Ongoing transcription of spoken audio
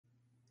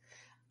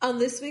On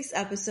this week's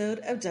episode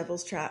of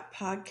Devil's Trap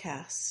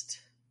Podcast,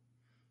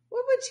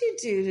 what would you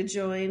do to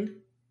join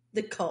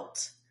the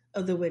cult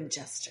of the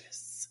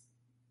Winchesters?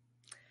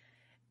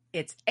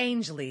 It's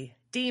angely,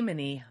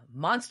 demony,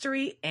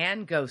 monstery,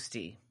 and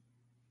ghosty.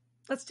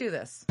 Let's do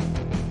this.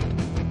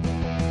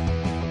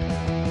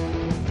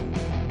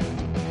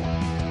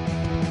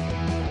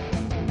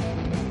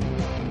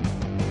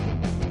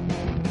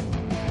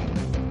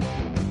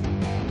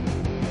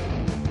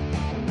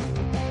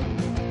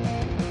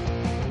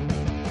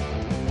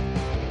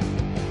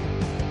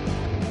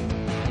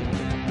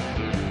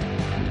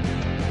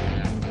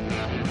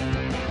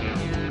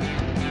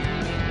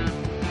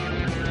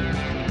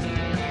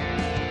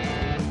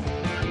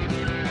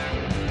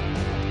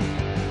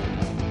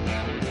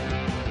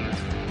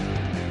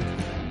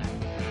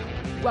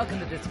 Welcome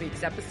to this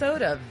week's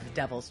episode of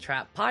Devil's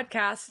Trap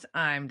Podcast.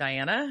 I'm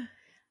Diana.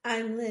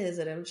 I'm Liz,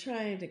 and I'm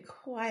trying to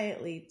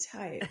quietly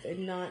type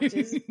and not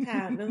just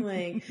pat. I'm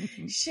like,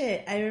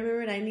 shit, I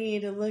remembered I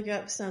needed to look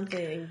up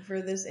something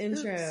for this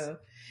intro.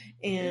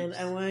 And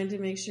I wanted to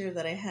make sure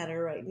that I had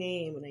her right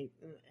name, and I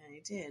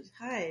did.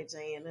 Hi,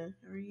 Diana.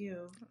 How are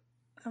you?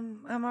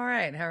 I'm all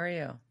right. How are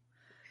you?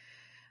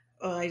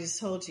 Oh, I just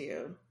told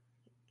you.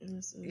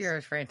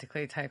 You're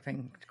frantically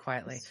typing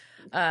quietly.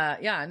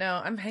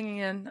 I'm hanging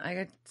in.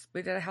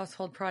 We did a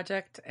household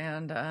project,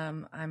 and I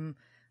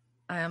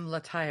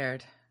am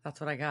tired. That's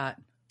what I got.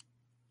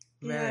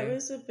 Yeah, it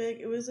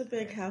was a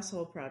big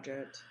household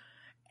project.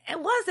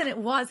 It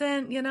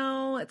wasn't. You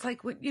know, it's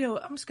like,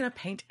 I'm just gonna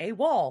paint a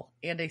wall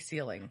and a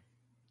ceiling.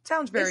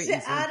 Sounds very easy.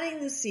 Adding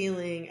the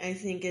ceiling, I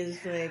think, is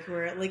like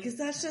where, like, because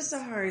that's just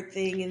a hard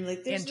thing, and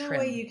like, there's no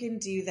way you can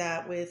do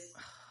that with.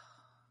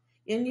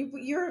 And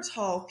you're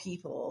tall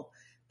people,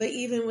 but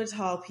even with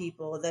tall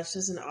people, that's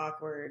just an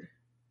awkward.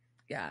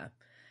 Yeah,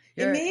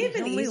 it may have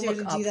been easier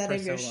to do that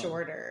if you're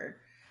shorter.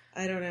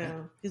 I don't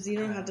know, because you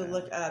don't have to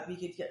look up. You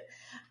could get.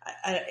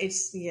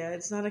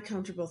 It's not a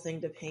comfortable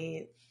thing to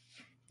paint.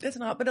 It's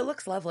not, but it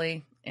looks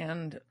lovely,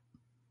 and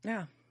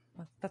yeah,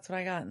 that's what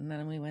I got. And then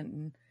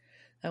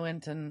I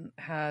went and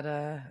had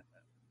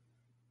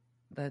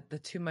the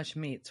too much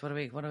meats. What do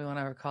we want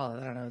to call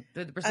it? I don't know.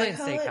 The Brazilian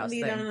steakhouse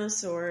meat thing. on a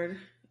sword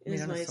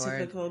is my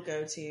typical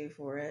go-to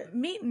for it.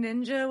 Meat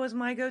Ninja was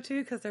my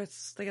go-to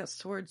because they got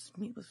swords,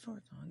 meat with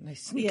swords on. They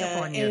sneak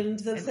up on you. And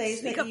the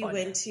place that you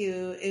went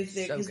to,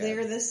 because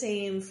they're the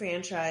same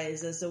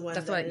franchise as the one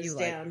that is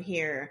down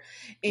here,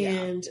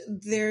 and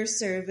their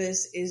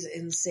service is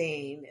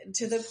insane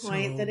to the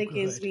point that it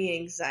gives me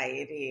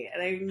anxiety,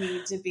 and I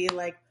need to be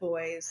like,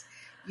 boys,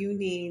 you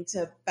need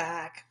to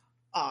back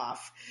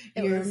off.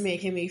 You're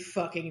making me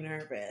fucking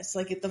nervous.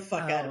 Like, get the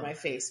fuck out of my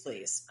face,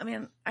 please. I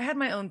mean, I had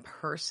my own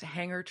purse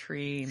hanger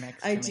tree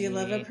next to me. I do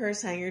love a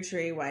purse hanger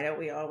tree. Why don't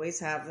we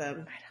always have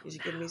them? You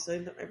should give me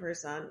something to put my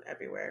purse on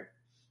everywhere.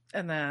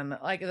 And then,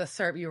 like,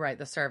 you're right,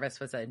 the service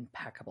was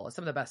impeccable. It's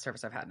some of the best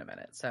service I've had in a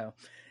minute. So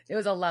it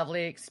was a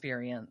lovely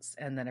experience.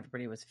 And then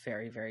everybody was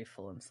very, very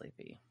full and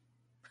sleepy.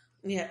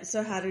 Yeah.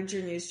 So how did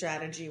your new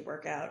strategy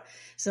work out?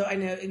 So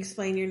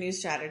explain your new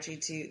strategy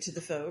to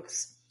the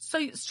folks.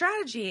 So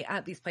strategy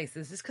at these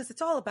places is because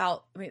it's all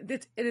about, I mean,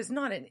 it's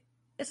not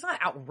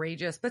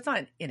outrageous, but it's not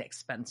an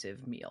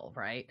inexpensive meal,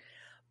 right?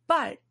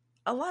 But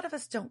a lot of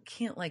us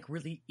can't like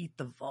really eat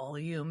the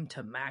volume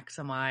to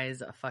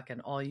maximize a fucking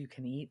all you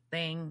can eat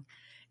thing.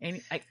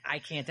 And I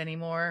can't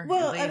anymore.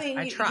 Well, I mean,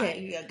 I try.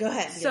 Okay, go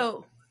ahead.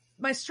 So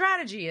my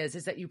strategy is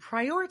that you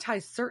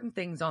prioritize certain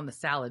things on the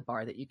salad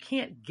bar that you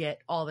can't get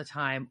all the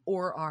time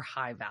or are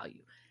high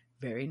value.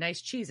 Very nice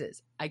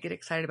cheeses. I get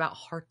excited about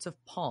hearts of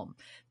palm.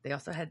 They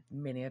also had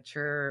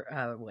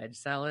miniature wedge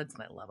salads,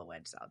 and I love a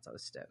wedge salad, so I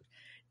was stoked.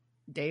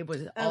 Dave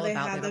was all they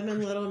about... They had them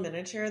in little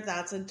miniature?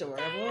 That's adorable.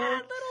 They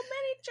had little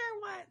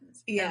miniature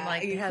ones. Yeah. And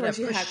like, they had a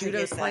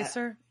prosciutto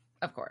slicer.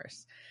 Of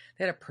course.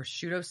 They had a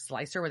prosciutto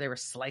slicer where they were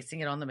slicing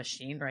it on the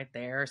machine right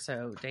there,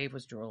 so Dave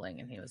was drooling,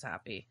 and he was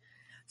happy.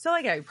 So,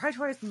 like, you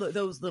prioritize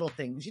those little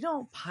things. You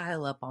don't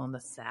pile up on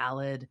the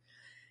salad.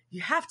 You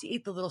have to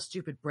eat the little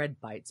stupid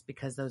bread bites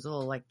because those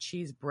little like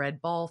cheese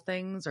bread ball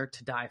things are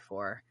to die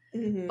for.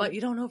 Mm-hmm. But you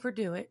don't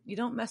overdo it. You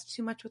don't mess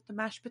too much with the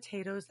mashed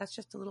potatoes. That's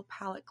just a little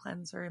palate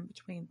cleanser in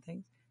between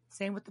things.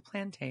 Same with the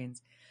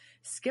plantains.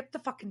 Skip the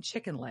fucking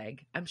chicken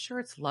leg. I'm sure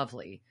it's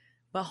lovely,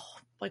 but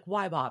like,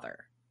 why bother?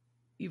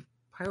 You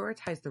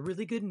prioritize the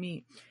really good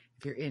meat.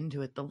 If you're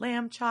into it, the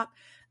lamb chop,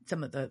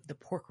 some of the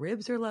pork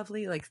ribs are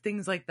lovely, like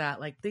things like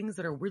that, like things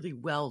that are really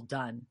well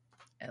done.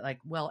 Like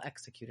well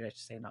executed, I should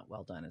say, not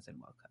well done as in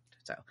well cooked.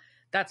 So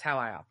that's how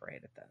I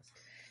operated those,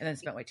 and then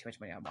spent way too much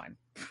money on wine,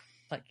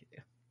 like you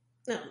do.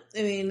 No,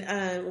 I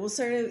mean,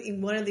 sort of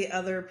one of the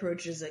other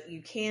approaches that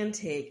you can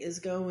take is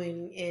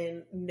going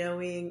in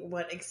knowing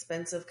what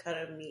expensive cut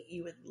of meat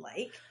you would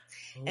like.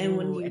 And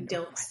when you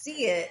don't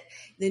see it,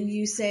 then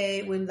you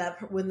say, when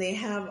they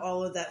have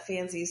all of that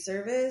fancy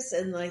service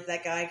and like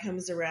that guy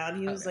comes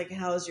around, he was like,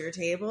 how's your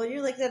table? And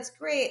you're like, that's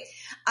great.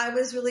 I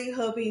was really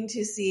hoping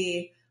to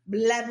see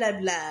blah, blah,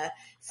 blah,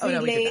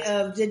 filet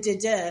of da, da,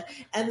 da.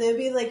 And they'll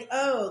be like,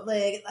 oh,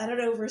 like, I don't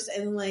know,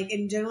 and like,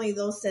 and generally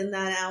they'll send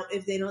that out.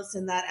 If they don't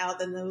send that out,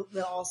 then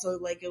they'll also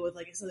like go with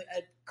like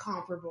a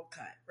comparable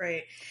cut,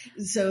 right?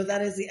 So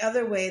that is the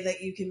other way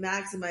that you can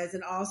maximize,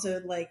 and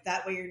also like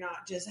that way you're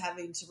not just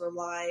having to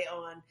rely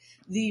on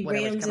the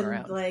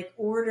random like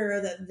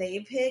order that they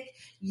pick.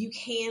 You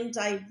can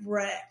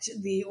direct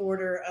the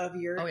order of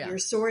your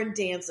sword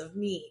dance of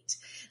meat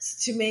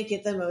to make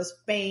it the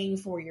most bang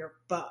for your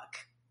buck.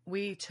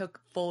 We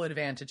took full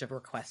advantage of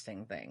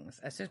requesting things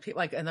as soon as people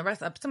like, and the rest,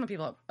 some of the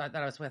people that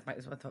I was with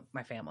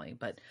my family,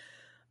 but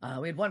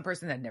we had one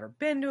person that had never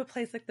been to a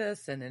place like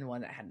this, and then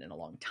one that hadn't in a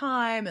long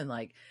time, and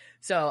like,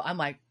 so I'm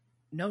like,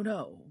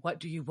 no, what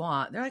do you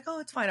want? They're like, oh,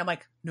 it's fine. I'm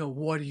like, no,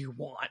 what do you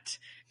want?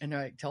 And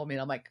they're like, tell me,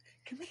 and I'm like,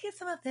 can we get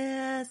some of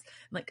this?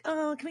 I'm like,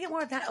 oh, can we get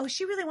more of that? Oh,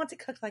 she really wants it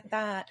cooked like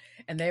that,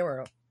 and they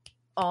were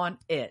on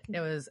it. It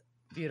was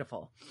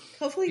beautiful.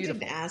 Hopefully you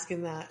didn't ask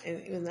in that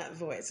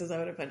voice, because I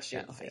would have punched you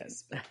in the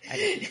face. I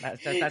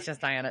didn't. That's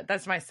just Diana.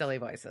 That's my silly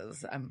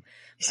voices. I've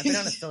been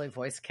on a silly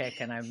voice kick,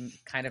 and I'm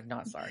kind of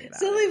not sorry about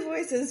silly it.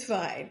 Voice is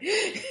fine.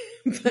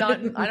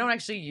 I don't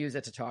actually use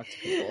it to talk to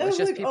people. It's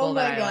just like, people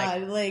that I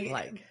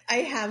like. I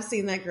have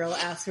seen that girl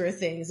ask for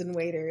things and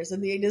waiters,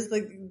 and they just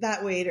like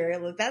that waiter.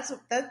 Like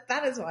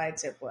that is why I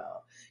tip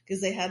well,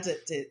 because they had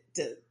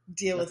to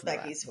deal with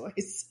Becky's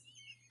voice.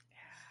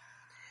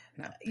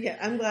 No. Yeah,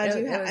 I'm glad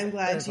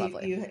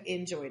you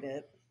enjoyed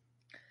it.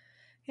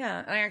 Yeah,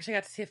 and I actually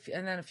got to see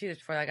and then a few days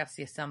before I got to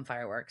see some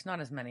fireworks.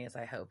 Not as many as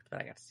I hoped, but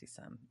I got to see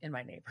some in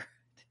my neighborhood.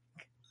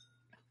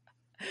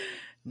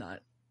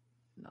 not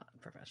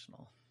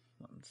professional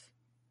ones.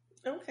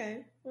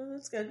 Okay, well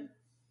that's good.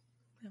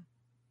 Yeah,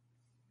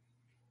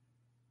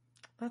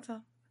 that's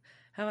all.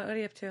 What are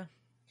you up to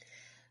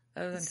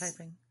other than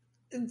typing?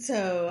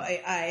 So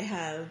I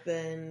have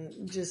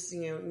been just,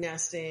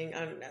 nesting. I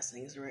don't know,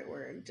 nesting is the right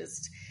word.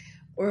 Just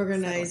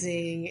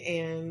organizing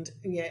and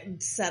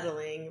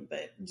settling,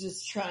 but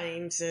just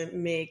trying to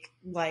make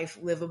life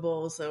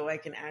livable so I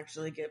can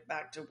actually get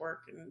back to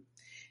work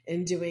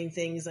and doing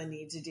things I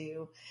need to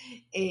do.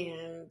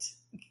 And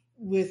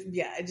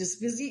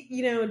just because,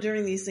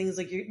 during these things,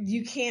 like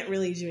you can't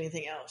really do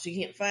anything else. You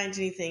can't find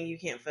anything. You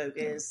can't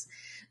focus.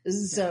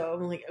 So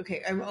I'm like,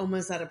 okay, I'm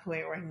almost at a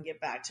point where I can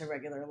get back to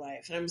regular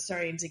life. And I'm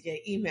starting to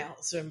get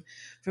emails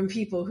from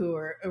people who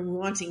are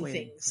wanting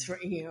things for,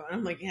 and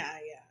I'm like, I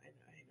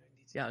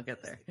know. I'll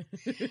get there.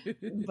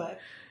 But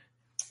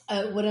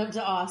went up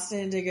to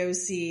Austin to go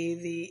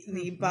see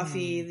the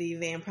Buffy, the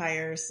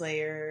Vampire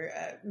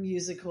Slayer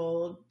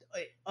musical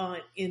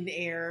in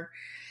air.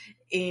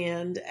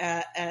 And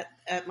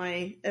at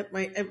my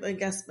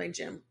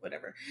gym,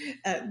 whatever.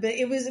 But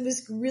it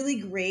was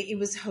really great. It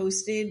was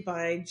hosted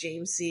by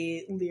James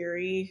C.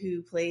 Leary,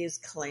 who plays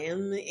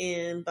Clem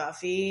in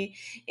Buffy,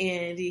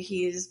 and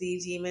he is the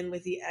demon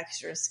with the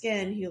extra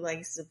skin who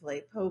likes to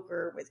play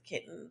poker with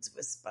kittens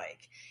with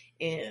Spike.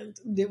 And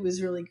it was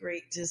really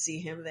great to see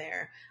him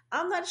there.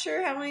 I'm not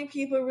sure how many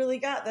people really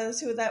got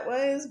who that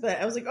was,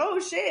 but I was like, oh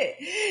shit.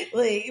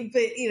 Like,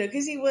 but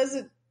because he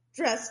wasn't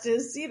dressed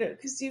as,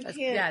 because you can't.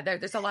 Yeah,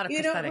 there's a lot of.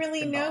 You don't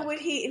really know what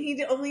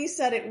he only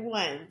said it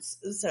once.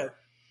 So,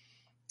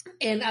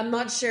 and I'm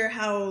not sure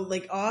how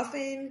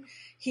often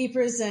he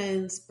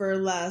presents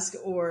burlesque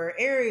or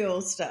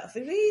aerial stuff.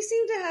 But he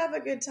seemed to have a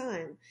good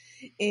time,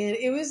 and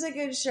it was a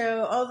good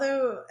show.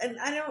 Although, and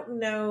I don't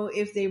know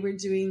if they were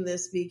doing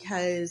this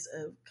because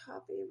of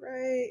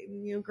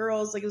copyright.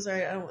 Girls I'm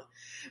sorry, I don't want.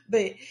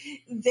 But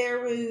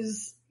there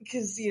was.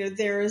 Because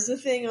there is a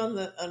thing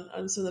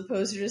on some of the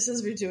posters that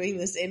says we're doing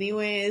this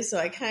anyway, so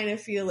I kind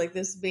of feel like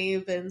this may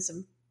have been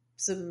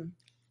some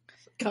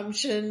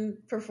gumption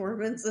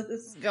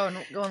performances, going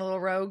a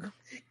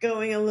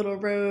little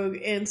rogue,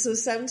 and so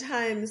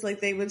sometimes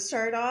they would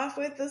start off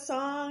with the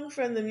song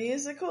from the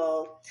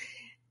musical,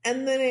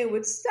 and then it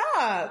would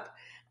stop,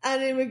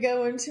 and it would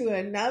go into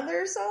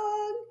another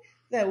song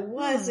that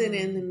wasn't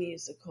in the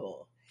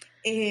musical.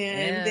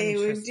 And they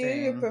would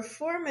do a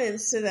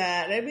performance to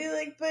that. I'd be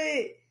like,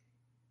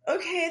 but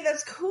okay,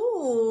 that's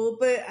cool,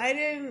 but I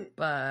didn't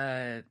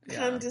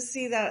come to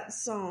see that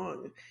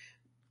song.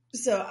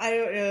 So I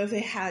don't know if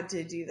they had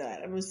to do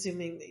that. I'm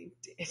assuming they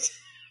did.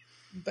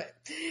 But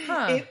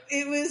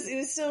it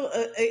was still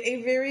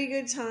a very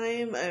good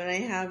time, and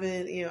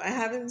I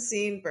haven't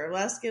seen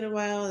burlesque in a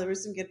while. There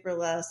was some good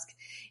burlesque,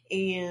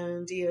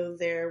 and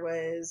there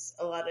was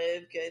a lot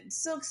of good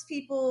Silks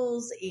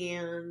peoples,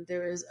 and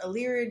there was a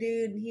Lyra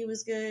dude, and he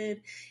was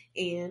good,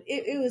 and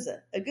it was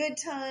a good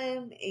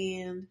time,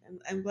 and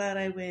I'm glad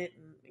I went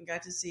and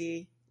got to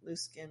see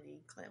Loose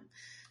Skinny Clem.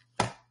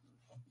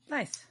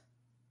 Nice.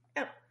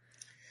 Yeah.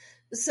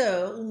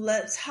 So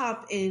let's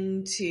hop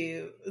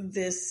into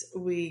this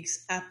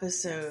week's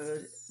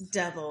episode,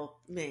 Devil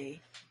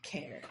May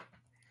Care.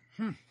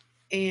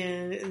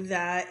 And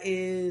that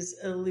is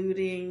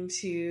alluding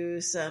to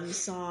some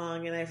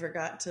song, and I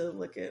forgot to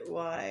look at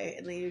why.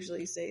 And they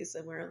usually say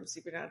somewhere on the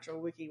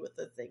Supernatural Wiki what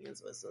the thing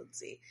is. Let's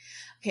see.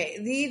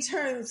 Okay, the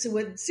term, so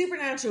what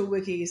Supernatural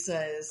Wiki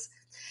says,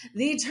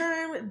 the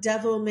term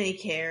devil may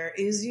care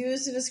is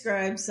used to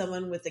describe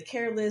someone with a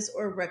careless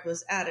or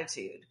reckless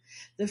attitude.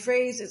 The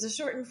phrase is a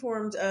shortened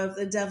form of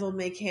the devil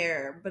may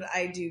care, but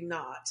I do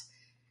not.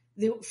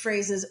 The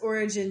phrase's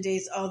origin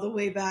dates all the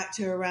way back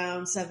to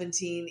around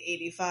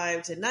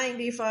 1785 to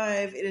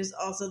 95. It is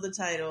also the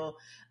title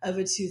of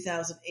a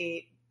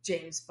 2008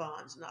 James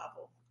Bond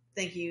novel.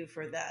 Thank you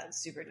for that,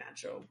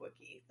 Supernatural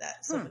Wiki.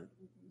 That someone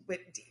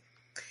went deep.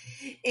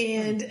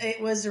 And it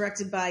was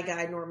directed by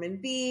Guy Norman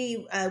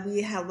B.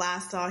 We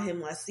last saw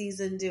him last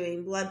season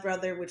doing Blood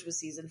Brother, which was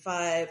season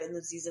 5, and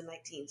then season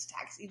 19's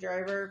Taxi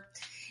Driver.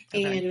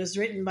 Okay. And it was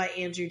written by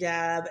Andrew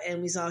Dabb,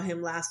 and we saw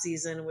him last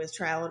season with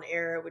Trial and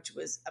Error, which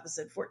was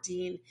episode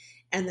 14,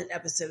 and then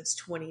episodes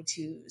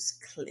 22's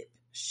Clip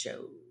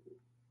Show.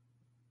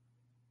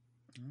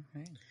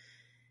 Okay.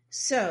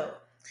 So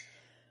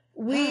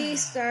we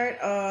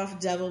start off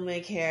Devil May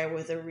Care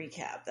with a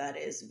recap that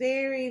is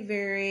very,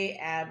 very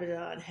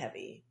Abaddon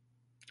heavy.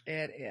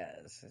 It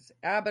is. It's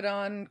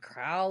Abaddon,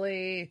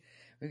 Crowley.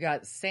 We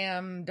got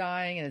Sam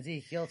dying and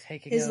Ezekiel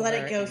taking his over. Let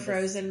It Go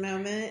frozen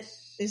moment.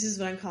 This is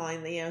what I'm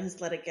calling his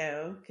Let It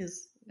Go.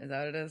 Is that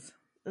what it is?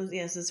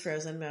 Yes, his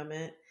frozen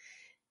moment.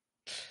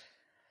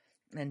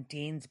 And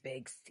Dean's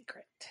big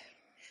secret.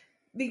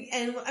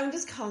 And I'm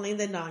just calling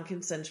the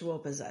non-consensual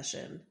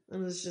possession.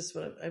 And it's just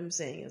what I'm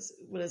saying is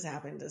what has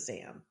happened to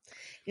Sam.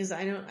 Because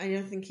I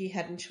don't think he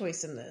had a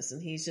choice in this,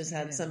 and he's just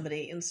had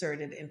somebody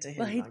inserted into him.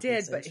 Well, he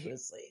did, but it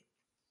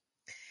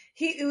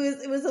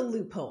was a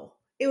loophole.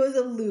 It was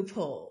a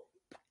loophole.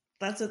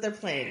 That's what they're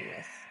playing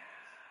with.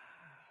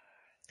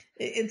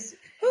 It's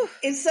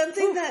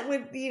something that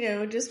would,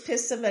 just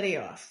piss somebody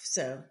off.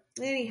 So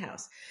anyhow,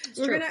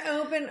 we're going to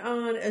open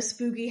on a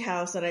spooky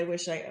house that I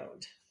wish I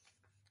owned.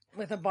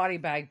 With a body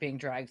bag being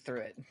dragged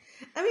through it.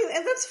 I mean,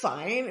 and that's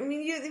fine. I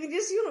mean, you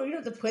don't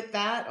have to put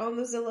that on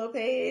the Zillow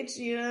page,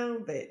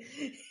 but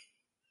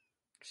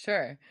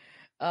sure.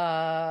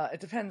 It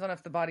depends on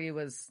if the body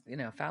was,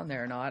 found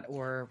there or not,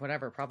 or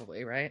whatever,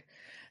 probably, right?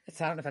 I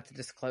don't know if that's a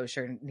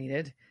disclosure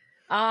needed.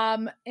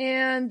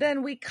 And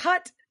then we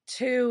cut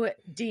to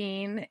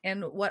Dean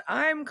and what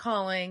I'm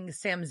calling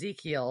Sam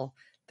Ezekiel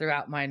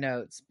throughout my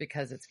notes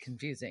because it's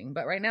confusing.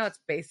 But right now it's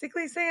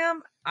basically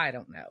Sam. I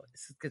don't know.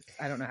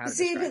 I don't know how to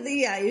see, but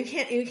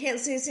you can't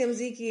say Sam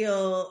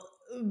Ezekiel.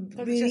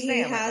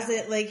 He has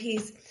it like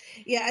he's.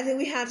 Yeah, I think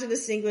we have to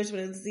distinguish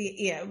when it's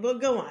We'll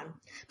go on.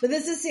 But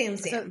this is Sam.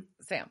 So,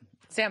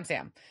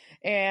 Sam.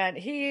 And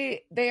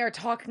they are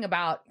talking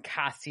about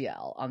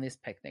Cassiel on this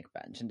picnic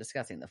bench and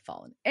discussing the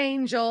fallen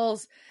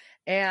angels.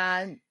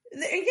 And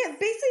it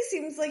basically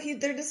seems like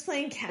they're just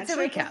playing catch up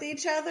with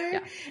each other.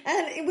 Yeah.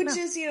 And which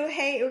is,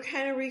 hey, we're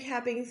kind of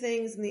recapping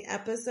things in the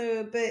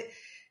episode, but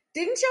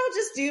didn't y'all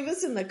just do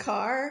this in the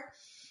car?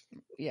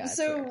 Yeah.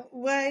 So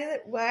why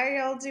are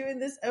y'all doing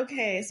this?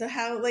 Okay, so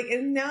how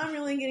and now I'm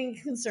really getting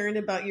concerned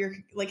about your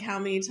how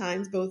many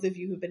times both of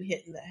you have been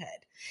hit in the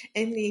head,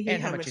 and maybe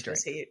how much you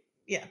drink.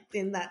 Yeah,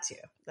 and that too.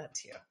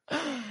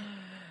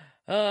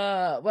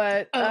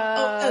 What?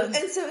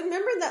 And so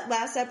remember that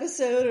last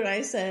episode when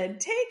I said,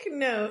 take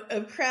note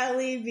of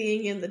Crowley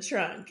being in the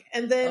trunk.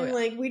 And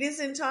then we just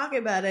didn't talk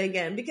about it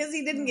again because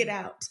he didn't get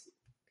out.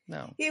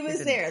 No. He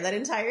was there that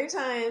entire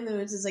time. And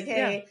it was just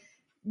hey,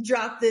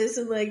 drop this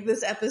in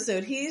this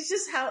episode. He's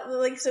just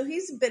so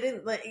he's been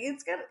in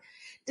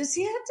does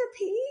he have to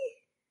pee?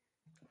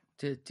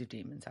 Do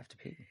demons have to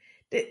pee?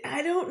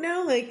 I don't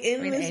know,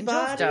 this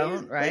body,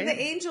 don't, right? The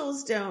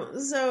angels don't.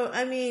 So,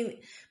 I mean,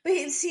 but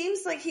it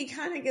seems like he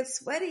kind of gets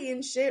sweaty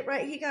and shit,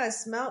 right? He got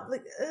smelled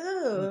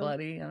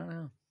bloody. I don't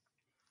know.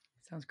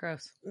 Sounds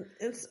gross.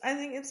 I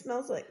think it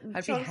smells like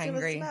I'd be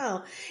hangry.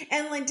 Smell.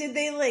 And did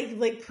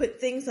they put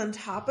things on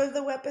top of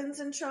the weapons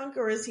in trunk,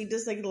 or is he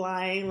just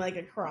lying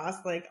across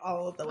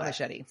all of the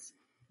weapons?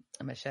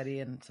 A machete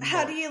and some.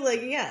 How do you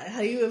how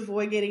do you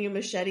avoid getting a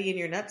machete in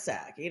your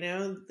nutsack?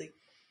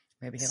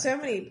 Maybe so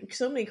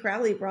many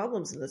Crowley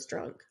problems in this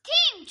trunk.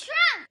 Team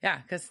Trunk!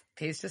 Yeah, because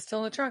he's just still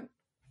in the trunk.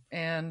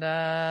 And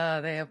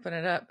they open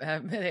it up.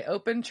 They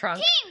open trunk.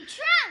 Team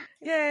Trunk!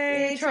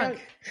 Yay,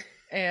 trunk.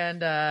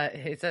 And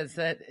he says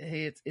that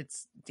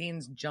it's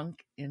Dean's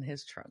junk in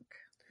his trunk.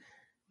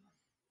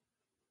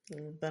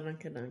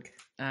 Badunk-a-dunk.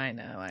 I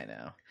know.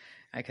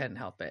 I couldn't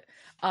help it.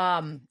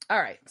 All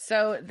right.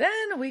 So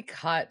then we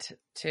cut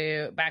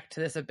back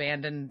to this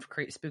abandoned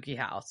spooky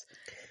house.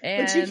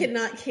 And but you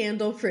cannot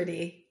candle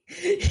pretty.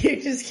 You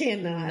just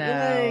cannot.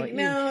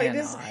 No,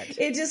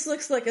 it just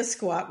looks like a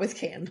squat with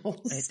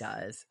candles. It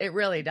does. It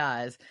really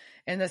does.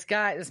 And this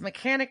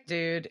mechanic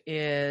dude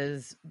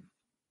is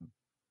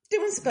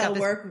doing spell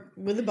work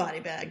with a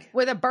body bag.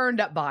 With a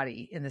burned up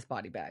body in this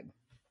body bag.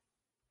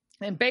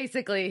 And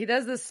basically, he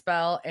does this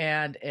spell,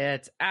 and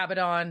it's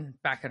Abaddon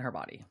back in her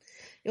body.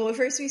 Well,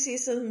 first we see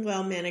some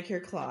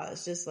well-manicured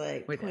claws, just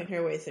like point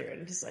her way through it,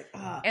 and just like,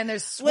 And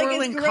there's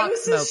swirling cock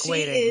smoke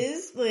waiting.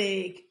 Is,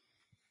 like,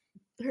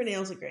 her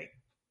nails are great.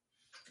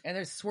 And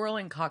there's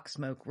swirling cock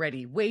smoke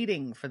ready,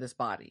 waiting for this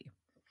body,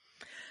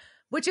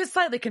 which is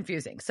slightly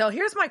confusing. So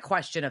here's my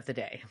question of the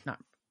day.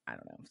 I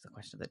don't know if it's the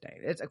question of the day.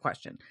 It's a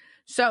question.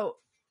 So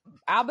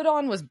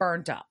Abaddon was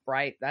burnt up,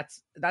 right?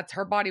 That's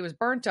her body was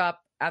burnt up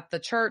at the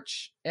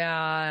church,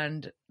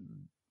 and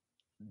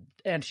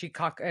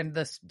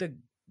the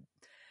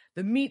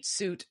meat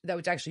suit that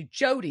was actually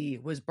Jody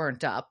was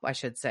burnt up, I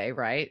should say,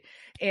 right?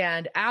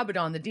 And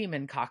Abaddon, the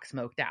demon, cock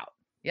smoked out.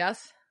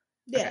 Yes?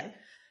 Yeah. Okay.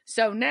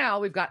 So now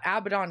we've got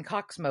Abaddon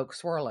cock smoke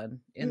swirling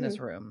in this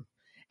room,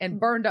 and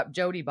burned up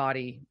Josie, not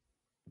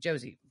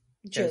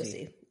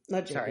Jody.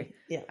 Sorry.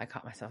 Yeah. I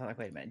caught myself. I'm like,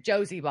 wait a minute.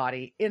 Josie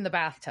body in the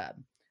bathtub.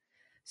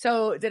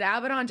 So did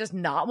Abaddon just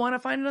not want to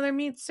find another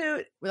meat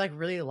suit? We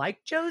really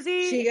like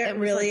Josie. She got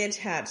really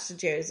attached to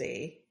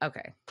Josie.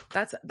 Okay.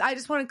 I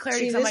just wanted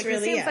clarity.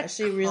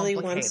 She really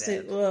wants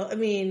to. Well, I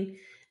mean,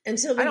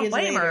 until we I don't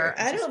blame her.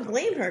 I don't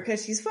blame her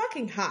because she's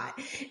fucking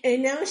hot.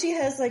 And now she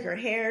has her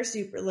hair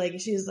super,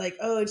 she's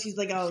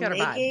all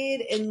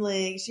naked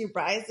and she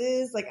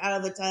rises out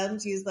of the tub.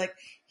 She's like,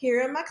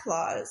 here are my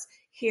claws.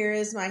 Here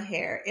is my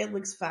hair. It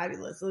looks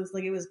fabulous. It looks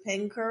like it was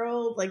pin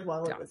curled,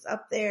 while it was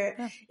up there.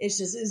 Yeah.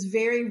 It's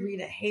very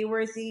Rita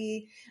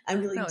Hayworthy.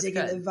 I'm really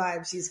digging the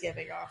vibe she's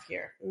giving off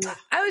here.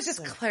 I was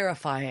just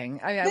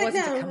clarifying. I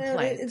wasn't a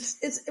complaint.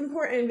 It's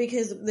important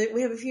because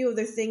we have a few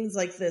other things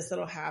like this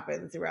that'll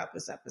happen throughout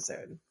this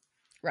episode.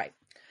 Right.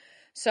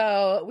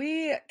 So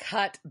we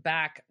cut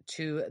back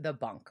to the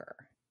bunker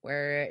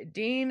where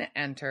Dean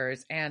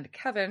enters and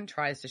Kevin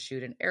tries to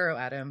shoot an arrow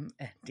at him,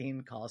 and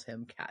Dean calls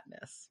him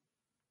Katniss.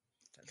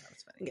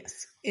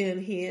 Yes,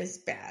 and he is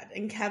bad.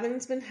 And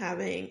Kevin's been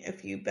having a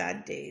few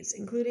bad days,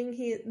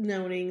 including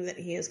noting that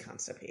he is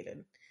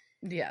constipated.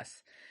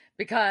 Yes,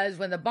 because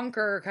when the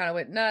bunker kind of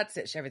went nuts,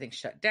 everything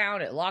shut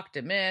down. It locked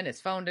him in.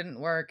 His phone didn't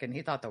work, and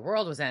he thought the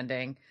world was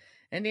ending.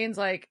 And Dean's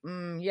like,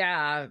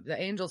 yeah,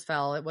 the angels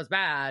fell. It was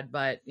bad,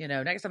 but,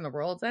 next time the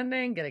world's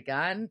ending, get a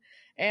gun.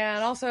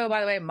 And also,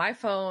 by the way, my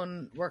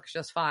phone works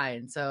just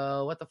fine.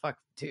 So what the fuck,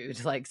 dude?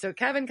 So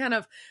Kevin kind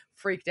of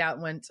freaked out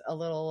and went a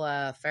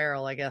little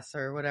feral, I guess,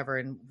 or whatever.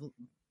 And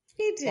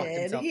he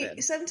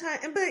did.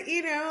 Sometimes, but,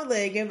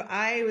 if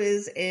I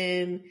was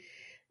in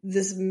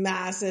this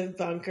massive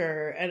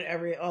bunker and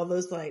all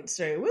those lights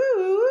started, woo,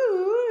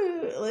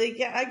 woo, woo,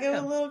 I go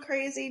a little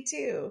crazy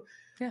too.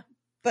 Yeah.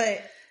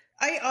 But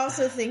I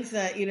also think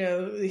that,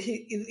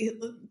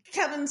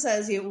 Kevin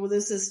says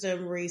the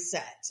system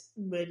reset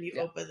when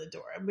you open the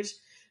door, which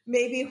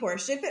may be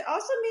horseshit, but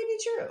also may be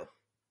true.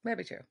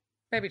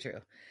 Maybe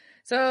true.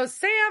 So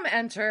Sam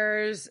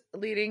enters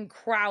leading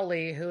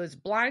Crowley, who is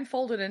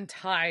blindfolded and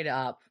tied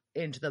up,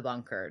 into the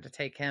bunker to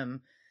take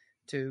him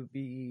to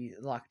be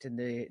locked in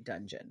the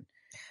dungeon.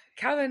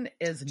 Kevin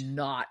is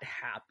not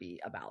happy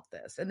about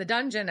this. And the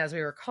dungeon, as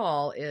we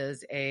recall,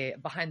 is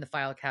behind the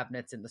file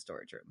cabinets in the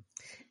storage room.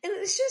 And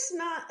it's just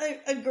not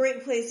a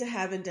great place to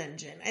have a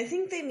dungeon. I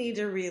think they need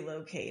to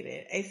relocate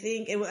it. I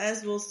think,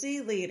 as we'll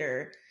see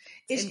later,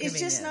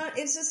 it's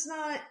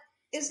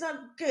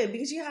not good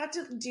because you have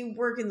to do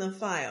work in the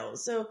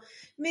files. So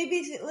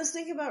maybe let's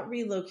think about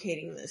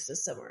relocating this to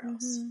somewhere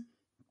else.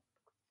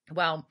 Mm-hmm.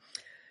 Well,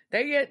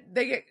 They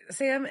get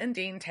Sam and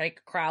Dean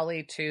take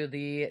Crowley to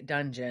the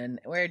dungeon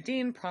where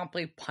Dean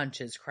promptly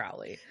punches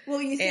Crowley. Well,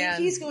 you think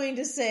he's going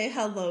to say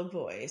hello,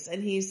 boys,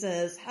 and he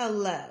says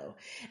hello,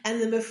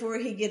 and then before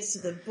he gets to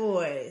the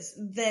boys,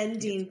 then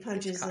Dean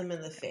punches him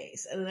in the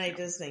face, and I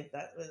just think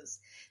that was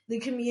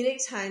the comedic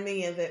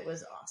timing of it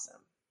was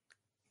awesome.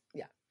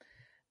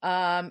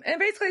 Yeah, and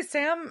basically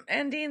Sam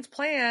and Dean's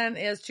plan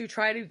is to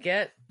try to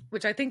get,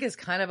 which I think is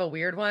kind of a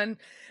weird one.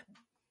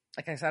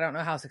 Like I said, I don't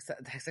know how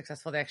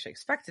successful they actually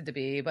expect it to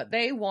be, but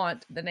they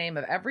want the name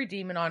of every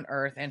demon on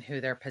Earth and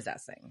who they're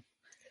possessing.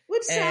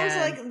 Which sounds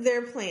like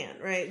their plan,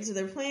 right? So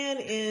their plan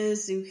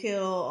is to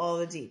kill all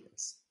the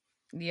demons.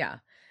 Yeah.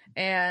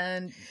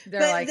 And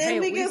they're hey,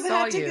 we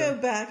saw you. Go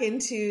back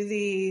into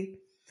the,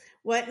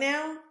 what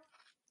now?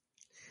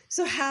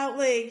 So how,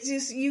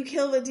 just you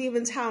kill the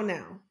demons, how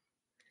now?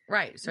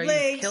 Right. So are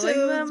you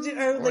killing them?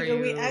 Are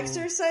we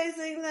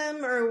exorcising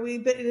them?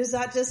 But does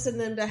that just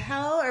send them to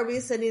hell? Are we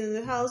sending them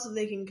to hell so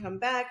they can come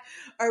back?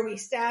 Are we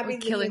stabbing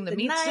them killing with the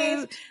meat knife?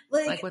 suit?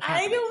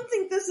 I don't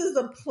think this is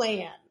a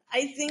plan.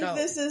 I think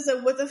this is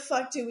what the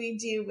fuck do we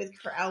do with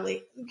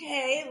Crowley?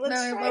 Okay,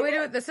 let's try we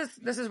do it. This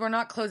is we're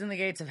not closing the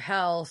gates of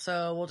hell,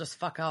 so we'll just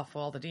fuck off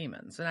all the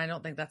demons. And I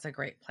don't think that's a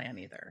great plan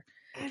either.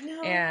 I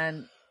know.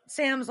 And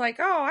Sam's like,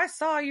 oh, I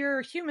saw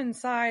your human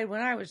side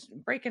when I was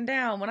breaking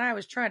down, when I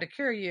was trying to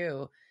cure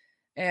you.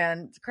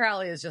 And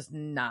Crowley is just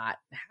not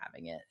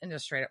having it and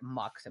just straight up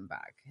mocks him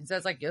back. He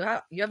says, you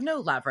have no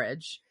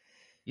leverage.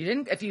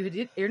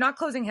 You're not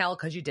closing hell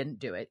because you didn't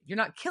do it. You're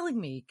not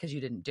killing me because you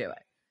didn't do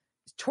it.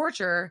 It's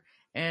torture.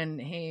 And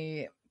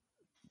he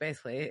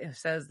basically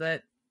says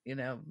that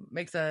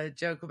makes a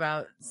joke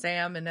about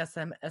Sam and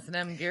S&M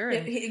gear.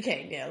 And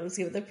okay, yeah, let's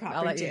give it the proper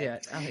I'll let you joke. do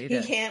it. I'll let you He do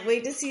it. can't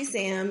wait to see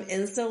Sam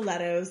in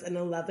stilettos and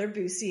a leather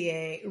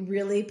bustier,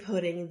 really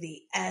putting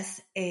the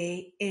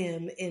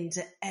S-A-M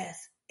into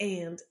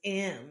S&M.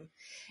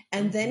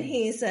 And then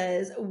he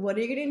says, what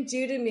are you going to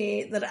do to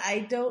me that I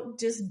don't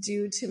just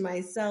do to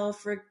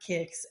myself for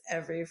kicks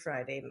every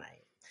Friday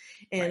night?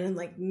 And I'm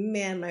like,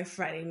 man, my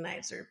Friday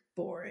nights are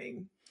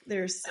boring.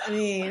 They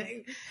certainly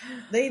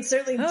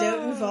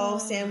don't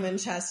involve Sam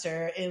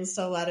Winchester in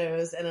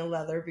stilettos and a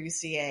leather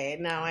bustier.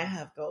 Now I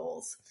have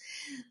goals.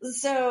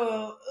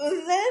 So then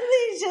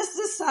they just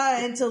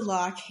decide to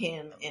lock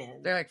him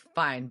in. They're like,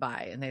 fine,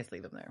 bye. And they just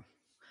leave him there.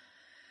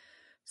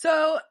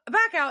 So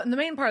back out in the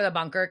main part of the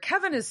bunker,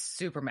 Kevin is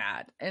super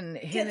mad. And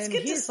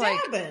he's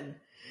like,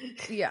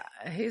 yeah,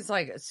 he's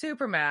like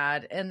super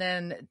mad. And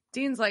then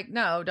Dean's like,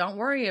 no, don't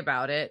worry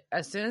about it.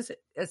 As soon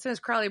as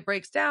Crowley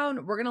breaks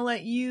down, we're going to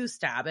let you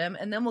stab him.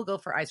 And then we'll go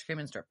for ice cream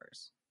and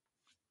strippers.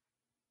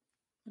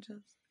 Which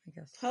is, I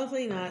guess.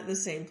 Hopefully not the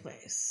same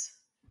place.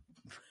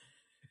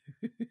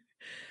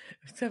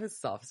 Let's have a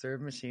soft serve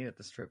machine at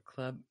the strip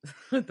club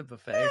at the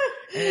buffet.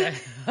 Anyway,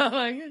 I'm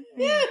like,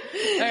 yeah.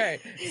 All right.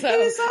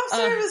 So soft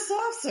serve is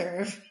soft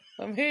serve.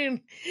 I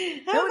mean,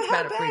 how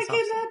bad can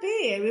that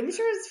be? I mean, I'm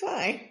sure it's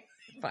fine.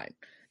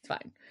 It's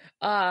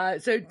fine.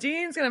 So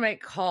Dean's going to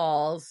make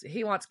calls.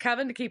 He wants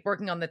Kevin to keep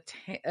working on the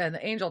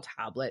angel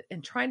tablet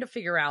and trying to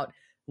figure out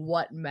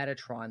what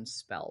Metatron's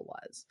spell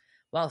was.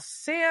 While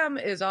Sam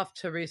is off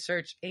to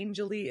research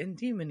angel-y and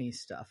demon-y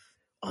stuff.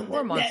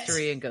 Or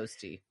monster-y and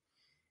ghosty.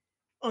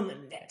 On the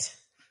net.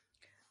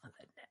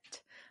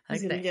 I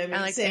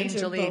like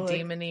angel-y,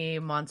 demon-y,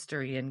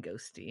 monster-y, and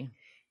ghosty.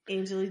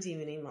 Angel-y,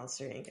 demon-y,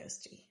 monster-y, and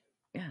ghosty.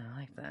 Yeah, I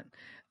like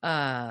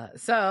that.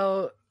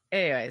 So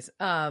anyways,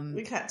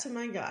 we cut to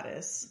my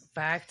goddess.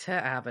 Back to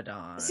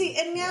Abaddon. See,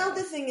 and now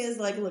the thing is,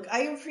 like, look,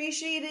 I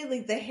appreciated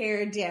like the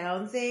hair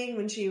down thing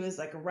when she was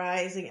like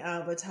rising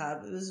out of the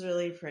tub. It was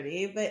really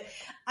pretty, but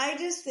I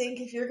just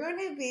think if you're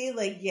going to be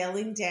like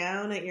yelling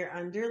down at your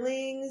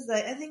underlings,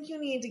 like I think you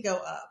need to go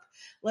up,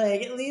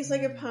 like at least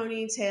like a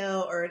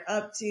ponytail or an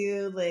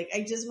updo. Like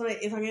I just want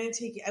to, if I'm going to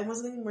take it, I want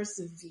something more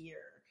severe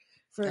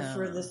for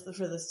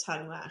this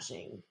tongue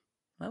lashing.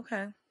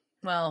 Okay,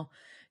 well.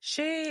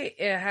 She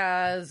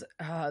has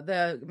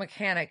the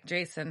mechanic,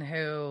 Jason,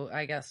 who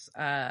I guess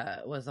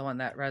was the one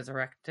that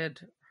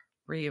resurrected,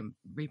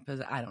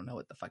 I don't know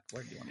what the fuck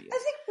word you want to use. I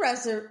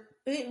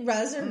think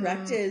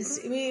resurrected.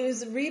 I mean, it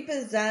was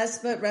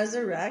repossessed, but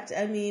resurrect.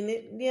 I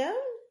mean, yeah.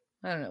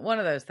 I don't know. One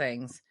of those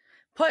things.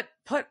 Made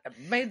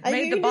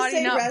the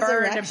body not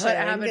burned and put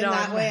Abaddon. And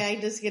that way I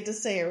just get to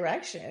say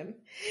erection.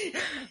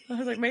 I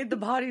was like, made the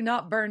body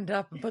not burned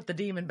up and put the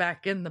demon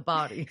back in the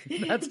body.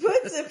 Puts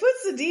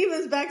the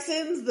demons back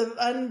in the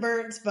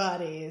unburnt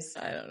bodies.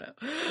 I don't know.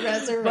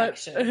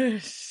 Resurrection.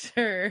 But,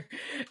 sure.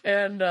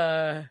 And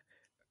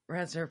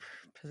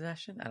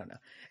possession? I don't know.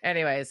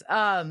 Anyways,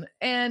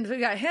 and we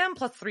got him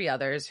plus 3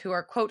 others who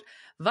are, quote,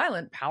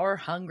 violent,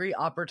 power-hungry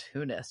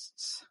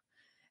opportunists.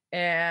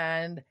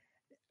 And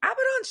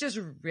Abaddon's just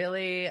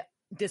really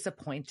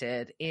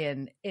disappointed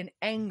in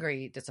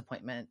angry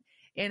disappointment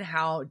in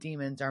how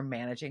demons are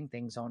managing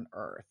things on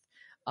Earth.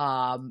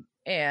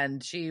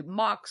 And she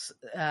mocks,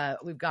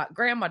 we've got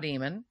Grandma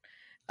Demon,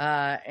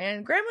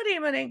 and Grandma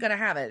Demon ain't gonna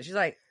have it. She's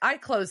like, I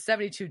closed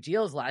 72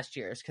 deals last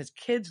year because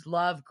kids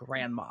love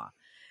Grandma.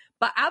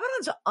 But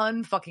Abaddon's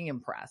unfucking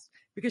impressed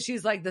because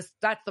she's like,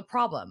 that's the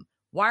problem.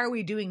 Why are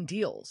we doing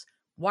deals?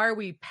 Why are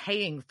we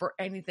paying for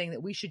anything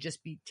that we should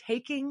just be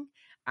taking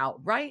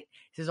outright?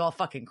 This is all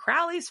fucking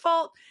Crowley's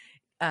fault.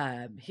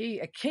 A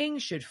king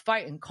should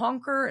fight and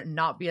conquer,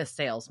 not be a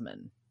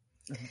salesman.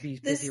 Be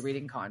busy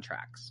reading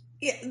contracts.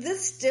 Yeah,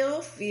 this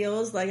still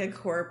feels like a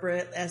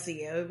corporate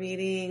SEO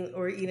meeting,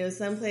 or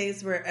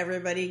someplace where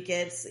everybody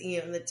gets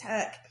in the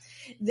tech.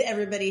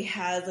 Everybody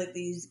has like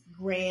these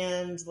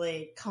grand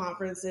like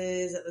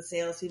conferences that the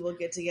salespeople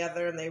get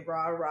together and they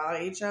rah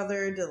each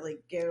other to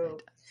like go.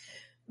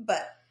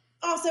 But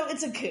also,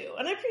 it's a coup,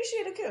 and I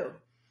appreciate a coup.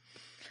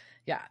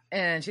 Yeah,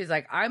 and she's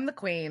like, "I'm the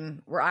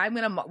queen. We're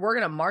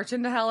gonna march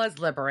into hell as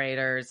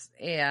liberators,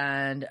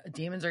 and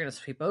demons are gonna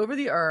sweep over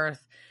the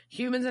earth.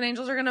 Humans and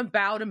angels are gonna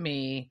bow to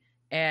me,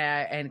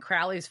 and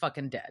Crowley's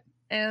fucking dead."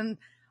 And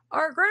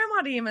our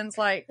grandma demon's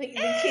like, "The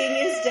king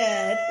is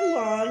dead.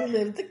 Long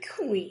live the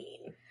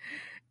queen."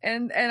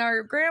 And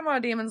our grandma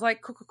demon's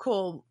like,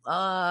 "Cool.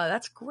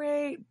 That's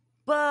great,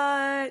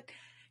 but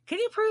can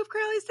you prove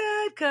Crowley's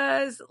dead?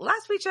 Because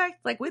last we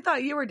checked, like we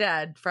thought you were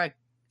dead for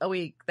a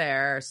week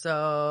there,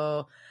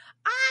 so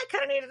I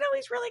kind of need to know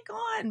he's really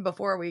gone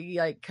before we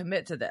like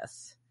commit to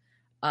this."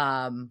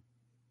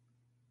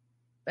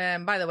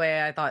 And by the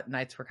way, I thought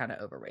knights were kind of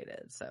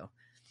overrated,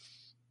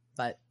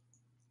 but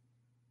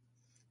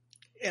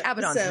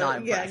Abaddon's not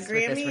impressed. Yeah,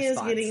 Grammy is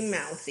getting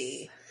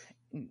mouthy.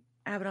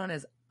 Abaddon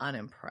is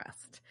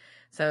unimpressed.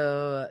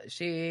 So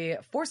she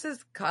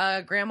forces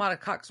Grandma to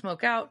cock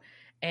smoke out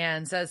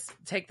and says,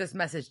 "Take this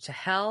message to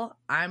hell.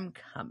 I'm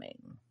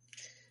coming."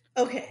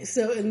 Okay,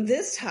 so in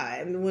this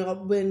time,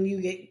 when you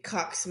get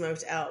cock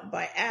smoked out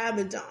by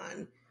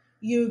Abaddon,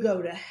 you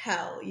go to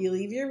hell. You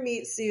leave your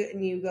meat suit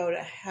and you go to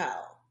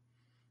hell.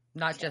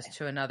 Not just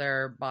to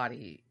another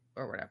body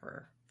or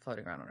whatever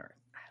floating around on Earth.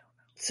 I don't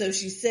know. So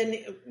she's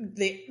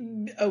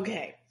sending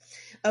okay,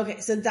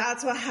 so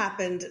that's what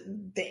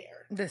happened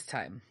there. This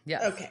time,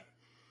 yes. Okay.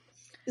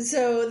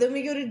 So then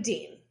we go to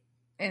Dean.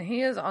 And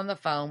he is on the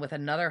phone with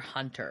another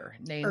hunter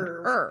named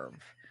Irv.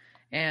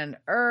 And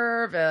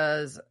Irv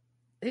is...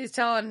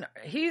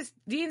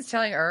 Dean's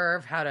telling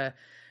Irv how to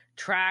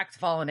track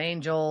fallen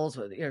angels,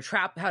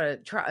 how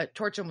to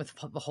torch them with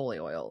the holy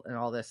oil and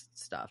all this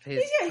stuff.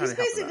 He's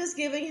basically just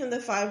giving him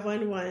the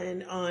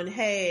 511 on,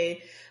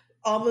 hey,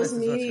 all those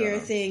meteor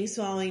things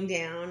falling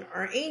down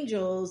are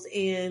angels,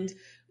 and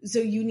so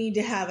you need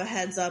to have a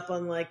heads up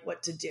on like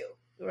what to do,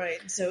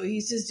 right? So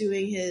he's just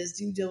doing his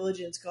due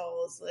diligence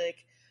calls, like,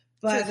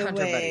 by the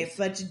way, a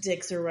bunch of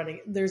dicks are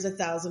running. There's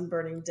 1,000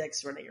 burning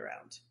dicks running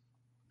around.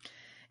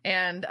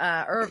 And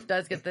Irv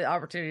does get the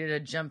opportunity to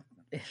jump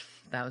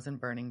 1,000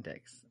 burning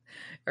dicks.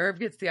 Irv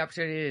gets the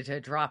opportunity to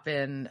drop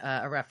in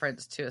a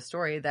reference to a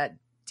story that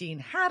Dean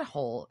had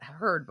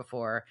heard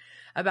before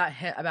about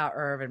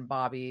Irv and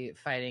Bobby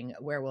fighting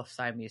werewolf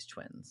Siamese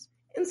twins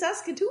in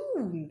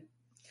Saskatoon.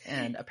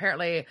 And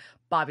apparently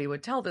Bobby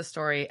would tell this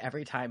story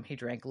every time he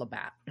drank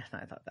Labatt. And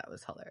I thought that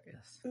was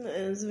hilarious.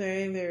 It was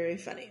very, very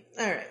funny.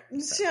 All right.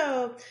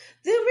 So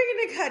then we're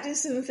going to cut to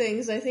some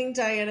things I think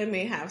Diana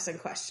may have some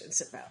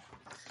questions about.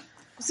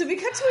 So we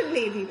cut to a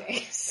Navy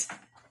base.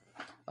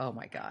 Oh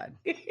my God.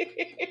 So we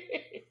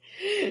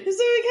cut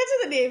to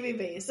the Navy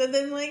base, and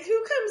then like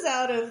who comes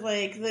out of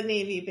like the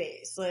Navy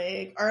base?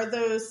 Like, are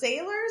those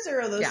sailors or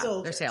are those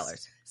soldiers? They're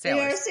sailors. They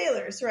are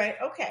sailors, right?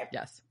 Okay.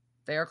 Yes.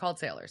 They are called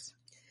sailors.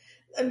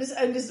 I'm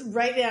just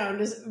right now, I'm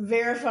just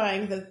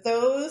verifying that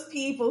those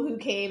people who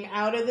came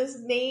out of this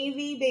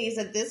Navy base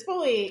at this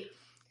point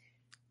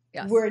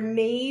were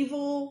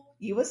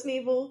U.S.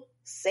 naval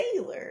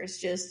sailors,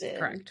 just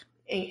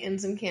in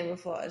some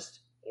camouflaged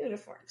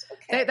uniforms.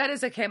 Okay. That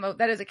is a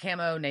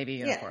camo Navy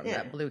uniform. Yeah.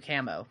 That blue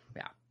camo.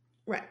 Yeah.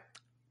 Right.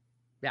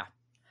 Yeah.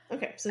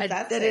 Okay. So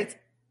that's it.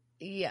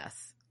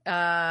 Yes.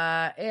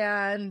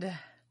 And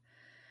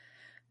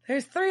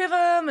there's 3 of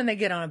them, and they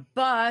get on a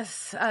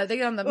bus. They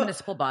get on the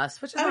municipal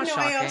bus, which is not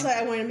shocking.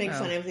 I want to make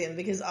fun of them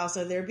because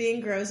also they're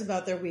being gross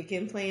about their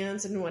weekend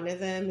plans, and one of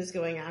them is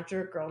going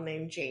after a girl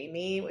named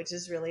Jamie, which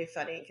is really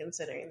funny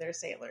considering they're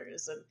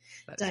sailors, and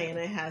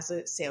Diana has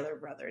a sailor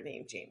brother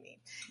named Jamie.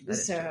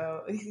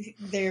 So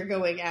they're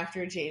going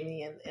after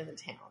Jamie in the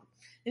town.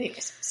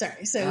 Anyways,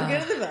 sorry. So we go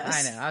to the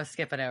bus. I know, I was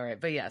skipping over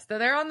it, but yes,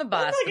 they're on the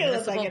bus, the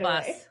municipal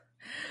bus.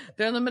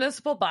 They're on the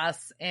municipal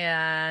bus,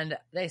 and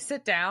they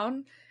sit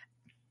down.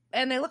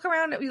 And they look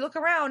around, you look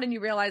around and you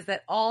realize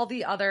that all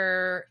the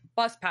other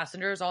bus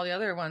passengers, all the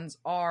other ones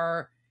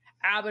are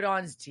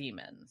Abaddon's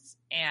demons.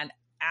 And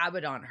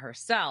Abaddon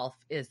herself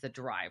is the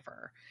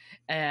driver.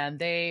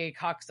 And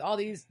all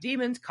these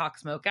demons cock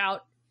smoke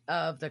out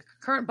of the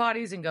current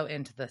bodies and go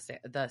into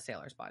the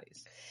sailors'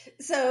 bodies.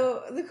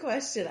 So the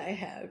question I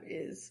have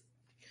is,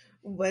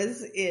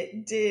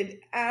 did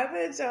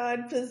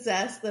Abaddon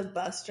possess the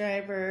bus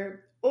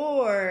driver?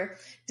 Or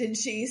did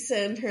she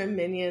send her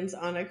minions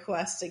on a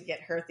quest to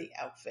get her the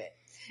outfit?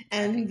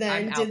 And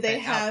then did they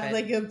have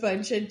like a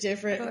bunch of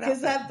different,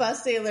 because that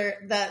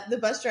the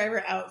bus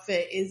driver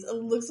outfit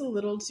looks a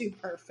little too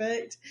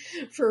perfect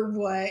for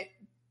what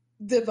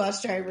the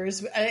bus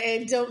drivers,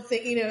 I don't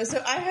think,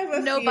 so I have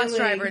a feeling. No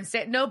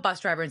bus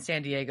driver in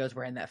San Diego is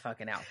wearing that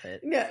fucking outfit.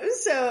 No,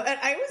 and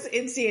I was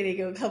in San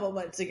Diego a couple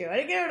months ago. I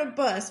didn't get on a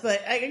bus,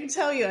 but I can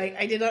tell you,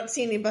 I did not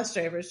see any bus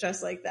drivers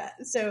dressed like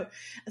that. So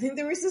I think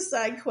there was a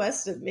side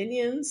quest of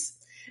minions,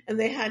 and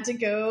they had to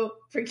go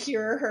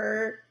procure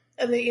her.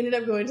 And they ended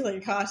up going to like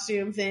a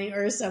costume thing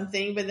or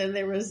something, but then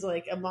there was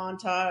like a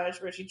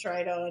montage where she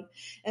tried on,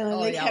 and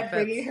then they kept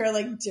bringing her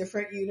like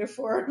different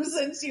uniforms,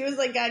 and she was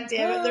like, "God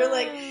damn it!" They're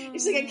like,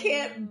 she's like, "I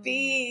can't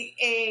be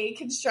a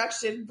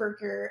construction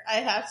worker. I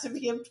have to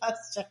be a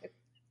bus driver."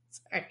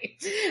 Sorry.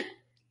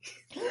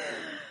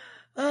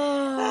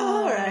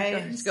 All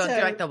right. Just going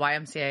through like the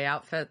YMCA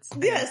outfits.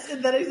 Yes,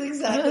 that is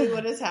exactly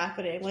what is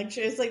happening. Like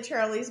it's like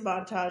Charlie's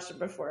montage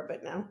before,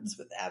 but now it's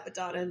with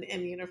Abaddon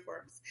and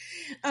uniforms.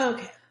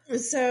 Okay.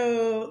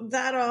 So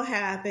that all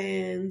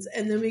happens,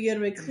 and then we go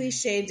to a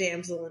cliche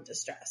damsel in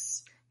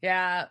distress.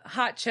 Yeah,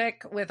 hot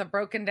chick with a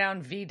broken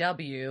down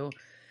VW,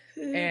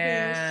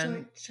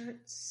 and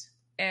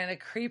a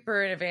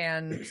creeper in a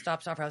van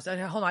stops off her house. Hold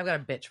on, I've got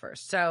a bitch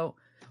first. So,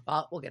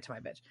 we'll get to my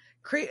bitch.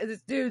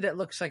 This dude that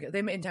looks like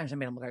they made him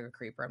look like a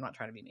creeper. I'm not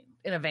trying to be mean.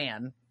 In a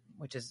van,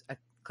 which is a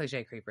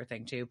cliche creeper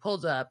thing too.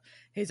 Pulls up,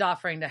 he's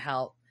offering to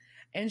help,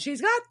 and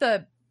she's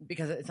got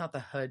because it's not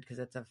the hood, because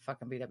it's a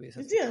fucking VW,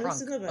 so it's the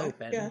trunk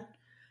open. Yeah.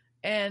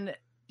 And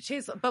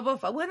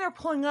but when they're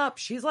pulling up,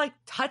 she's like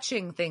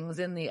touching things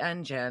in the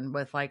engine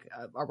with like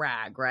a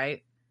rag,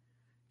 right?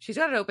 She's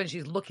got it open.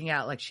 She's looking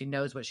at it like she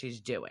knows what she's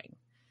doing.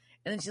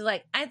 And then she's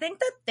like, "I think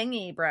the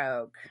thingy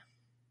broke."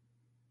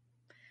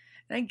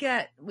 And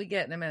we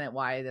get in a minute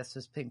why this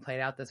was being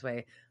played out this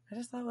way. I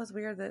just thought it was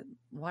weird that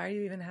why are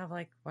you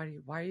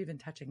even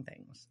touching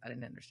things? I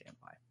didn't understand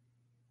why.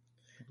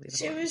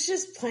 She was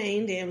just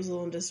playing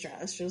damsel in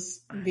distress,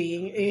 just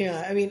being,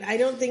 I mean, I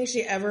don't think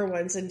she ever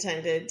once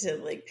intended to,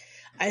 like,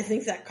 I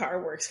think that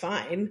car works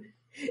fine.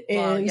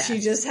 And she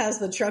just has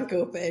the trunk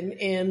open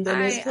and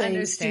then is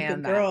playing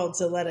stupid girl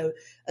to let a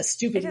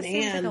stupid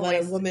man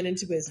let a woman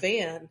into his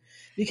van.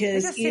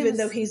 Because even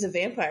though he's a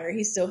vampire,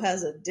 he still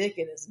has a dick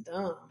in his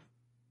dong.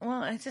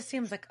 Well, it just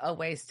seems like a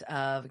waste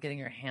of getting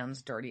your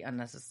hands dirty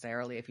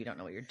unnecessarily if you don't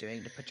know what you're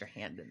doing to put your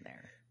hand in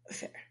there.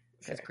 Fair.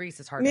 Because grease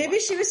is hard. Maybe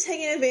she was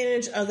taking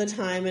advantage of the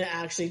time and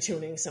actually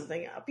tuning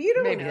something up. You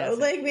don't know.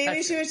 Like,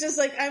 maybe she was just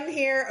like, I'm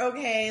here.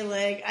 Okay.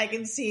 Like, I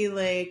can see,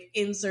 like,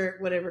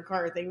 insert whatever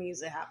car thing needs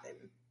to happen.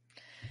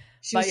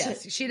 But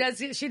yes, she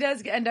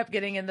does end up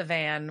getting in the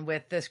van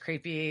with this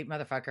creepy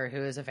motherfucker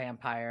who is a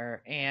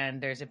vampire.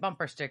 And there's a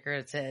bumper sticker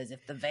that says,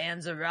 if the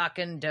van's a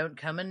rockin', don't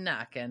come a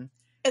knockin'.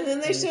 And then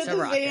they showed the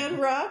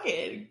van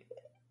rocking.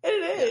 And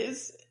it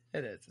is.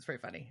 It is. It's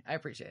pretty funny. I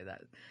appreciate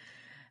that.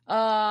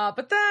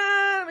 But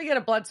then we get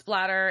a blood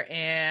splatter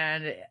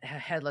and a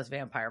headless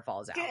vampire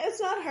falls out.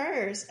 It's not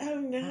hers. Oh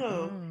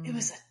no. It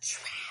was a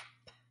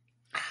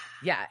trap.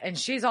 Yeah, and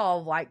she's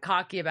all like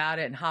cocky about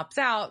it and hops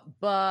out,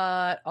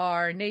 but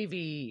our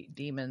Navy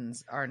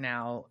demons are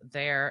now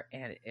there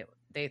and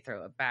they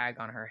throw a bag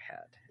on her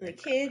head. They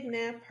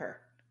kidnap her.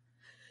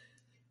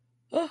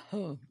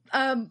 Oh.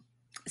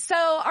 So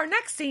our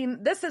next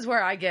scene, this is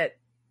where I get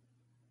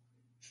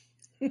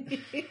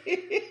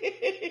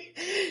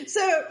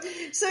So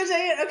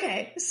Diane,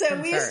 okay,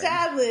 so we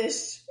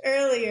established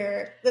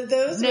earlier that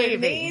those were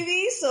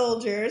Navy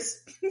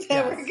soldiers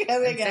that were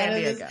coming out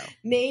of this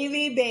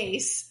Navy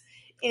base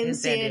in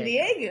San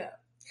Diego.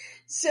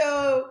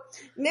 So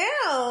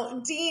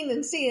now Dean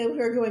and Sam, who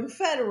are going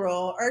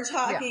federal, are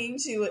talking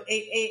to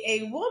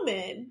a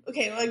woman.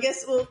 Okay, well, I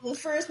guess well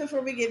first,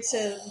 before we get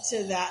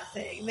to that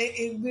thing,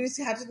 we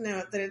just have to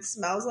note that it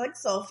smells like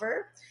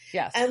sulfur.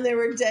 Yes. And there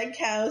were dead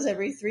cows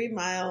every 3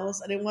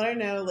 miles. And I want to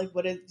know, like,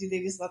 do they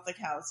just let the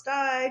cows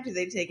die? Do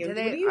they take them? What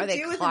do you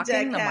do with the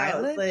dead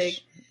cows? Like,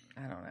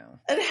 I don't know.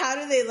 And how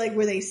do they, like,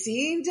 were they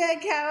seeing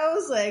dead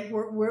cows? Like,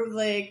 were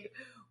like,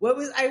 what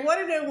was, I want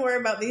to know more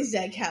about these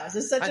dead cows.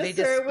 It's such a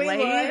throwaway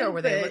line. Or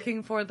were they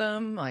looking for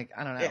them? Like,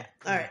 I don't know. Yeah.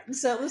 All right.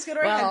 So let's go to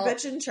our head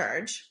bitch in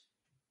charge.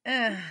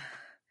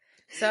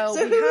 So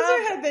who's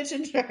our head bitch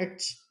in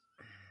charge?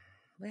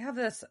 We have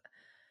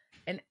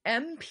an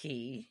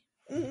MP.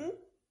 Mm-hmm.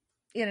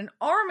 In an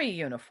army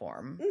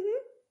uniform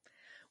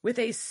with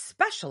a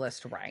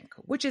specialist rank,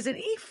 which is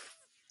an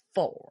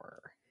E4.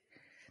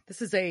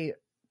 This is a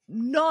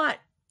no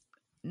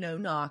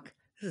knock.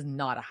 This is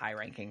not a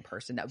high-ranking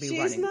person that would be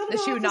running.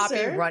 She would not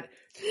be run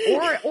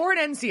or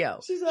an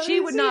NCO.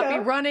 She would not be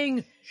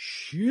running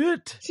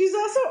shit. She's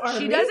also army.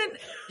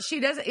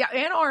 She doesn't,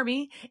 and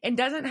army, and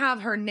doesn't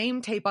have her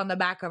name tape on the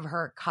back of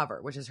her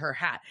cover, which is her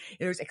hat.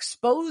 There's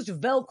exposed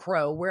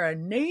Velcro where a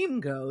name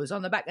goes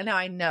on the back. And now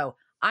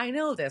I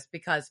know this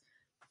because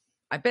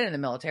I've been in the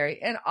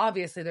military, and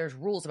obviously there's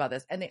rules about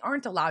this, and they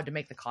aren't allowed to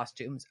make the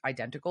costumes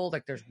identical.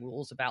 Like, there's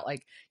rules about,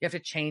 like, you have to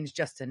change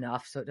just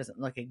enough so it doesn't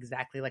look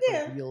exactly like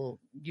a real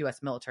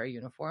U.S. military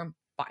uniform.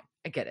 Fine.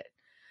 I get it.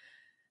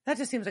 That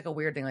just seems like a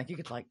weird thing. Like, you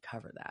could, like,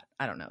 cover that.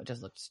 I don't know. It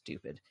just looked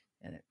stupid,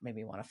 and it made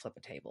me want to flip a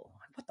table.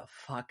 Like, what the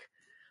fuck?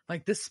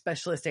 Like, this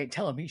specialist ain't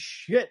telling me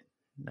shit.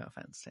 No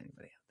offense to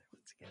anybody.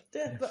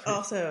 But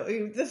also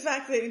the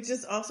fact that it's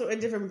just also a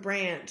different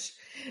branch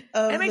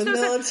of the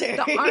military.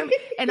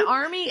 An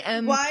army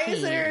MP. Why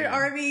is there an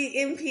army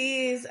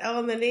MPs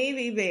on the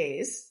Navy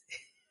base?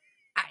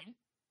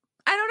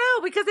 I don't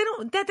know, because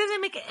that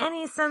doesn't make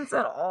any sense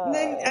at all.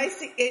 Then I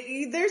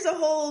see there's a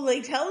whole,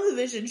 like,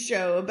 television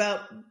show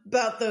about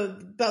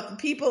the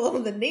people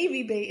on the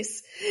Navy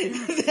base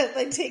that,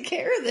 like, take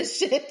care of this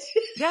shit.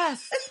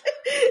 Yes.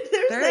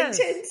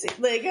 There's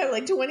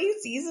like 20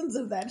 seasons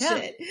of that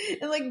shit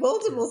and, like,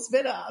 multiple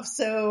spin-offs.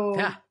 So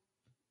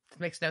it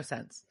makes no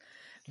sense.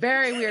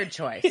 Very weird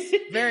choice.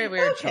 Very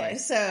weird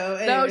choice.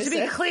 So to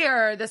be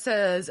clear, this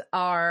is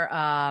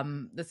our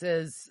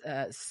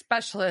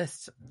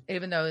specialist,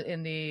 even though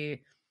in the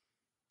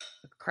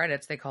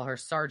credits they call her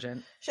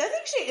sergeant. I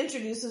think she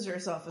introduces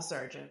herself as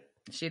sergeant.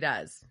 She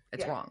does.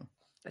 It's wrong.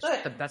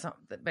 That's not.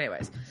 But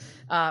anyways,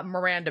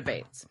 Miranda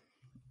Bates.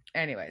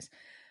 Anyways,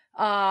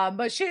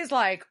 but she's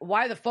like,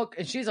 why the fuck?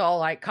 And she's all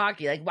like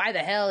cocky, like, why the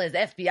hell is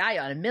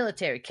FBI on a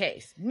military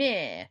case?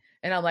 Meh.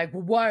 And I'm like,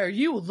 well, why are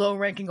you a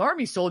low-ranking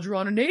army soldier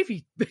on a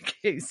Navy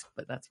case?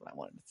 But that's what I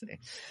wanted to say.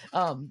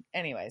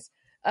 Anyways.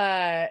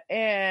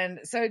 And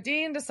so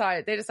they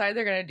decide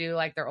they're going to do,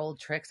 like, their old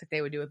tricks like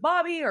they would do with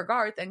Bobby or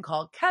Garth and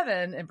call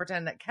Kevin and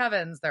pretend that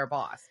Kevin's their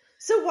boss.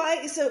 So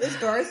is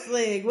Garth,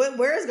 like,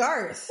 where is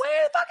Garth?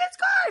 Where the fuck is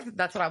Garth?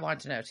 That's what I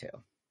wanted to know too.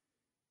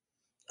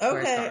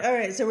 Okay. All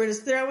right. So we're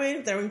just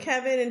throwing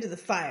Kevin into the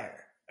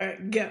fire. All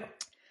right, go.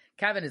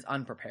 Kevin is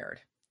unprepared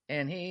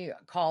and he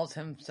calls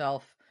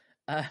himself,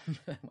 my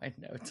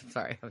notes. I'm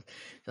sorry.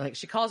 Like,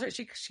 she calls her,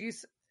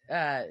 she's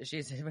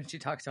when she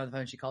talks on the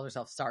phone, she called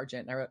herself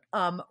Sergeant. And I wrote,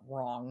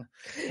 wrong.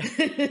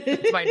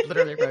 I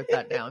literally wrote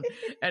that down.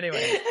 Anyway.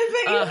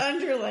 I bet you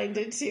underlined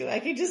it too. I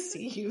could just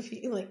see you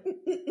being like,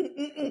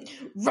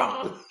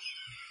 wrong.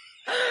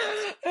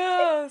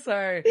 Oh,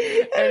 sorry.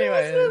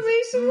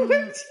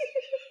 Anyway.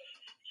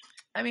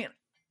 I mean,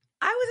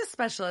 I was a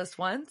specialist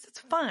once. It's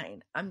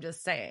fine. I'm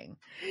just saying.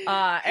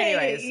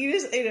 Anyways, you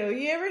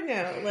never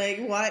know, like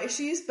why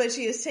she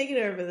has taken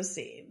over the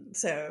scene.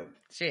 So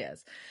she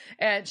is,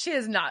 and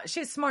she's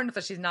smart enough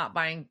that she's not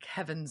buying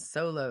Kevin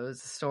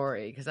Solo's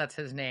story because that's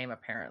his name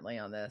apparently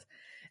on this,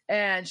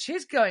 and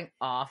she's going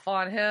off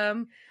on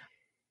him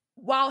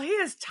while he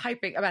is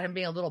typing about him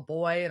being a little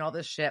boy and all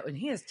this shit. When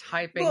he is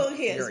typing,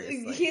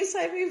 he's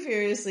typing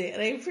furiously,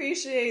 and I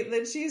appreciate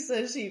that she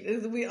says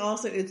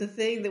it's a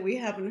thing that we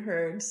haven't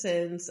heard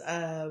since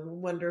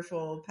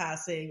wonderful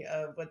passing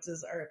of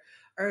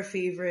our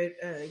favorite.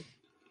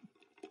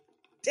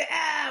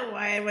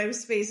 Why am I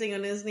spacing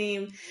on his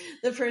name?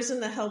 The person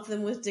that helped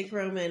them with Dick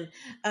Roman,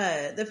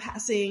 the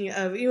passing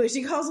of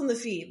she calls them the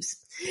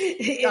Phoebes.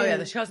 She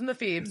calls them the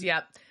Phoebes.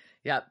 Yep.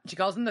 She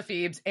calls them the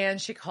Phoebes, and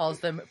she calls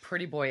them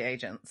pretty boy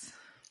agents.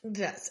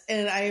 Yes,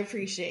 and I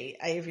appreciate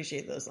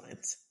those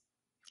lines.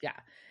 Yeah.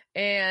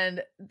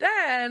 And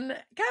then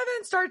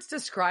Kevin starts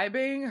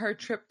describing her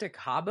trip to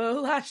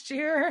Cabo last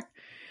year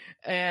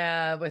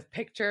with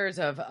pictures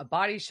of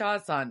body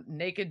shots on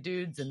naked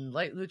dudes and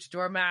light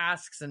luchador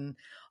masks and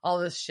all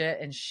this shit.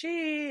 And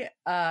she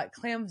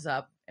clams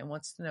up and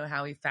wants to know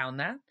how he found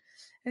that.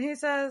 And he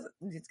says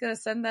he's going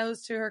to send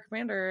those to her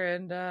commander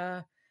and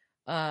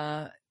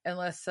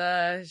unless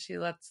she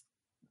lets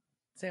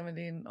Sam and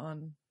Dean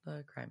on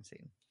the crime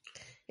scene.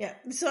 Yeah,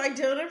 so I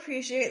don't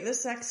appreciate the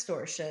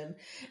sex-tortion.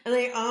 And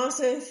I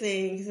also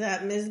think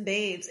that Ms.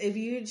 Bates, if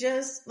you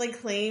just,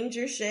 claimed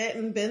your shit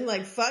and been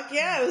like, fuck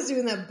yeah, I was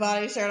doing that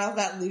body shot off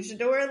that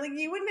luchador,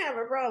 you wouldn't have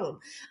a problem.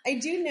 I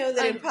do know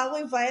that it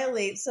probably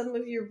violates some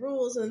of your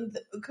rules and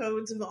the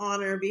codes of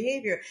honor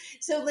behavior.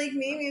 So,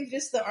 maybe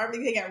just the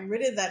Army, they got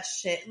rid of that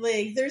shit.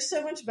 There's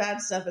so much bad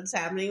stuff that's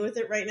happening with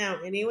it right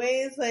now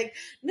anyways.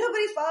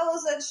 Nobody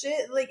follows that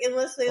shit,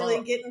 unless they,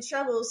 get in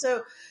trouble.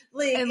 So,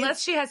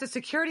 unless she has a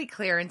security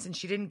clearance and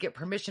she didn't get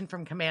permission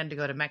from command to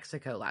go to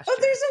Mexico last year.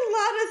 There's a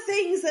lot of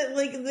things that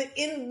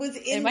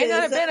within it might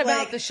not have been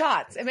about the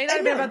shots. It may not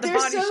have been about the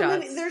body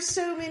shots. There's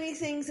so many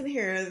things in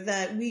here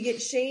that we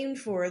get shamed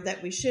for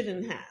that we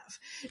shouldn't have.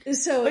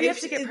 So you have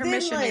to get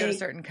permission to go to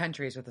certain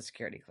countries with a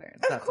security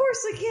clearance. Of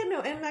course,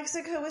 and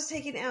Mexico was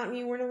taken out and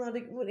you weren't allowed to,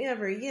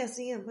 whatever. Yes,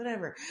 yeah,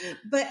 whatever.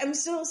 But I'm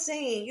still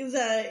saying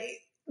that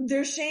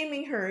they're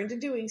shaming her into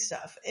doing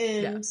stuff.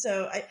 And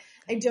so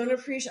I don't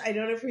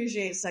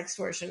appreciate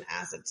sex-tortion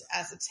as a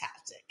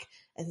tactic.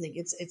 I think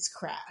it's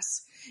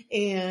crass.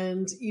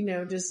 And,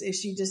 if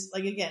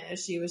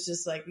she was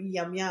just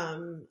yum,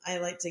 yum, I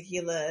like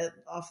tequila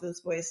off this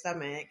boy's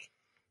stomach.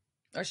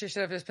 Or she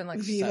should have just been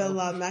Viva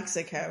la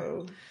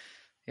Mexico.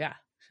 Yeah.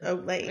 Oh,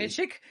 wait. I mean,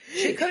 she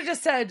could have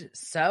just said,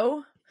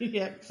 so?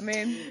 Yeah. I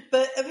mean.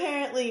 But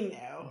apparently,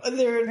 no.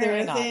 There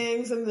are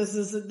things, and this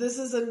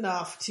is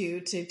enough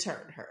to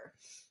turn her.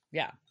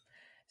 Yeah.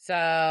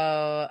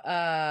 So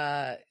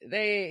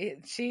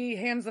she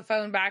hands the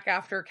phone back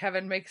after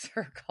Kevin makes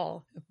her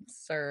call him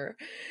sir.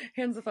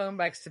 Hands the phone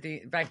back to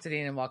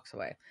Dean and walks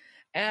away.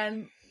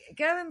 And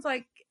Kevin's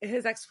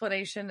his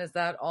explanation is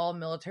that all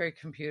military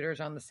computers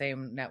are on the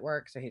same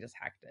network, so he just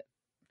hacked it.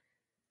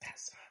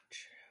 That's not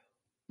true.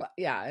 But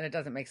yeah, and it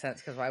doesn't make sense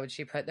because why would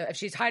she if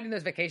she's hiding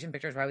those vacation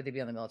pictures, why would they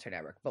be on the military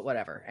network? But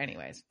whatever.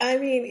 Anyways. I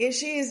mean, if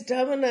she is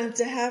dumb enough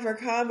to have her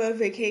Cabo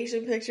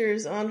vacation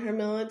pictures on her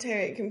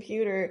military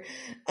computer,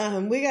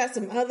 we got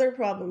some other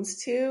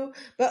problems too.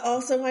 But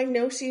also I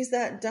know she's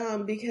that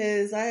dumb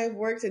because I have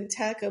worked in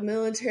tech of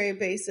military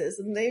bases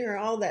and they are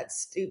all that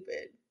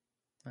stupid.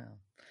 Well.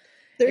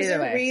 There's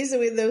a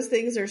reason those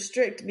things are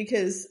strict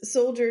because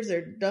soldiers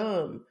are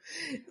dumb.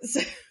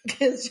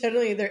 Because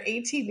generally they're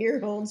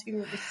 18-year-olds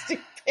who are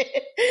stupid.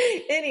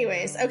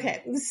 Anyways,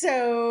 okay.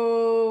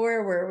 So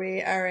where were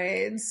we? All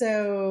right.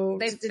 So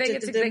we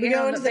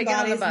go into the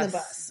bodies on the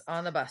bus.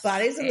 On the bus.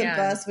 Bodies on the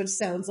bus, which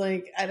sounds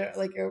like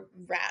a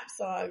rap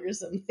song or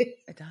something.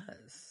 It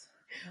does.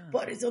 Yeah.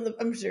 Bodies on the.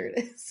 I'm sure it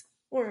is.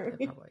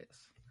 It probably is.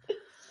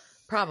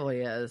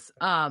 Probably is.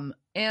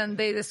 And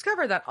they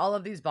discover that all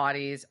of these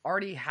bodies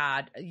already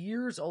had a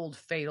years-old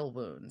fatal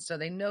wounds. So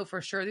they know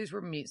for sure these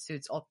were meat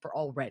suits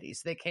already.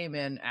 So they came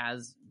in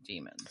as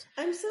demons.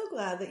 I'm so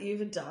glad that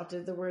you've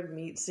adopted the word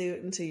meat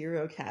suit into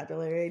your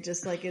vocabulary.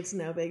 Just it's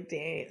no big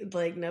day,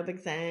 no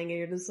big thing. And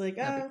you're just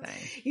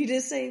you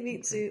just say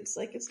meat suits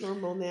like it's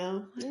normal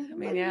now. I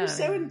mean, you're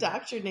so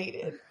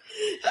indoctrinated.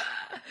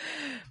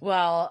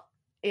 Well,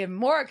 in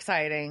more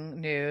exciting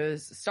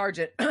news,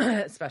 Sergeant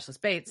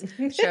Specialist Bates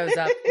shows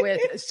up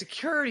with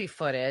security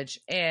footage,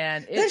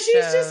 and she's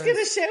just going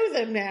to show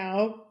them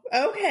now.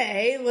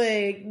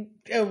 Okay,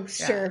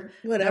 sure,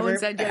 whatever.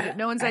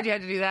 No one said you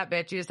had to do that,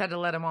 bitch. You just had to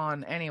let him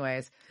on,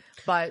 anyways.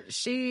 But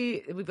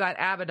we've got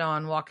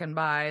Abaddon walking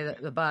by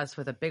the bus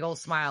with a big old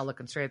smile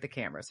looking straight at the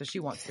camera. So she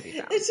wants to be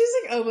found. She's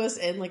like almost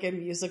in like a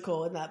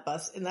musical in that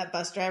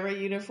bus driver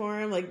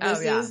uniform. Like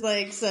this is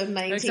like some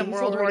 1940s. Like some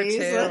World War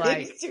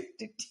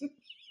II.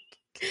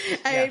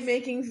 I'm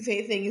making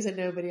things that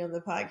nobody on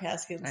the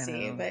podcast can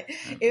see, but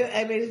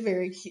I made it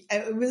very cute.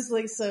 It was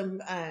like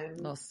some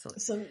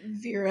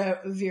Vera,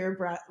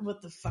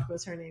 what the fuck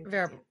was her name?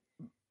 Vera.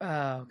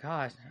 Oh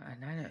gosh, I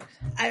know.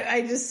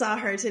 I just saw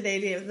her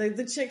today.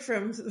 The chick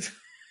from.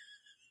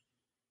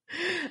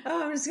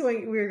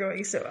 We're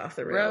going so off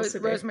the rails.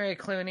 Rosemary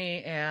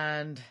Clooney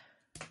and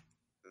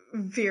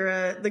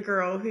Vera, the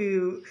girl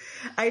who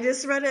I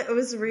just read it. I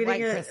was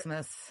reading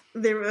Christmas.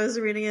 There was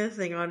reading a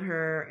thing on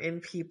her in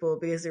People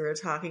because they were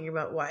talking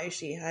about why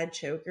she had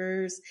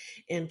chokers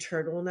and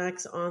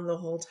turtlenecks on the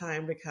whole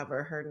time to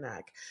cover her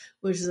neck,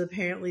 which is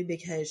apparently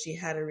because she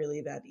had a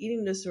really bad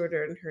eating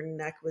disorder and her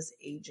neck was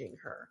aging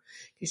her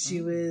because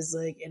she was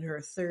like in her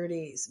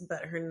 30s,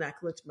 but her neck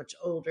looked much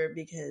older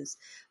because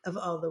of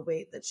all the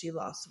weight that she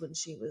lost when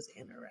she was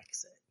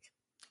anorexic.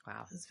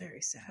 Wow. It's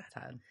very sad. That's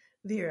sad.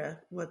 Vera,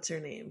 what's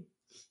her name?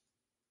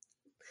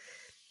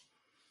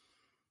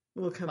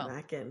 We'll come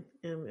back in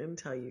and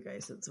tell you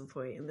guys at some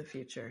point in the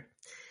future.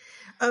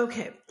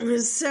 Okay,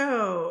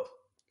 so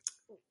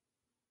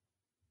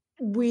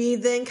we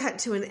then cut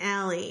to an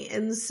alley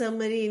and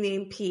somebody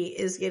named Pete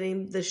is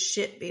getting the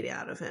shit beat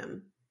out of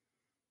him.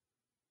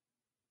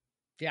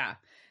 Yeah,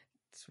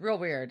 it's real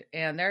weird.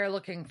 And they're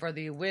looking for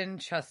the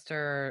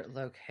Winchester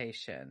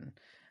location.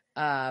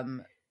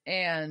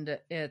 And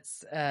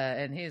it's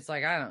and he's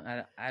like,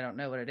 I don't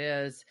know what it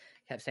is.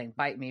 Kept saying,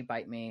 bite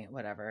me,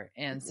 whatever.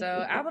 And so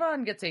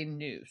Abaddon gets a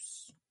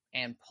noose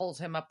and pulls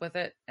him up with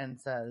it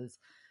and says,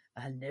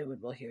 no one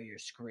will hear your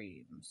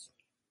screams.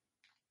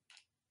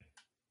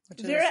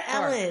 Vera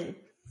Ellen.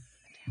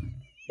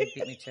 He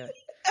beat me to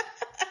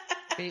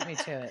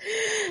it.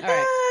 All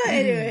right.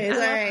 Anyways, all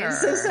right.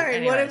 So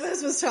sorry. One of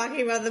us was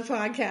talking about the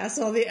podcast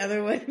while the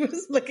other one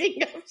was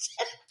looking up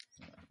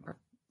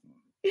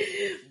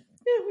shit.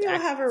 We all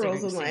have our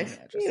roles in life.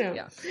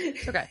 Yeah.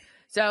 Okay.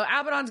 So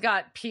Abaddon's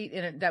got Pete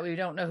in it that we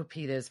don't know who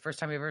Pete is. First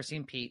time we've ever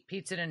seen Pete.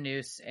 Pete's in a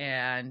noose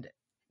and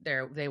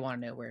they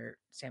want to know where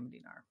Sam and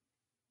Dean are.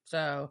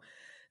 So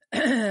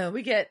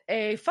we get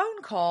a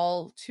phone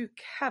call to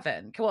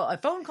Kevin. Well, a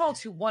phone call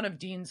to one of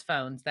Dean's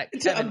phones that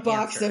Kevin a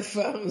box answered. of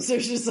phones.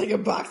 There's just like a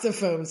box of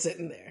phones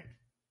sitting there.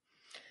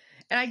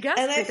 And I guess,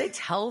 did they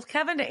tell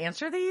Kevin to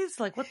answer these?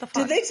 Like, what the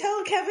fuck? Did they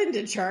tell Kevin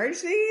to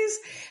charge these?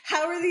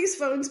 How are these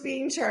phones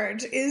being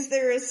charged? Is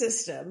there a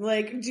system?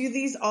 Like, do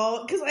these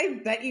all, because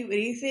I bet you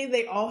anything,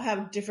 they all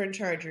have different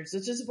chargers,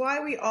 which is why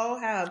we all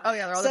have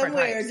they're all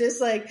somewhere, just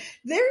like,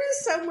 there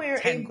is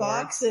somewhere a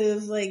box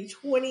of like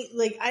 20,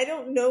 like, I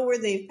don't know where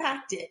they've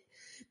packed it.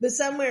 But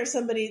somewhere,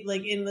 somebody,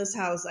 like, in this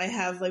house, I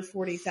have like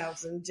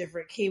 40,000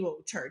 different cable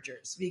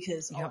chargers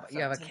because you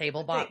have a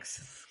cable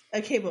box. A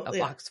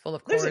box full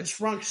of cords. There's a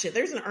trunk shit.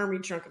 There's an army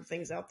trunk of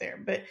things out there.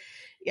 But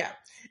yeah.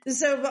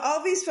 So, but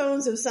all these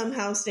phones have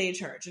somehow stayed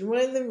charged. And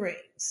one of them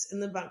rings in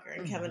the bunker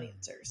and Kevin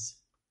answers.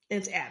 And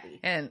it's Abby.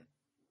 And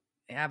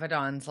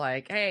Abaddon's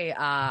like, hey,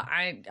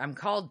 I'm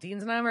called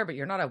Dean's number, but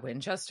you're not a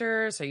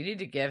Winchester. So you need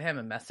to give him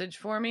a message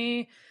for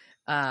me.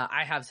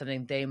 I have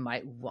something they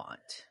might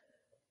want.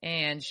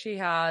 And she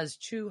has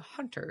 2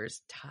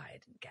 hunters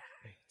tied and gagged.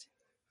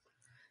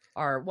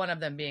 Or one of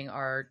them being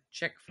our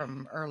chick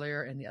from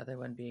earlier, and the other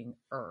one being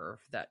Irv.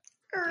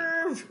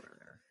 I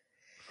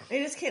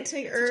just can't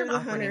take Irv the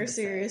Hunter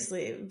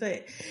seriously.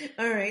 But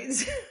all right.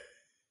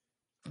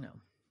 No.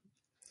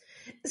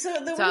 So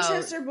the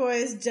Winchester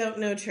boys don't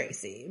know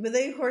Tracy, but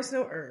they of course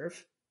know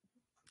Irv.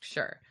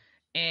 Sure.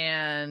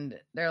 And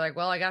they're like,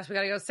 well, I guess we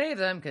gotta go save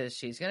them because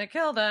she's gonna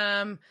kill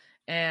them.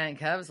 And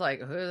Kev's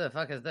like, who the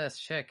fuck is this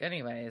chick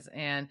anyways?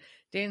 And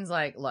Dean's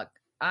like, look,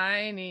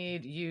 I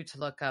need you to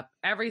look up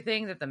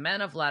everything that the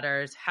men of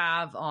letters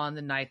have on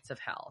the Knights of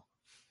Hell.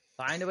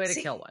 Find a way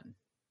to kill one.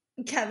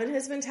 Kevin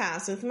has been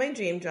tasked with my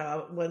dream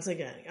job once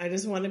again. I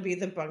just want to be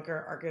the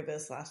bunker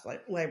archivist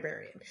 /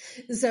 librarian.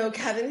 So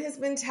Kevin has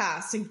been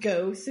tasked to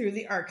go through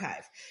the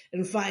archive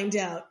and find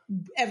out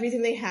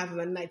everything they have on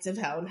the Knights of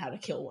Hell and how to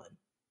kill one.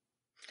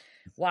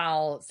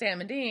 While Sam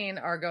and Dean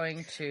are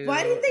going to...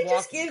 Why didn't they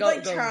just give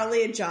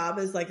Charlie a job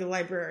as like a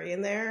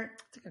librarian there?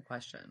 That's a good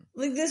question.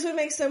 Like this would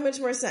make so much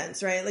more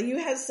sense, right? Like you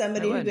had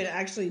somebody who could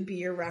actually be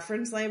your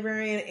reference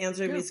librarian and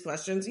answer these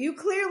questions. You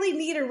clearly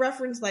need a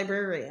reference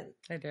librarian.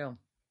 I do.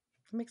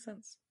 It makes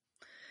sense.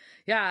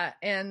 Yeah,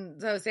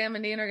 and so Sam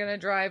and Dean are going to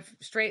drive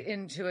straight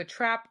into a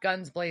trap,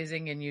 guns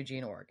blazing in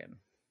Eugene, Oregon.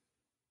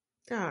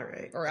 All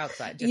right. Or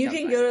outside. You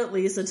can go to at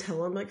least a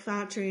Tillamook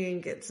factory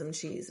and get some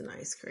cheese and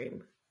ice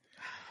cream.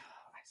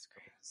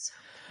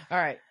 All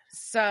right.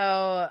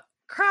 So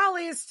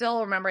Crowley is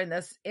still remembering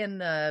this in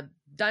the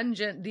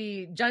dungeon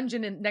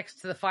next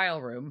to the file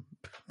room.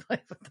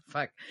 Like, what the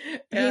fuck?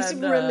 He's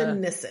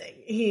reminiscing.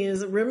 He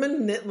is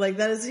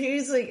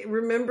he's like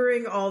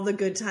remembering all the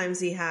good times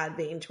he had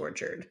being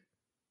tortured.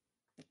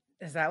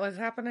 Is that what's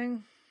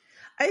happening?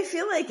 I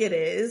feel like it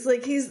is.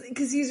 Like,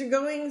 because he's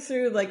going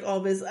through, like, all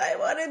this, I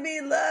want to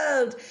be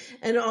loved,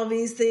 and all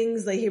these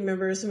things, like, he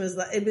remembers from his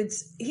life.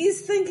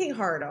 He's thinking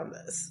hard on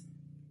this.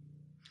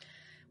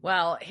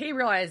 Well, he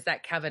realized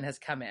that Kevin has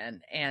come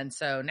in, and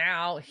so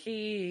now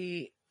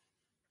he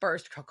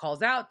first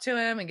calls out to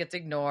him and gets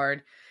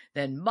ignored,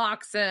 then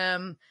mocks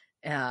him,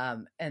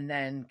 and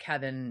then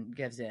Kevin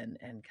gives in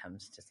and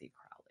comes to see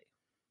Crowley.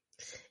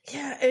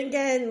 Yeah, and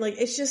again, like,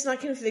 it's just not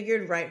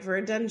configured right for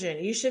a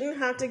dungeon. You shouldn't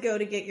have to go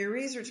to get your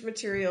research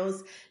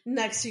materials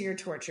next to your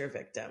torture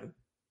victim.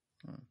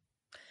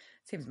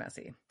 Seems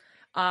messy.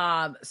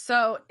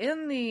 So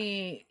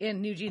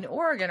in Eugene,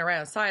 Oregon,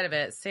 around the side of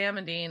it, Sam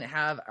and Dean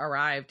have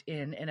arrived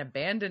in an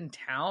abandoned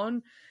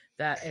town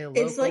that a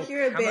local It's like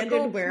your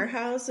abandoned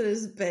warehouse that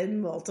has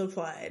been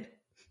multiplied.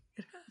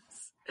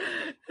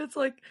 It's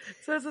like,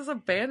 so it's this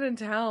abandoned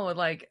town with,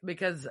 like,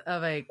 because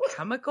of a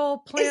chemical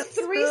plant. It's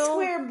 3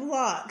 square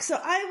blocks. So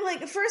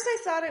first I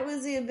thought it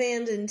was the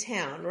abandoned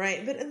town,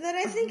 right? But then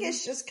I think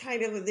it's just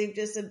kind of, they've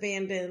just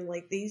abandoned,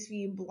 like, these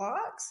few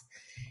blocks.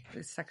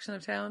 This section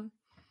of town?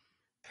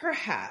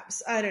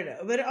 Perhaps. I don't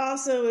know. But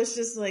also it's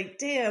just like,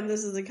 damn,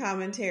 this is a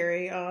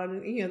commentary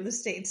on, the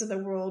states of the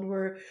world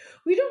where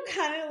we don't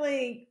kind of,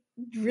 like,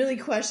 really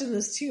question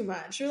this too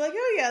much. We're like,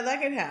 oh yeah,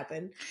 that could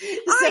happen.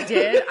 I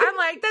did. I'm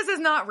like, this is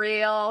not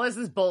real. This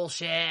is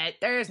bullshit.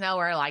 There's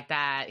nowhere like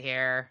that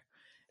here.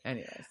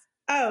 Anyways.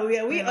 Oh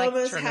yeah, we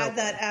almost had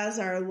that as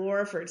our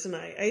lore for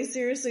tonight. I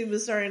seriously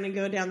was starting to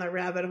go down that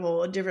rabbit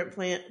hole of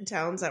different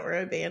towns that were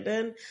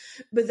abandoned.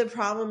 But the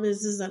problem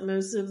is that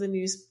most of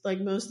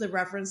the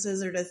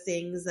references are to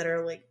things that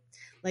are like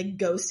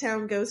ghost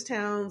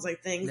towns,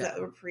 like things that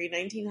were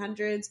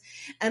pre-1900s.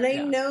 And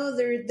I know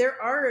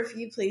there are a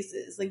few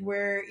places like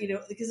where,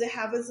 because it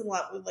happens a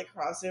lot with, like,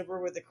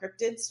 crossover with the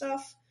cryptid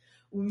stuff,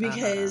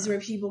 because where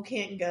people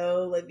can't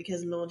go, like,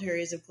 because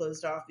militaries have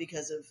closed off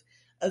because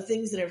of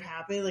things that have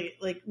happened,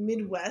 like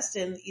Midwest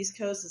and the East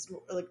Coast is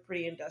more, like,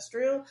 pretty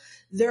industrial.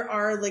 There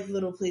are, like,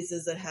 little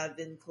places that have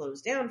been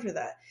closed down for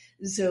that.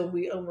 So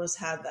we almost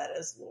had that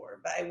as lore,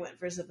 but I went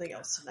for something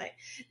else tonight.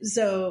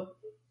 So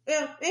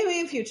yeah, maybe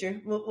in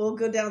future we'll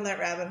go down that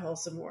rabbit hole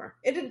some more.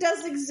 It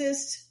does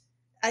exist.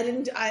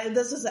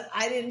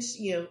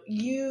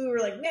 You were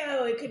like,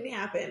 no, it couldn't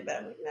happen, but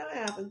I'm like, no, it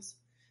happens.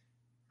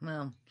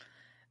 Well,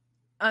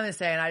 I'm just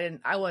saying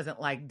I wasn't,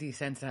 like,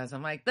 desensitized.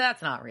 I'm like,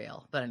 that's not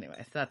real. But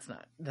anyways, that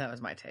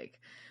was my take.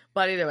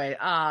 But either way,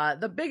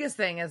 the biggest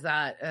thing is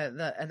that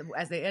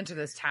as they enter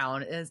this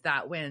town is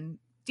that when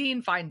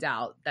Dean finds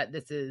out that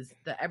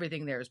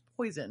everything there is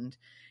poisoned,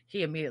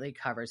 he immediately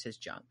covers his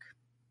junk.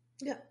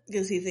 Yeah,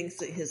 because he thinks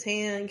that his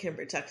hand can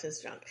protect his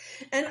junk.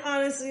 And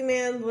honestly,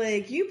 man,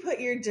 like, you put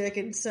your dick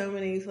in so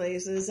many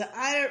places.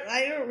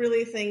 I don't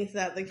really think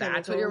that the chemicals...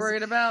 That's what you're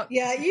worried about?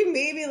 Yeah, you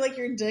maybe, like,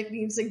 your dick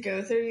needs to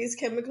go through these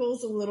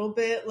chemicals a little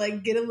bit.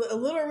 Like, get a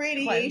little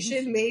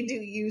radiation may do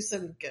you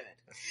some good.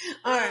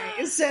 All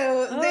right,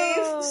 so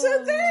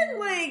then,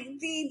 like,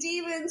 the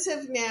demons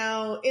have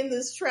now, in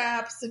this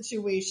trap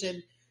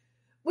situation,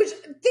 which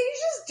they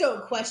just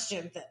don't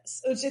question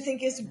this, which I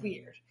think is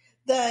weird.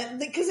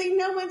 Because they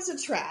know it's a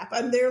trap,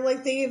 and they're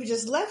like, they have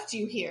just left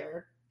you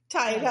here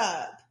tied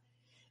up,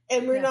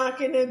 and we're not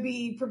going to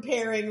be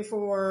preparing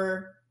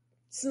for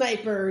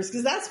snipers,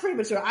 because that's pretty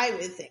much what I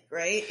would think,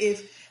 right?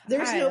 If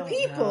there's no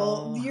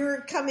people,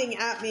 you're coming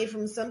at me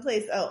from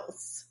someplace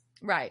else.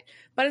 Right.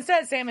 But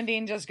instead, Sam and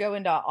Dean just go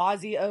into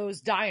Ozzy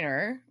O's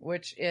diner,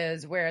 which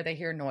is where they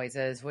hear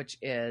noises, which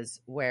is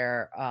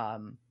where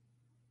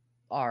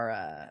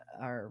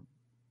our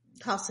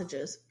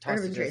hostages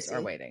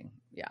are waiting.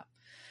 Yeah.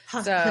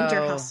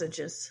 Hunter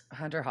hostages.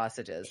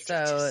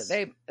 So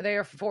they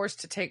are forced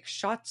to take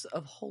shots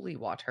of holy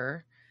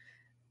water,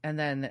 and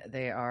then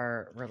they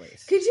are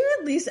released. Could you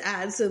at least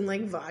add some,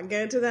 like,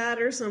 vodka to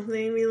that or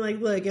something? I mean, like,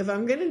 look, if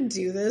I'm gonna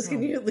do this,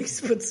 can you at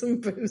least put some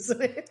booze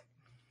in it?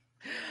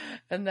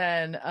 And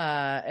then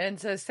and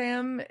so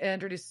Sam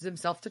introduces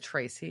himself to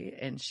Tracy,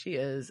 and she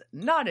is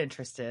not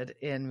interested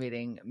in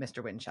meeting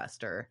Mr.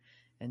 Winchester,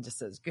 and just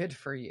says, "Good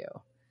for you."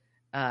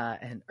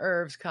 And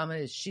Irv's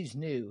comment is, she's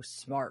new,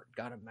 smart,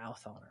 got a mouth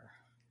on her.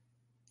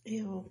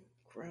 Ew,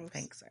 gross.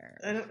 Thanks, Irv.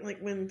 I don't like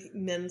when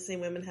men say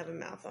women have a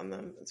mouth on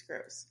them. It's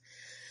gross.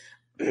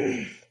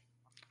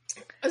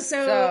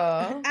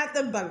 So, at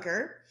the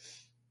bunker,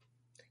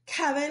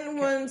 Kevin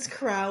wants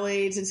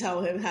Crowley to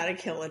tell him how to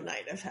kill a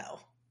knight of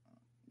hell.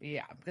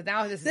 Yeah, because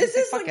now this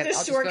is like the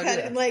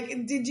shortcut. Like,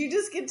 did you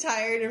just get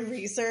tired of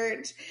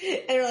research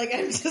and you're like,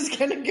 I'm just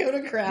gonna go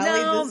to Crowley?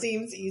 No, this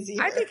seems easier.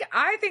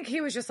 I think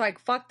he was just like,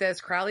 fuck this.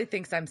 Crowley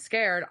thinks I'm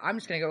scared. I'm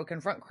just gonna go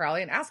confront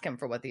Crowley and ask him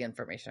for what the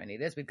information I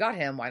need is. We've got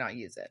him. Why not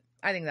use it?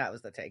 I think that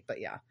was the take.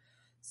 But yeah,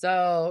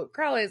 so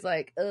Crowley's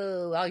like,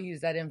 oh, I'll use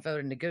that info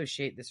to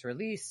negotiate this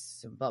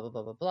release. And blah blah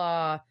blah blah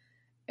blah.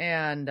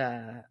 And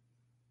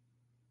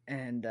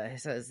he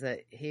says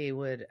that he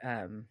would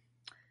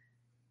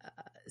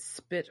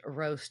spit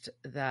roast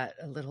that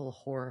little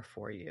whore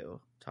for you,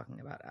 talking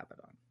about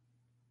Abaddon.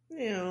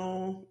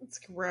 it's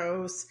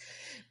gross.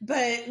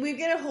 But we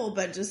get a whole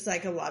bunch of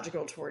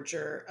psychological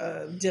torture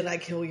of, did I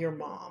kill your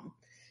mom?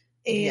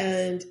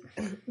 And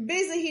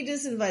basically he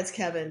just invites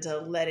Kevin to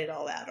let it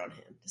all out on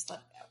him. Just let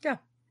it out.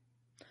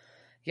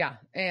 Yeah.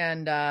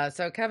 And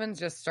so Kevin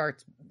just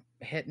starts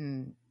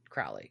hitting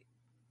Crowley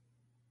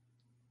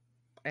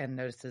and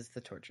notices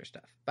the torture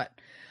stuff. But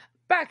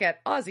back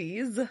at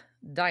Ozzy's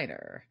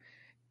diner,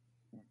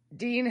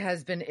 Dean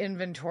has been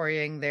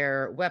inventorying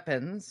their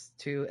weapons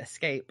to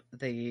escape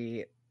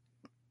the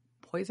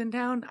Poison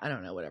Town. I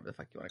don't know, whatever the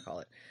fuck you want to call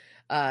it.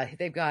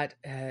 They've got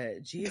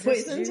Jesus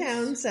Poison juice.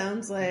 Town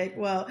sounds like,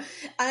 well,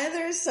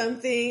 either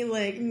something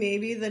like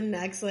maybe the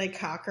next like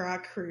cock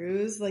rock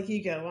cruise like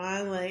you go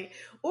on, like,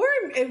 or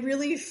a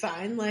really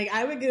fun, like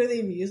I would go to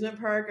the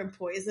amusement park of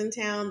Poison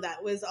Town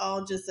that was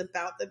all just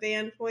about the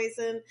band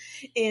Poison,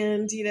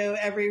 and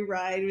every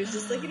ride was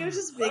just like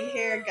just big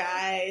hair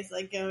guys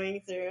like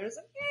going through. It was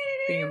like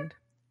themed.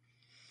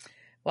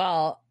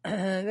 Well,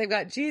 they've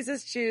got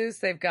Jesus juice,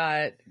 they've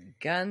got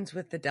guns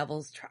with the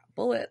devil's trap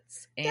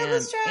bullets,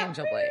 and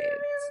angel blades.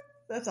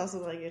 That's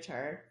also my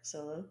guitar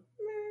solo.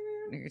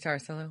 Your guitar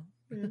solo.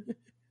 Yeah.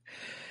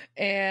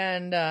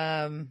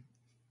 And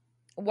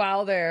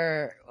while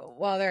they're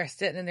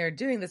sitting there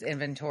doing this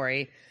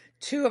inventory,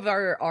 two of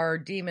our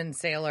demon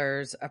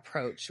sailors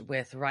approach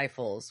with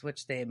rifles,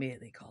 which they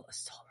immediately call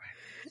assault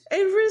rifles.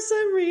 And for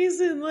some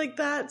reason, like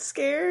that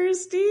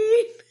scares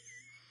Dean.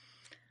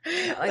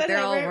 Yeah, like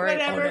they're all worried.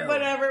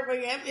 Whatever.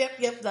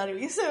 Yep. Not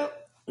me. So,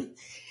 but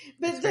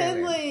it's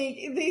then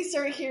like they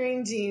start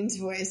hearing Dean's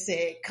voice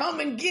say, "Come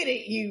and get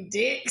it, you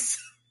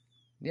dicks."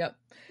 Yep.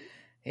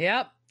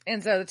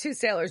 And so the two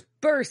sailors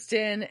burst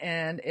in,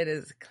 and it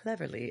is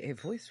cleverly a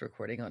voice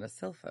recording on a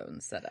cell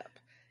phone setup.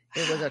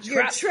 It was a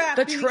trap.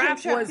 The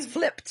trap was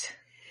flipped.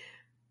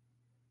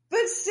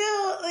 But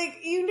still,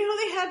 like,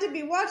 they had to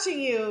be watching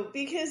you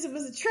because it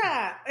was a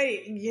trap.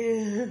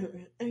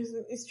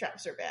 These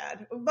traps are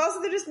bad.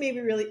 Also, they're just maybe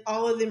really,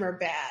 all of them are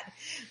bad.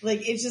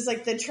 Like, it's just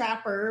like the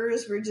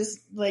trappers were just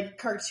like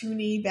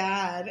cartoony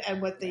bad at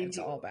what they do. It's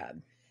all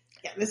bad.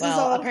 Yeah, this is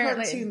all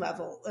cartoon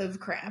level of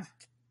crap.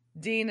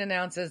 Dean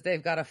announces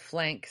they've got a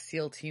flank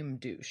SEAL team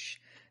douche.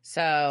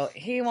 So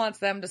he wants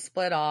them to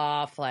split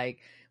off, like,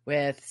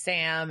 with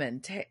Sam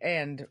and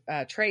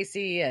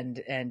Tracy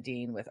and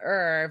Dean with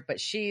Irv,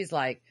 but she's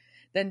like,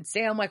 then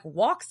Sam like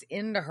walks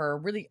into her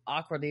really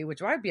awkwardly,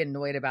 which I'd be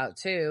annoyed about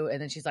too. And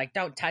then she's like,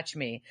 "Don't touch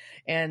me."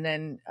 And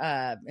then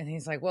and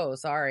he's like, "Whoa,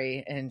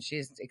 sorry." And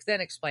she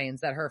then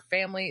explains that her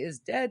family is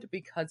dead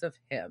because of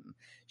him.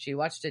 She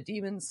watched a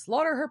demon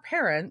slaughter her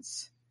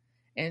parents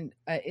in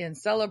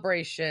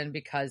celebration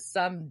because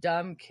some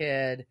dumb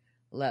kid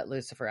let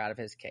Lucifer out of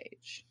his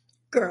cage.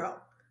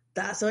 Girl,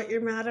 that's what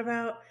you're mad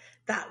about?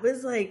 That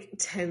was like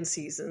 10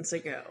 seasons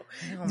ago.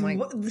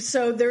 Oh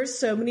so there's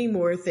so many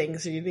more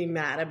things you'd be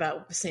mad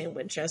about Sam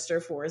Winchester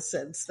for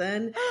since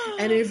then.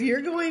 And if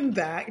you're going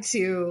back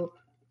to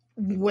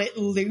with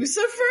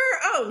Lucifer,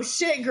 oh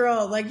shit,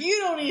 girl, like you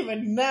don't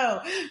even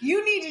know.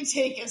 You need to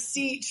take a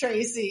seat,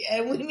 Tracy,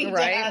 and we need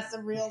to have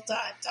some real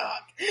time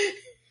talk.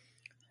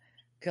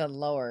 Good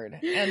Lord.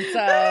 And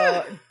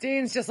so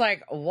Dean's just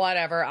like,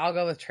 whatever, I'll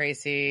go with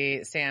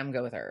Tracy, Sam,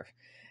 go with Irv.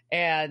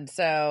 And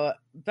so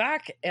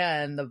back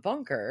in the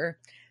bunker,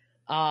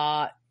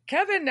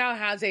 Kevin now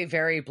has a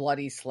very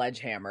bloody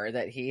sledgehammer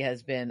that he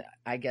has been,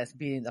 I guess,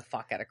 beating the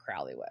fuck out of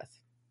Crowley with.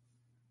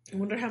 I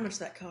wonder how much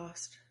that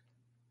cost.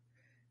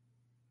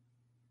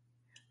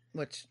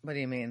 What do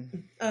you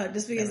mean?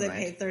 Just because I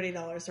paid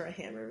 $30 for a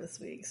hammer this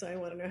week, so I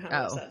want to know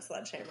how much that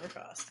sledgehammer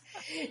cost.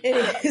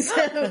 Anyway,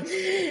 so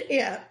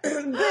yeah. But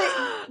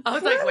I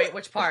was like, wait,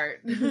 which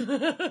part?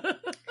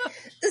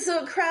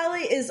 So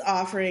Crowley is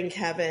offering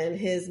Kevin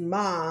his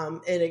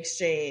mom in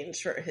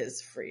exchange for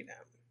his freedom.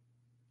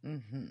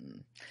 Mm-hmm.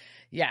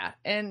 Yeah,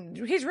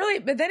 and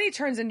but then he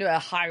turns into a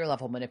higher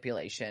level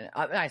manipulation.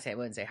 I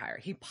wouldn't say higher.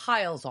 He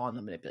piles on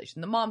the manipulation.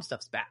 The mom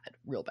stuff's bad,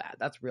 real bad.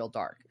 That's real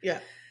dark. Yeah.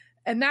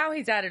 And now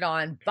he's added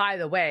on, by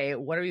the way,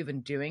 what are we even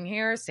doing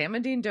here? Sam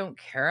and Dean don't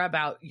care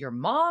about your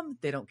mom.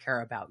 They don't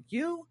care about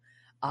you.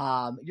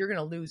 You're going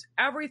to lose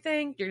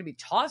everything. You're going to be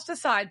tossed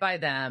aside by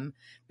them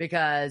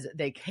because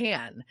they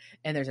can.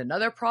 And there's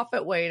another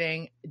prophet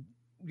waiting.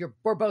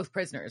 We're both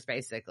prisoners,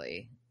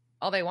 basically.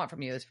 All they want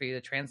from you is for you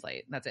to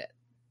translate. And that's it.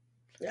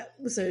 Yeah.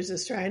 So he's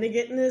just trying to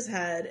get in his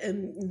head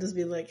and just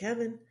be like,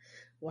 Kevin,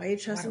 why are you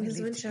trusting these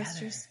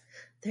Winchesters?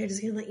 They're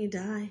just going to let you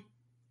die.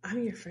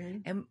 I'm your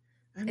friend.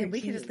 And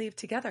we can just leave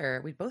together.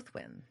 We both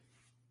win.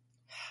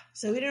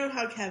 So we don't know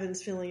how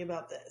Kevin's feeling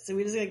about this. So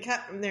we just got to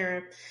cut from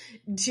there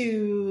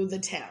to the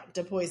town,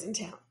 to Poison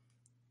Town.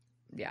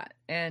 Yeah.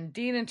 And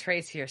Dean and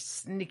Tracy are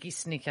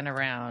sneaking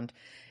around.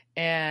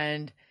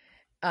 And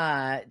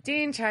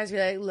Dean tries to be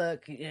like,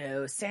 look,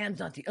 Sam's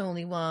not the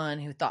only one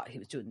who thought he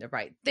was doing the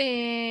right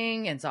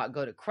thing and saw it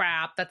go to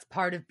crap. That's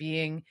part of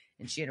being,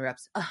 and she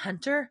interrupts, a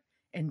hunter?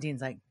 And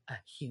Dean's like, a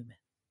human.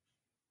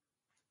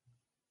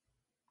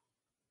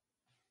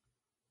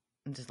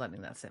 I'm just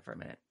letting that sit for a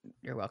minute.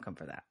 You're welcome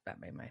for that. That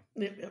made my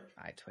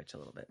eye twitch a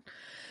little bit.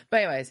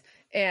 But anyways,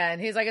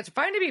 and he's like, it's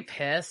fine to be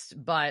pissed,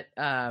 but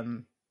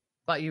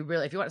you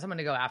really, if you want someone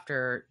to go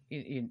after,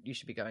 you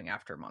should be going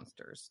after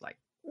monsters. Like,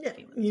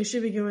 you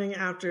should be going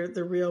after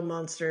the real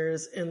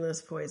monsters in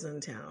this poison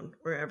town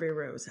where every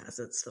rose has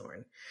its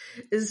thorn.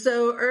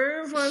 So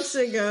Irv wants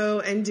to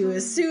go and do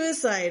a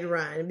suicide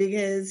run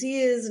because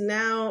he is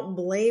now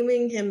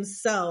blaming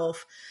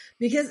himself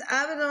because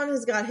Abaddon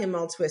has got him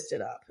all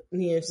twisted up.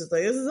 And he is just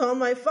like, this is all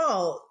my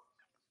fault.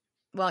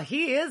 Well,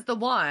 he is the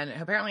one.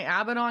 Apparently,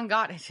 Abaddon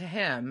got to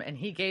him, and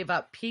he gave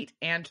up Pete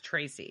and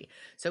Tracy.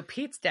 So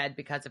Pete's dead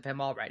because of him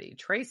already.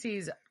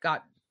 Tracy's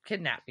got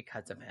kidnapped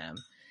because of him.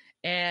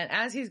 And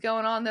as he's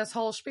going on this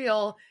whole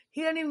spiel,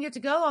 he didn't even get to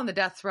go on the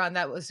death run,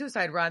 that was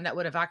suicide run, that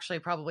would have actually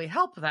probably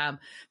helped them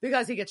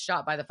because he gets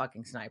shot by the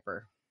fucking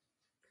sniper.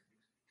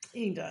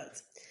 He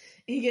does.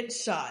 He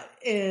gets shot,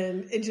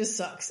 and it just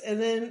sucks.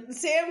 And then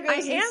Sam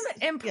goes... I am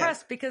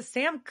impressed because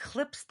Sam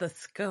clips the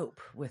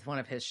scope with one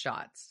of his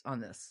shots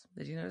on this.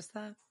 Did you notice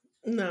that?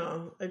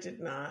 No, I did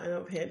not. I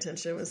don't pay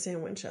attention when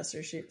Sam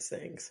Winchester shoots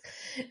things.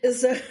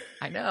 So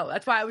I know.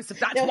 That's why I was so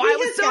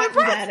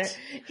impressed.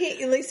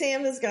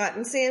 Sam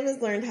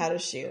has learned how to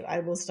shoot. I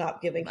will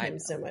stop giving him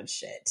so much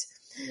shit.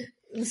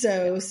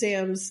 So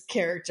Sam's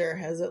character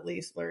has at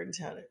least learned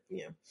how to,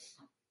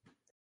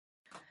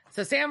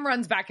 So Sam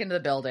runs back into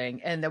the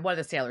building, and then one of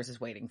the sailors is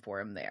waiting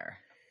for him there.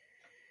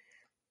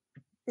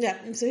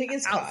 Yeah, so he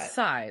gets caught.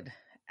 Outside,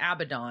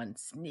 Abaddon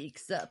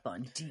sneaks up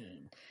on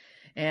Dean.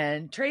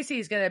 And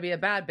Tracy's going to be a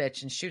bad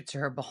bitch and shoots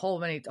her a whole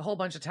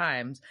bunch of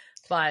times.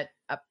 But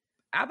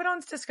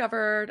Abaddon's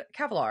discovered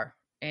Kevlar,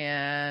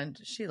 and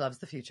she loves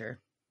the future.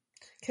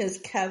 Because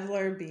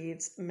Kevlar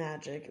beats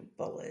magic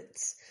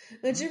bullets.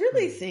 Which you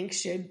really think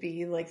should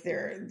be like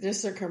their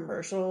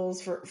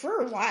commercials for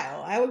a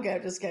while. I would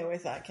just go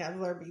with that.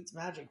 Kevlar beats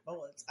magic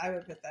bullets. I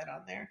would put that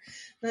on there.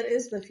 That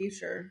is the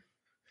future.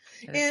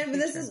 But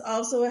this is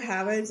also what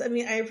happens. I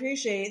mean, I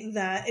appreciate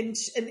that. And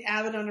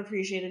Abaddon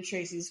appreciated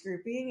Tracy's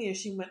grouping.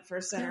 She went for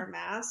center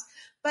mass.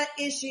 But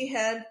if she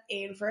had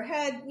aimed for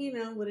head,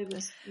 would have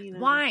missed,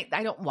 Why?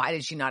 Why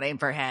did she not aim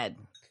for head?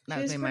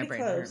 That was my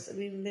brain. Close. I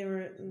mean, they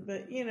were,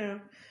 but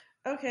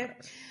okay.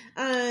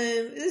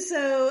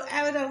 So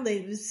Abaddon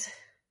leaves.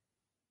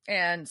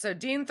 And so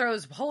Dean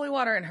throws holy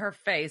water in her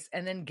face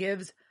and then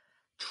gives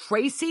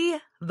Tracy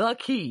the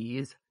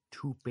keys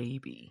to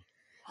Baby.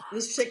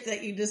 This chick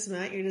that you just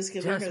met, you're just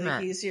giving her the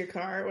keys to your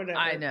car, whatever.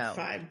 I know.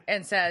 Fine.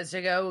 And says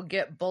to go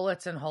get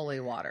bullets and holy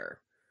water.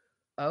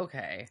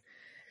 Okay.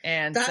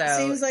 And that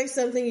seems like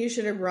something you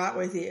should have brought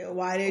with you.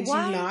 Why did you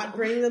not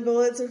bring the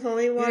bullets and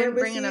holy water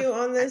with you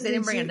on this? They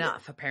didn't bring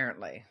enough,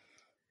 apparently.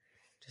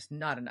 Just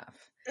not enough.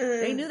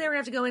 They knew they were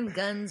going to have to go in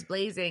guns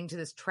blazing to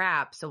this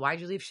trap, so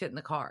why'd you leave shit in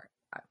the car?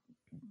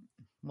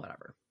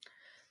 Whatever.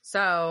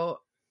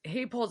 So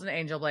he pulls an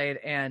angel blade,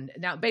 and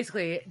now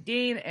basically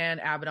Dean and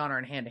Abaddon are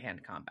in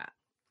hand-to-hand combat,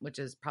 which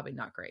is probably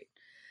not great.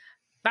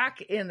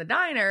 Back in the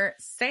diner,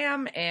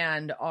 Sam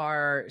and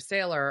our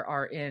sailor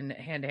are in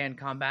hand-to-hand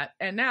combat,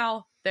 and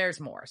now there's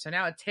more. So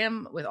now it's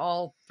him with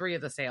all three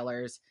of the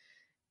sailors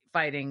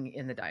fighting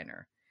in the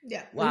diner.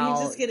 Yeah, he's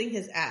just getting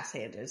his ass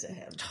handed to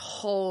him.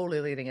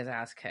 Totally leaving his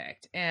ass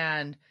kicked.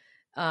 And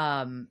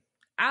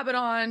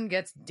Abaddon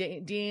gets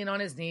Dean on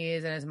his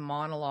knees and is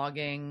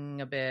monologuing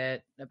a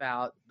bit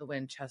about the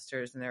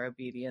Winchesters and their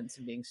obedience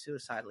and being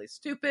suicidally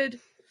stupid.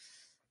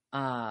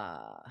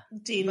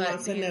 Dean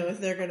wants to know if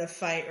they're going to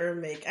fight or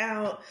make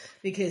out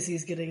because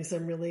he's getting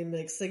some really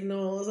mixed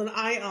signals. And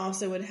I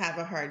also would have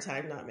a hard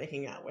time not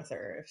making out with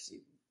her if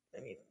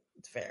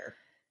it's fair.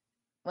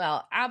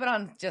 Well,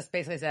 Abaddon just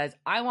basically says,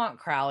 I want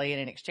Crowley,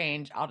 and in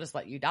exchange, I'll just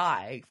let you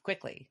die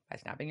quickly by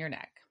snapping your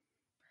neck.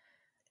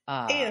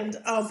 And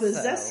I'll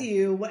possess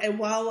you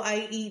while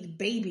I eat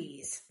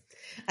babies.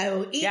 I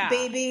will eat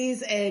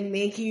babies and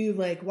make you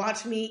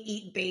watch me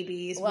eat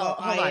babies while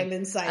I am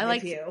inside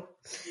of you.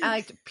 I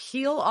like to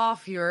peel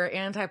off your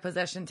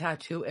anti-possession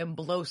tattoo and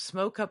blow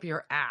smoke up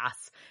your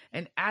ass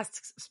and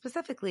ask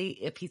specifically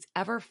if he's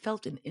ever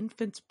felt an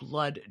infant's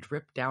blood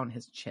drip down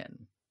his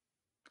chin.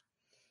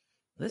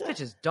 This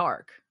bitch is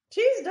dark.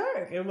 She's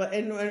dark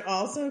and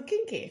also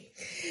kinky.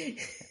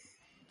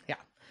 Yeah.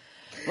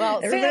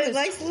 Well, everybody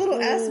likes a little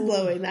ass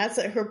blowing. That's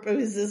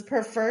his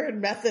preferred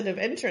method of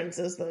entrance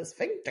is the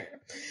sphincter.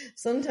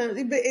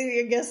 Sometimes, but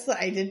I guess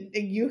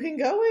you can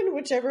go in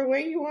whichever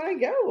way you want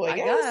to go. I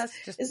guess.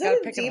 Just is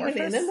that a demon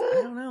enema?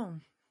 I don't know.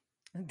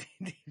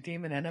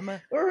 Demon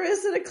enema, or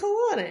is it a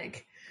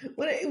colonic?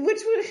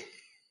 Which would?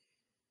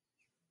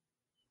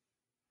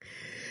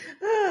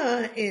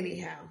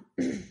 Anyhow.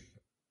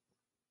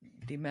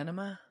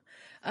 Demenima.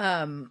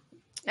 All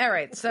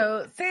right,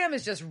 so Sam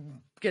is just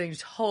getting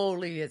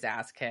totally his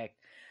ass kicked,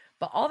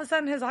 but all of a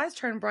sudden his eyes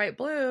turn bright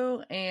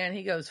blue and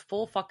he goes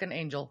full fucking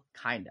angel,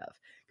 kind of,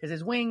 because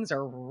his wings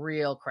are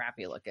real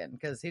crappy looking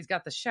because he's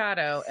got the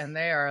shadow and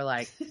they are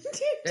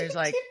there's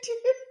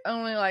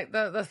only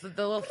the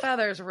little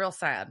feathers are real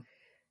sad.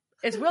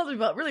 It's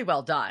really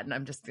well done.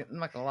 I'm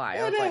not gonna lie.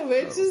 I know, like,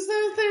 it's just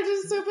they're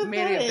just so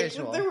pathetic.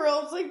 The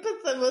world's like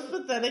the most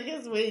pathetic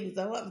as wings.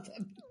 I love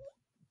them.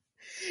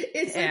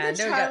 It's like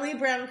the Charlie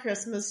Brown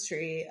Christmas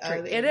tree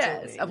of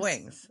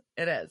wings.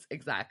 It is,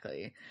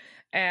 exactly.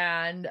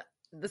 And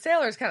the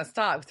sailors kind of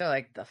stop because they're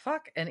like, the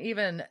fuck? And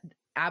even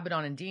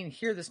Abaddon and Dean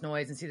hear this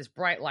noise and see this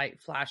bright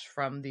light flash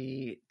from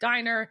the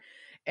diner.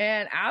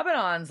 And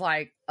Abaddon's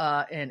like,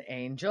 an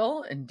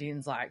angel. And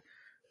Dean's like,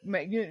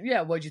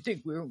 yeah, what'd you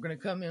think? We were going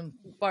to come in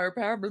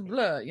firepower, blah,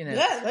 blah, you know.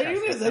 Yeah, I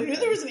knew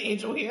there was an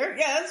angel here.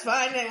 Yeah, that's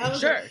fine. I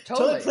was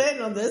totally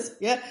planning on this.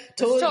 Yeah,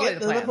 totally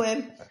the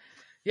plan.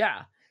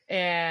 Yeah.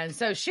 And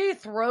so she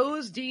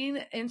throws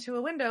Dean into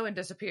a window and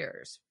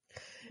disappears.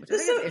 Which I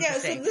think is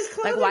interesting. So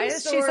this why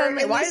is she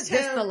suddenly, why is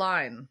this the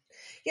line?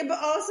 Yeah, but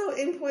also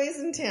in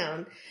Poison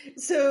Town.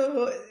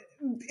 So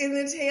in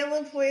the Tale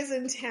of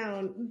Poison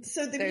Town,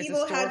 so the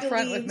people had to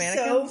leave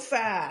so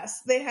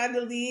fast. They had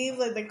to leave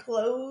like the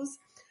clothes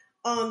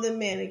on the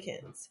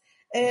mannequins.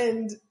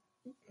 And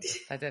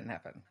that didn't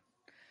happen.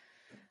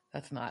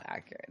 That's not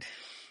accurate.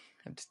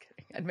 I'm just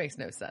kidding. It makes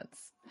no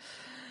sense.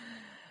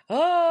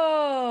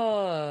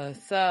 Oh,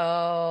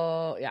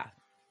 so yeah,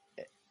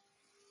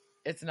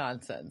 it's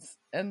nonsense.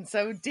 And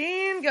so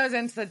Dean goes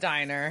into the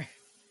diner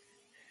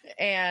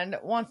and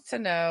wants to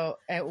know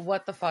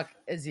what the fuck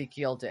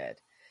Ezekiel did.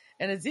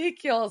 And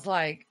Ezekiel's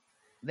like,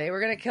 they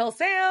were going to kill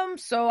Sam,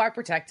 so I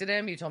protected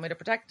him. You told me to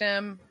protect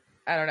him.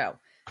 I don't know.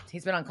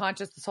 He's been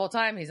unconscious this whole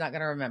time. He's not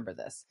going to remember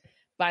this.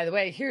 By the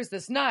way, here's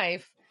this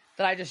knife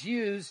that I just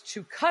used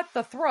to cut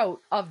the throat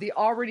of the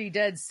already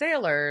dead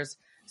sailors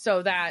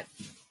so that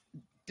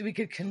we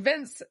could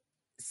convince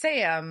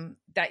Sam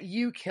that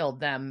you killed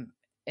them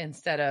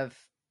instead of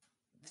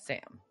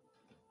Sam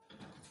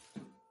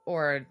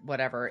or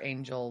whatever,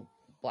 Angel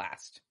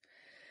Blast.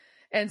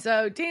 And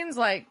so Dean's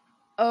like,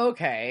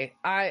 okay,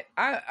 I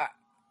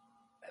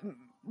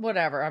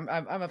whatever.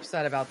 I'm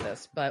upset about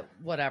this, but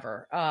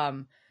whatever.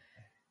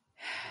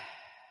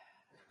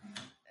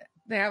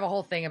 They have a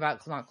whole thing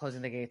about not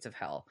closing the gates of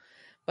hell,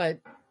 but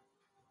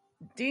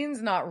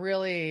Dean's not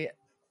really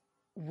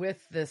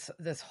with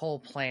this whole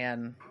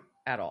plan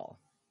at all.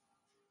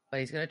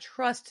 But he's going to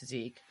trust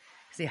Zeke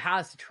because he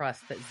has to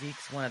trust that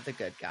Zeke's one of the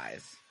good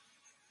guys.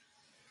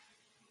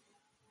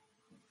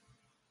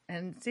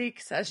 And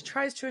Zeke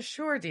tries to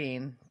assure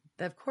Dean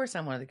that of course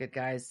I'm one of the good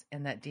guys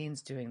and that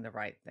Dean's doing the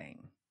right thing.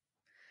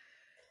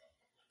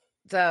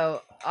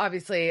 So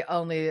obviously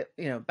only,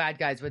 bad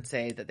guys would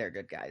say that they're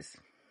good guys.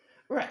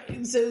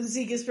 Right. So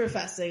Zeke is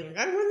professing,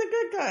 I'm one of the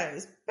good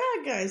guys.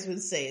 Bad guys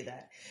would say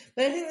that.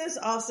 But I think there's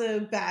also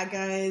bad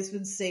guys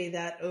would say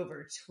that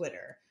over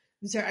Twitter.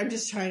 Sorry, I'm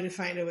just trying to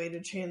find a way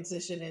to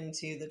transition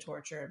into the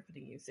torture I'm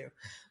putting you through.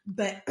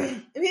 But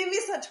maybe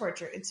it's not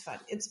torture. It's fun.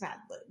 It's Mad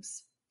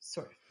Libs.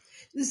 Sort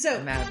of.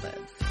 So Mad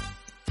Libs.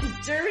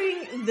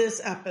 During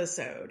this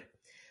episode,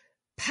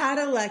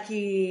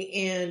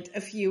 Padalecki and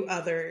a few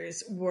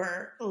others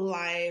were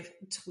live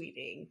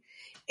tweeting.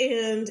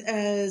 And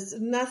as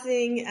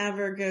nothing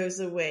ever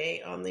goes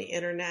away on the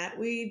internet,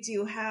 we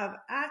do have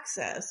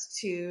access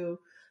to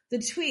the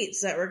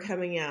tweets that were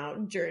coming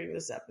out during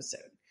this episode.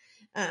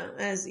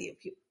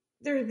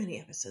 There are many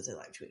episodes I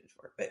live tweeted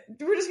for, but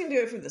we're just going to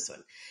do it for this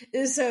one.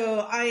 So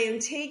I am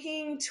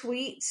taking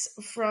tweets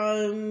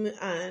from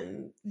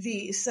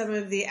some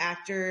of the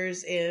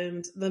actors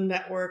and the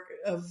network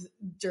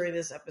during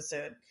this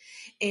episode,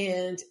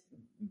 and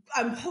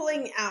I'm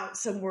pulling out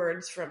some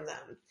words from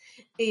them,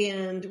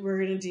 and we're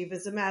going to do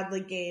this a Mad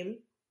Lib game.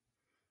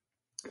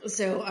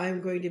 So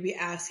I'm going to be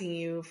asking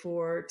you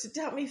to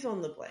help me fill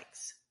in the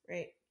blanks,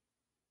 right?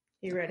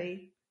 You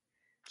ready?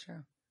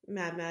 Sure.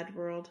 Mad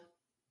world.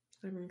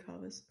 I'm going to call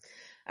this.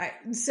 All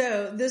right.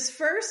 So this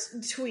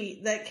first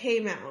tweet that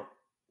came out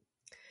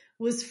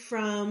was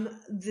from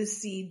the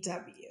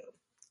CW.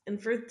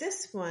 And for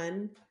this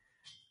one,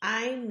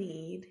 I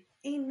need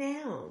a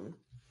noun.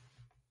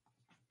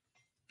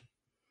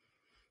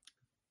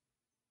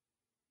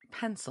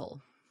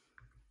 Pencil.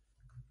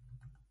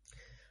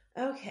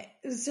 Okay.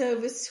 So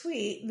this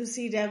tweet, the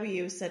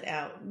CW sent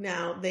out.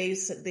 Now they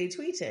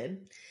tweeted,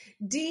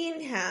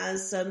 Dean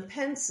has some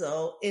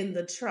pencil in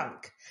the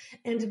trunk.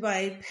 And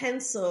by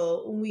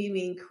pencil, we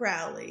mean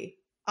Crowley,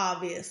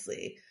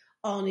 obviously.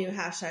 All new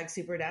 #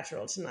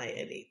 supernatural tonight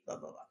at 8, blah,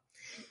 blah,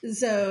 blah.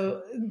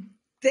 So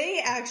they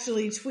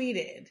actually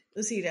tweeted,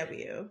 the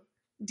CW,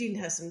 Dean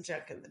has some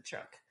junk in the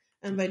trunk.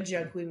 And by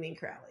junk, we mean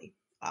Crowley,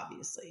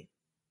 obviously.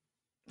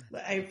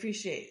 But I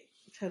appreciate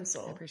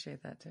pencil. I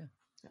appreciate that too.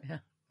 Yeah.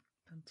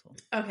 Pencil.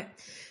 Okay.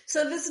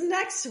 So this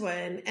next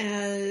one,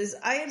 as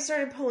I have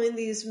started pulling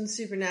these from the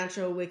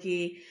Supernatural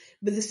Wiki,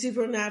 but the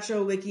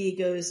Supernatural Wiki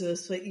goes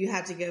with what you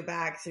have to go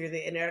back through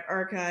the Internet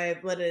Archive.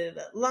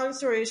 Long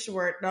story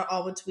short, not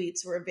all the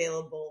tweets were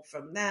available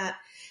from that.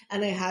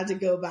 And I had to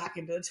go back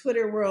into the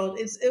Twitter world.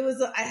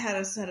 I had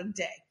a set of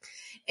day.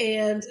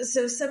 And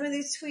so some of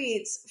these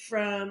tweets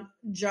from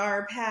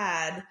Jar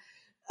Pad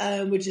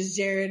which is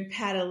Jared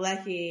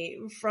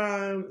Padalecki,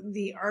 from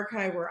the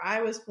archive where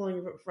I was pulling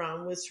it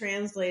from, was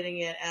translating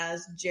it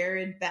as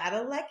Jared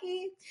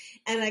Padalecki,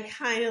 and I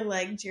kind of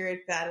like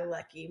Jared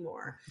Padalecki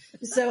more.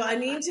 So I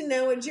need to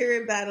know what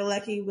Jared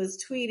Padalecki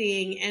was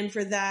tweeting, and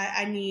for that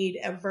I need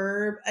a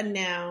verb, a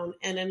noun,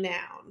 and a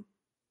noun.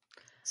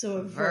 So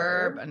a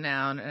verb, a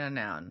noun, and a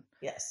noun.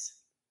 Yes.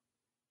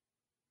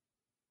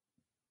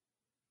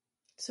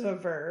 So a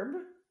verb.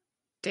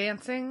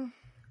 Dancing.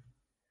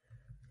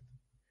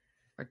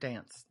 Or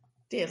dance.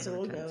 Dancer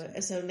will go.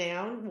 So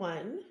noun,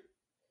 1.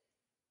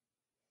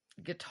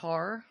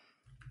 Guitar.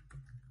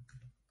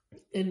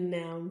 And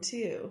noun,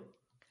 2.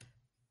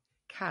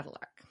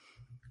 Cadillac.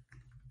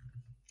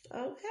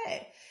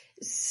 Okay.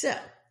 So,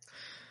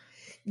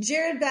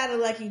 Jared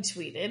Padalecki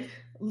tweeted,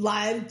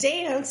 live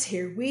dance,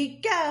 here we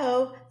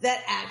go.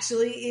 That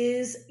actually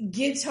is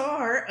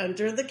guitar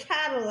under the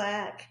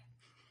Cadillac.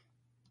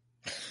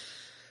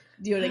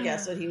 Do you want to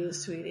guess what he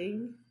was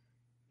tweeting?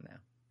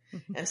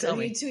 And so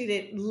he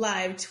tweeted,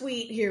 live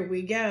tweet, here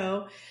we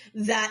go.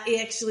 That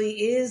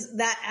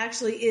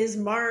actually is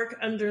Mark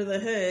under the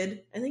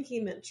hood. I think he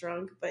meant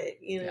trunk, but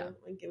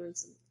like give him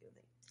some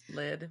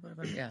lid,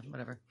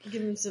 whatever.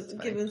 Give him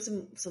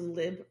some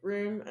lib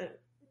room.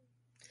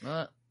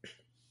 All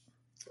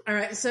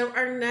right, so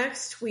our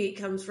next tweet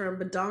comes from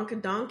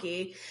Badonka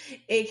Donkey,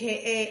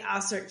 aka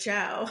Osert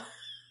Chow,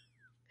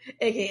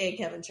 aka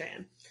Kevin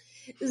Tran.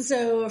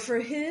 So for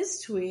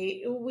his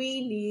tweet,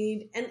 we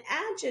need an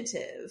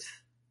adjective.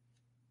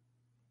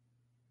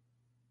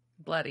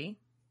 Bloody.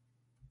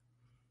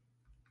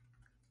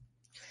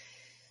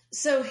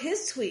 So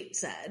his tweet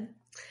said,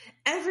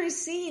 every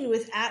scene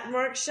with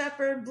 @Mark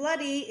Shepard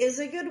bloody is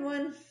a good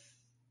one.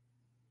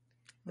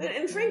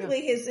 And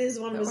frankly, his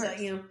one was that,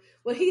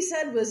 what he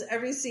said was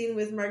every scene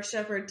with Mark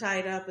Shepard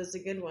tied up is a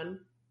good one.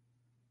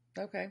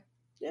 Okay.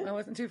 Yeah. I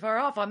wasn't too far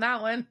off on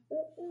that one.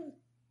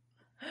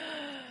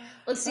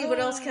 Let's see what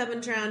else Kevin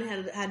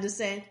Tran had to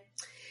say.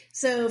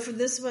 So for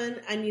this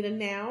one, I need a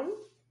noun.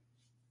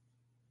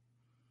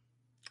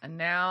 A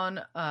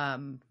noun.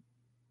 Oh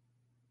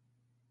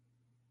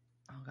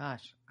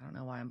gosh, I don't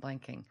know why I'm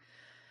blanking.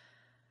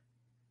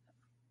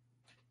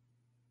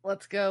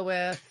 Let's go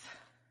with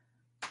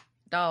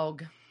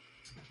dog.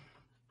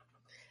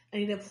 I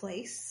need a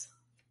place.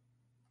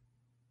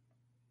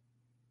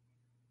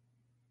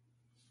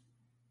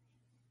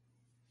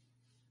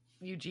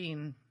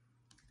 Eugene.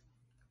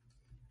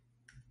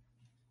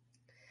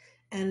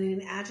 And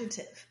an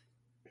adjective.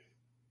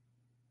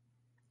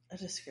 A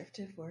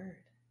descriptive word.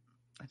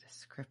 A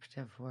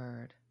descriptive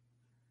word.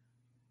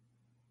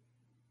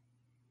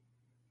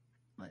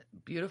 What,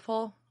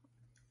 beautiful?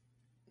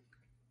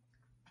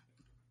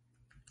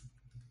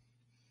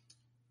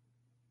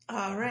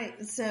 All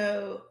right.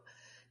 So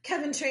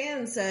Kevin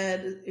Tran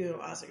said,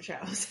 Oscar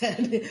Chow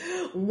said,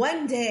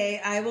 one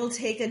day I will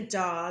take a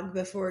dog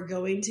before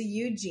going to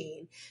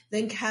Eugene.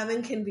 Then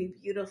Kevin can be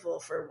beautiful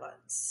for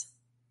once.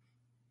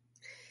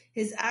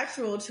 His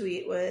actual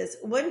tweet was,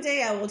 one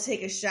day I will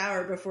take a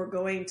shower before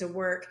going to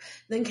work.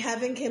 Then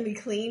Kevin can be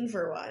clean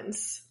for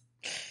once.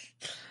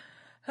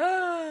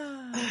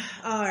 All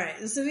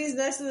right. So these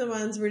next are the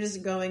ones we're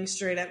just going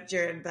straight up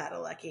Jared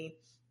Padalecki.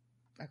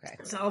 Okay.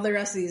 So all the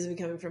rest of these will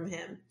be coming from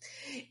him.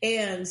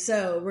 And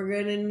so we're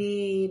going to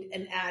need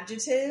an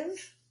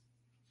adjective.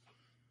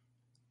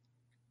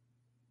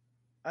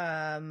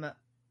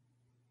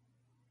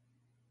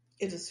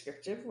 A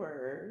descriptive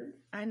word.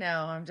 I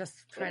know. I'm just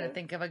trying to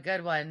think of a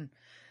good one.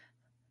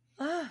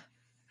 I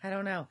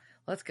don't know.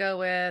 Let's go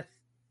with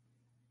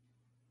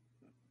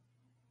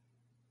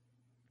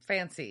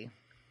fancy.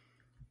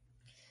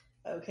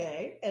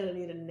 Okay. And I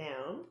need a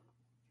noun.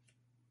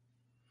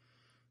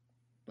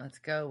 Let's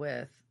go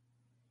with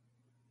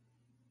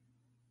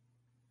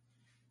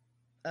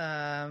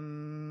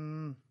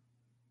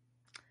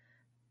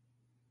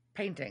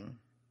painting.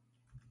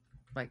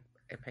 Like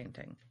a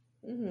painting.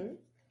 Mm-hmm.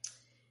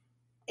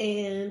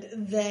 And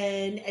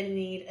then I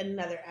need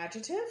another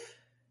adjective.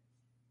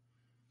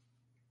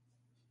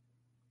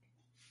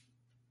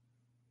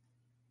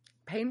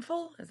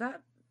 Painful?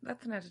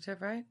 That's an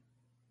adjective, right?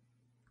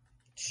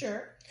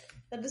 Sure.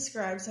 That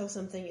describes how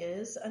something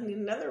is. I need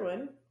another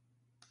one.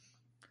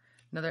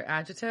 Another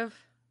adjective?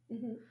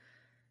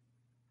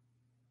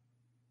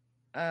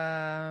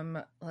 Mm-hmm.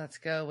 Let's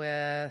go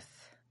with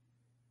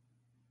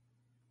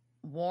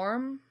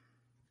warm.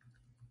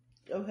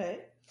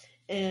 Okay.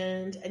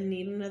 And I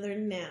need another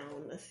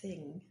noun, a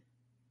thing.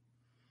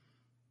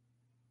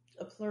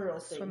 A plural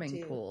thing, swimming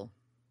too. Pool.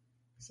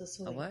 So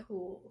swimming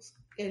pools.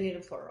 I need a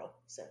plural.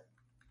 So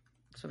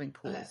swimming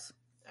pools. Okay.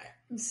 All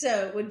right.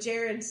 So what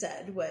Jared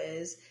said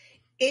was,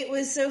 it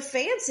was so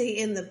fancy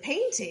in the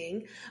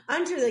painting.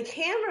 Under the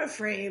camera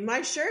frame,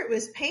 my shirt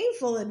was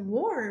painful and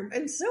warm,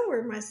 and so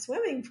were my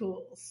swimming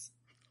pools.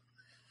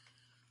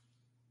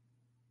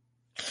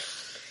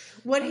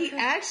 What he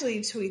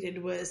actually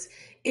tweeted was,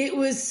 it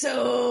was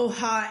so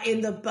hot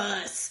in the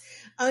bus.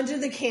 Under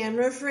the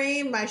camera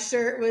frame, my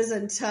shirt was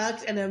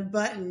untucked and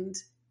unbuttoned,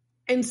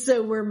 and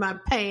so were my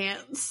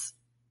pants.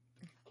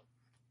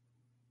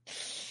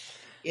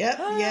 Yep.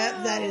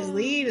 That is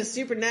lead a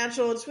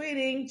supernatural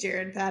tweeting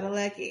Jared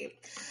Padalecki.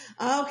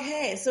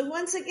 Okay, so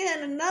once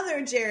again,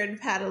 another Jared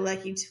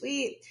Padalecki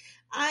tweet.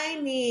 I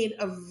need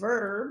a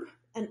verb,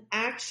 an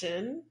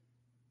action.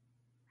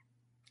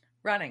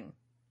 Running.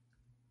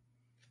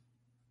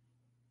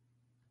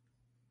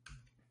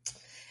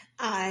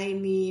 I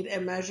need a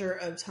measure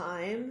of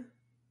time.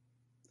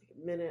 Like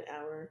a minute,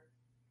 hour.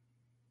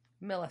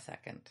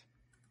 Millisecond.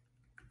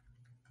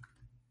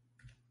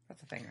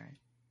 That's a thing, right?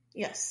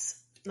 Yes.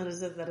 That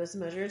is a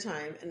measure of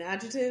time. An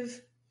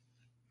adjective.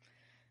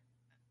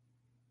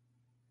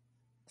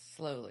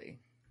 Slowly.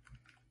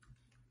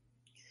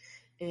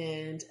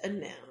 And a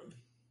noun.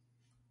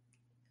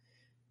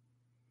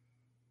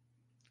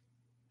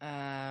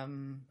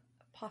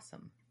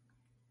 Possum.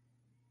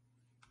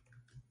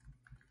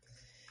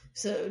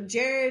 So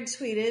Jared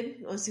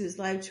tweeted, once he was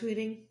live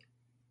tweeting,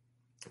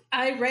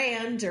 I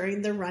ran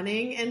during the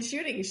running and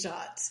shooting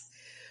shots.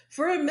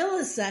 For a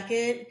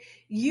millisecond,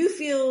 you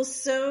feel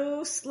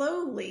so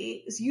slow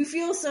that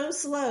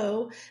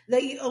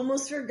you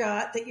almost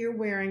forgot that you're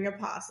wearing a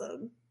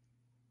possum.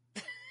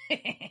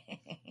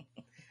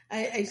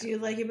 I do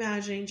like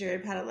imagining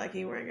Jared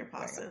Padalecki wearing a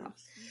possum.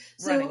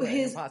 So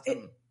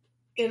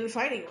in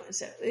fighting one.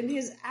 So in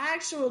his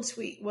actual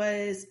tweet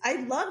was,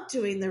 I love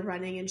doing the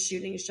running and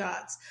shooting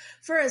shots.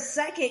 For a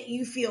second,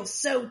 you feel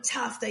so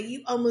tough that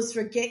you almost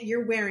forget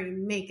you're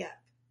wearing makeup.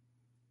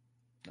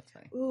 That's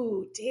funny.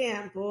 Ooh,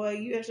 damn, boy.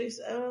 You actually,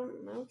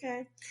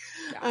 okay.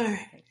 Yeah. All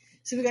right.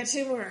 So we got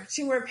two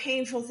more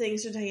painful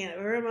things for Diana.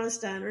 We're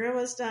almost done,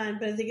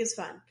 but I think it's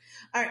fun.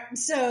 All right.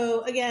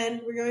 So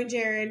again, we're going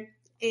Jared.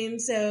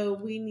 And so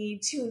we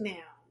need two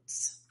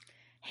nouns.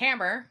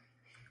 Hammer.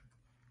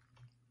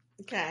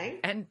 Okay.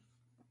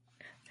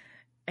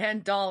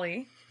 And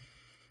dolly.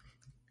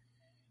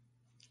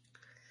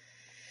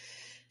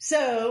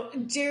 So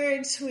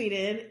Jared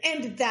tweeted,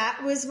 and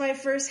that was my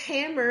first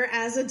hammer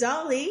as a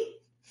dolly.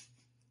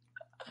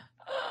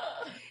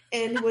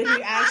 And what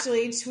he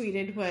actually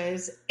tweeted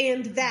was,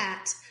 and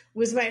that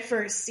was my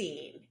first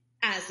scene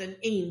as an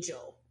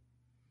angel.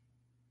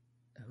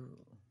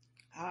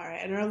 All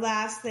right, and our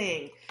last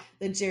thing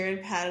that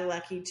Jared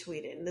Padalecki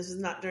tweeted, and this is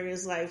not during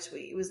his live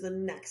tweet, it was the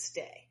next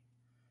day.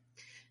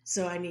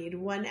 So I need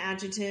one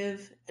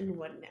adjective and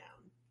one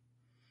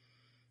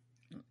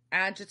noun.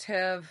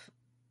 Adjective.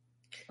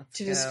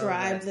 To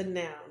describe the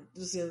noun.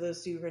 Just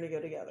those two are going to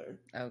go together.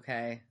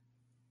 Okay.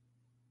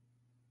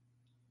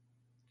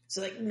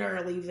 So like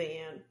gnarly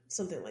van,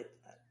 something like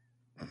that.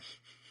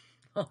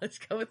 Well, let's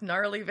go with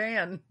gnarly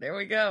van. There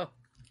we go.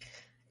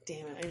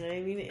 Damn it, I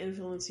didn't mean to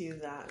influence you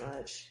that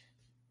much.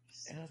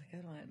 That was a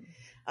good one.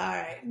 All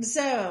right.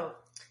 So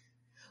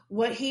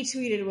what he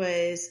tweeted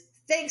was,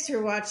 thanks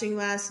for watching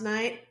last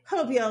night.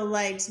 Hope y'all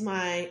liked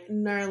my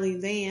gnarly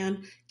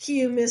van.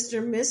 Cue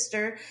Mr.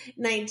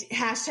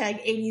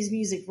 Hashtag 80s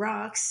music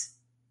rocks.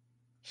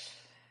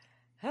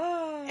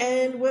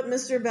 And what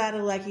Mr.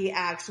 Padalecki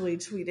actually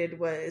tweeted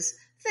was,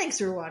 thanks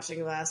for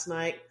watching last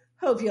night.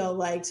 Hope y'all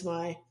liked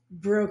my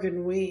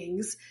broken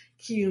wings.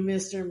 Cue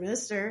Mr.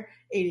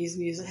 80s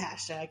music.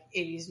 Hashtag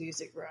 80s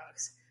music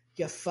rocks.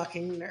 You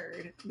fucking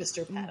nerd,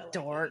 Mr. Padalecki.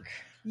 Dork.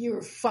 You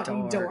were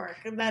fucking dork.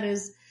 And that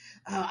is,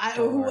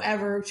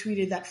 whoever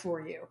tweeted that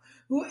for you.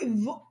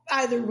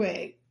 Either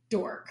way,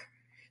 dork.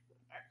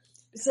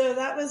 So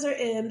that was our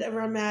end of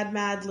our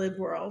mad lib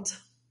world.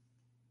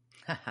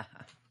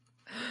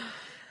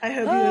 I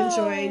hope you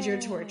enjoyed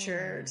your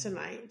torture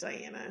tonight,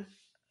 Diana.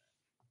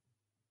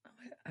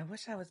 I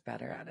wish I was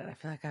better at it. I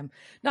feel like I'm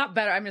not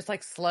better. I'm just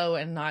like slow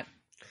and not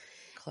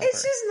clever.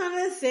 It's just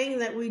not a thing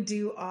that we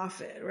do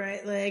often,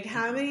 right? Like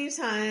how many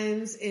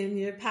times in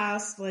your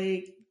past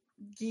like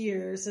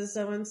years has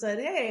someone said,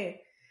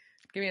 hey,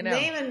 give me a noun.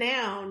 Name a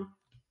noun.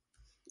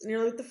 And you're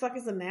like, what the fuck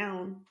is a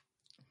noun?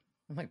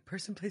 I'm like,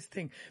 person, place,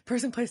 thing.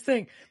 Person, place,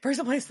 thing.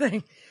 Person, place,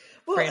 thing.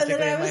 Well, and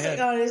then I was like,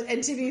 honest,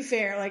 and to be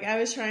fair, like I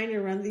was trying to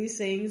run these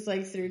things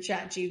like through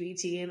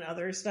ChatGPT and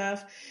other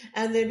stuff,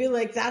 and they'd be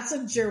like, "That's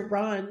a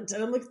gerund,"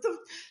 and I'm like,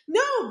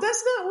 "No,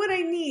 that's not what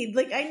I need.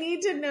 Like, I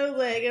need to know."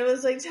 Like, I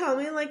was like, "Tell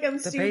me, like I'm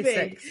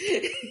stupid."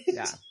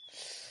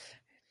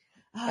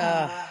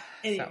 Yeah.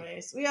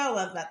 Anyways, we all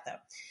love that though.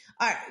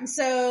 All right,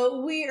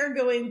 so we are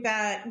going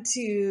back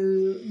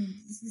to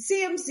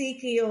Sam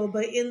Ezekiel,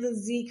 but in the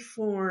Zeke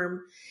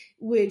form,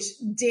 which,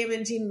 damn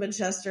it, Team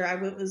Winchester, I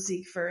went with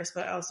Zeke first,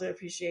 but I also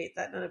appreciate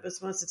that none of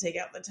us wants to take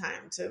out the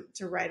time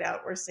to write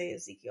out or say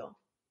Ezekiel.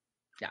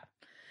 Yeah.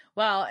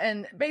 Well,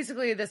 and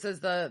basically this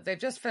is they've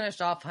just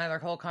finished off kind of their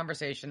whole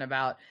conversation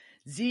about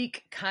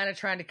Zeke kind of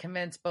trying to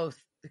convince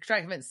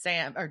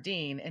Sam or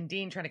Dean, and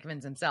Dean trying to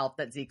convince himself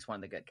that Zeke's one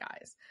of the good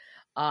guys.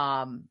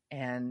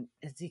 And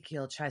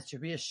Ezekiel tries to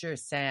reassure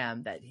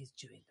Sam that he's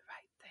doing the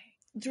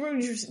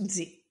right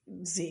thing.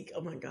 Zeke,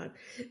 oh my God.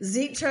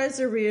 Zeke tries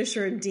to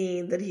reassure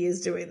Dean that he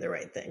is doing the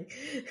right thing.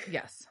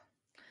 Yes.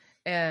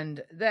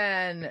 And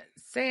then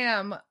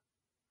Sam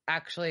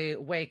actually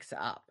wakes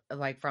up,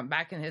 like from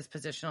back in his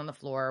position on the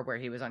floor where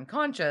he was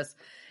unconscious.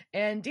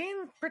 And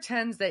Dean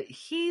pretends that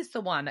he's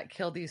the one that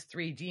killed these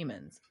 3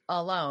 demons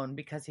alone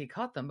because he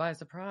caught them by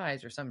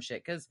surprise or some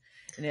shit. Because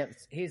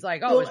he's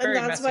like, oh, it was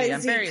very messy.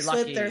 I'm very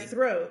lucky. Slit their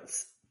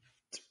throats.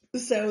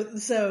 So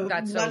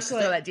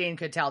that Dean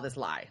could tell this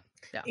lie.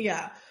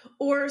 Yeah.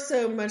 Or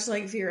so much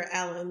like Vera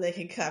Ellen, they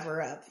could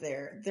cover up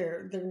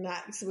their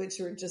necks, which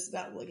were just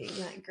not looking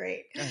that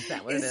great. Is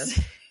that what it is?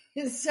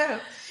 So,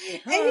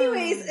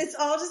 anyways, it's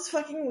all just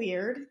fucking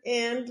weird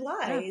and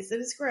lies,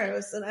 and it's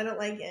gross, and I don't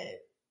like it.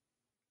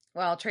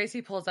 Well,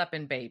 Tracy pulls up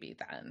in baby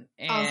then.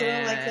 And also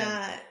don't like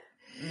that.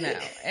 No.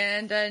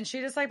 And then she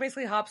just like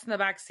basically hops in the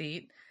back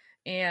seat,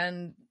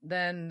 and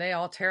then they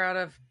all tear out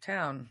of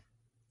town.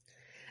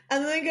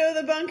 And then they go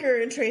to the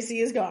bunker, and Tracy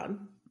is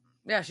gone.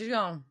 Yeah, she's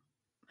gone.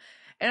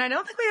 And I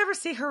don't think we ever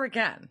see her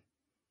again.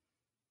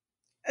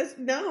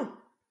 No.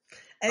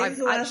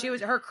 She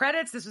was her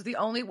credits. This was the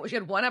only. She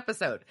had 1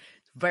 episode.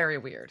 It's very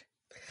weird.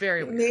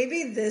 Very weird.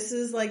 Maybe this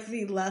is like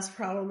the less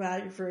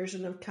problematic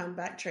version of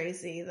Comeback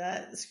Tracy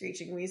that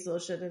Screeching Weasel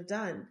should have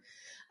done.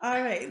 All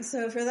right,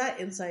 so for that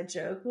inside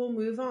joke, we'll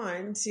move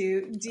on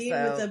to Dean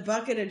with a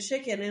bucket of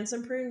chicken and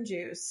some prune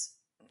juice.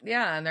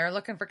 Yeah, and they're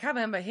looking for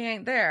Kevin, but he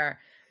ain't there.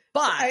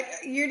 But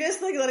you're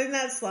just like letting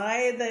that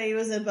slide that he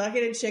was a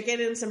bucket of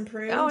chicken and some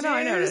prune juice? No,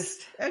 I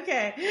noticed.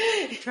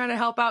 Okay. Trying to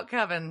help out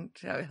Kevin,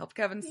 to help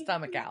Kevin's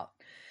stomach out.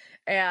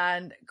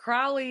 And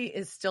Crowley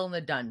is still in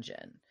the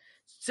dungeon.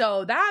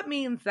 So that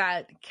means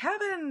that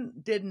Kevin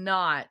did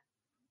not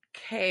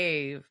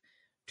cave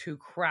to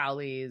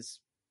Crowley's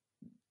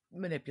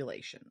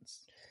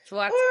manipulations. So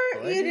that's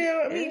good.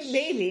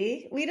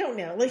 maybe. We don't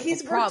know. Like,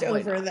 he's worked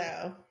over,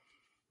 though.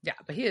 Yeah,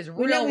 but he is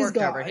real worked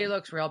over. He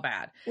looks real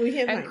bad.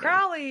 And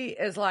Crowley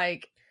is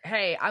like,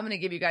 hey, I'm going to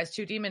give you guys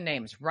 2 demon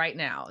names right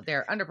now.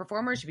 They're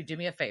underperformers. If you do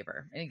me a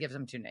favor. And he gives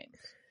them 2 names.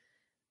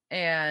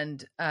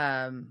 And,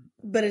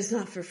 but it's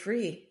not for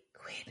free.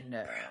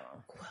 No.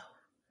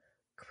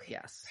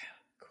 Yes.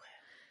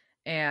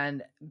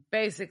 And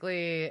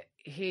basically,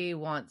 he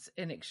wants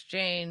in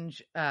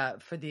exchange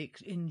for the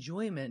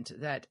enjoyment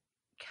that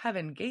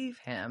Kevin gave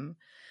him,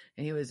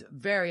 and he was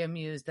very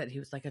amused that he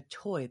was like a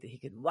toy that he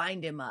could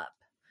wind him up.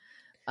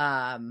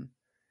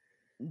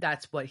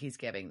 That's what he's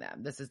giving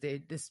them. This is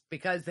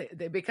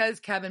because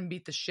Kevin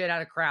beat the shit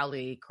out of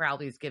Crowley.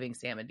 Crowley's giving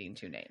Sam and Dean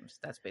 2 names.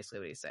 That's basically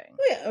what he's saying.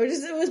 Yeah,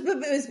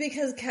 it was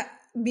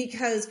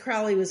because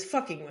Crowley was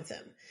fucking with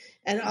him,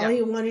 and all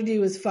he wanted to do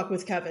was fuck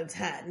with Kevin's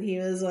head. And he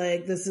was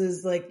like, "This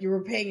is like, you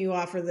were paying you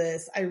off for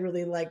this. I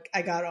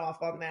got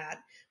off on that,"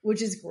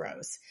 which is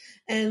gross.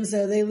 And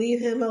so they leave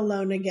him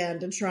alone again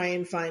to try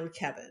and find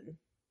Kevin.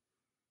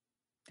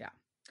 Yeah,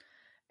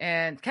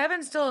 and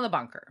Kevin's still in the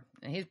bunker.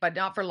 But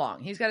not for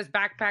long. He's got his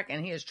backpack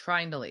and he is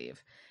trying to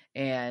leave.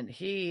 And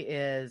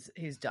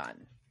he's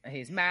done.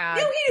 He's mad.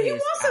 No, he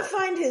wants to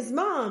find his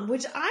mom,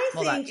 which I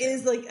think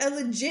is like a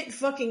legit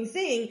fucking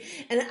thing.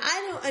 And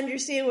I don't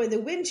understand why the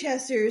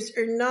Winchesters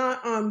are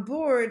not on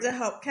board to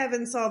help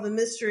Kevin solve the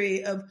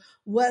mystery of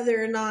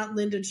whether or not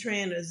Linda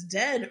Tran is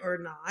dead or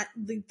not.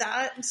 Like,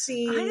 that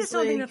seems I just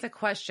don't think that's a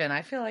question.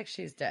 I feel like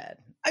she's dead.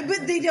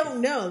 But they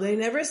don't know. They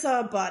never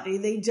saw a body.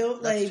 They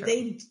don't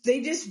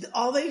they just,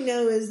 all they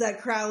know is that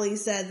Crowley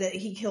said that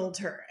he killed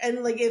her.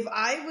 And like, if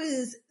I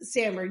was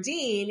Sam or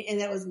Dean and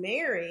that was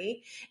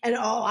Mary and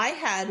all I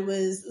had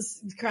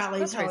was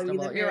Crowley telling me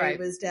that Mary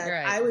was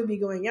dead, I would be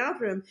going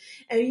after him.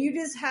 And you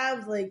just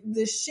have like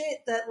the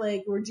shit that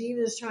like where Dean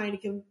is trying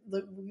to,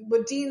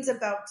 what Dean's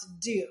about to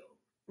do,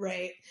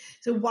 right?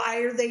 So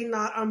why are they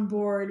not on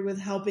board with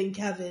helping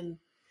Kevin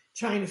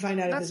trying to find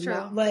out if his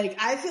mom? Like,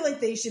 I feel like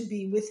they should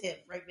be with him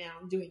right now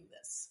doing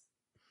this.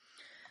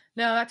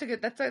 No, that's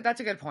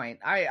a good point.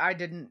 I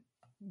didn't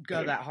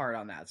go that hard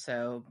on that.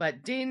 So,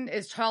 but Dean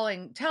is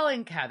telling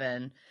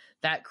Kevin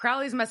that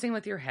Crowley's messing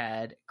with your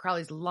head.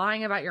 Crowley's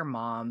lying about your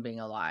mom being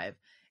alive.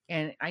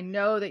 And I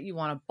know that you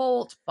want to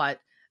bolt, but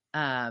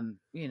we're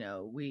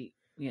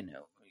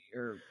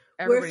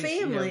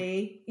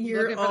family.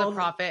 You're looking for the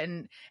profit,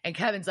 and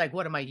Kevin's like,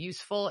 what am I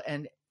useful?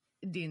 And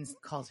Dean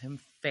calls him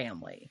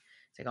family.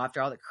 It's like,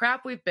 after all the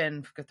crap we've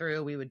been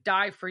through, we would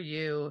die for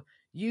you.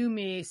 You,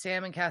 me,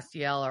 Sam, and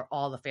Castiel are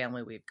all the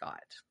family we've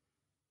got.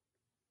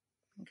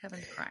 And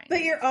Kevin's crying.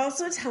 But you're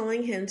also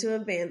telling him to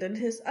abandon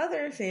his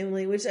other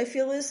family, which I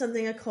feel is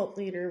something a cult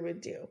leader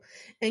would do.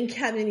 And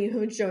Kevin, you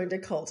have joined a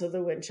cult of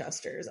the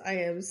Winchesters.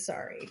 I am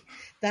sorry.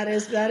 That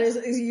is,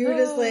 you're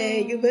just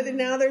like, but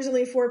now there's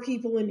only 4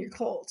 people in your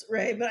cult,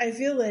 right? But I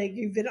feel like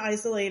you've been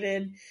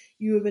isolated.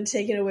 You have been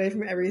taken away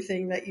from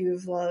everything that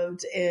you've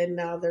loved. And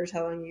now they're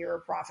telling you you're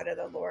a prophet of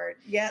the Lord.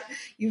 Yet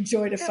you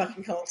joined a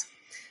fucking cult.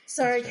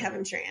 Sorry,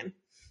 Kevin Tran.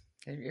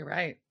 You're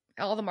right.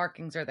 All the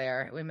markings are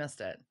there. We missed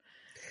it.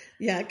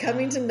 Yeah,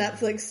 coming to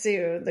Netflix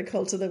soon, The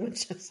Cult of the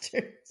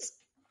Winchesters.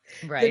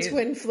 Right. The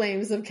twin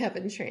flames of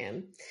Kevin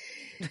Tran.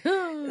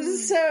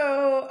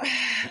 So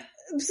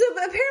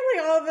apparently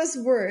all of this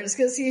works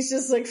because he's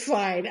just like,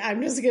 fine,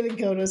 I'm just going to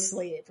go to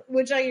sleep,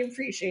 which I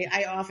appreciate.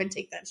 I often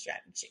take that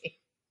strategy.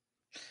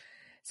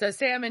 So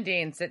Sam and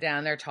Dean sit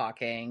down. They're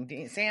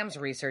talking. Sam's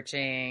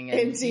researching.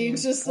 And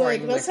Dean's just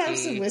like, let's have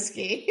some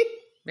whiskey.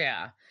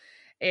 Yeah.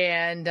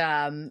 And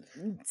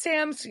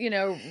Sam's,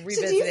 revisiting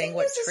so do you think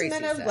what this Tracy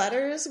is Men of said.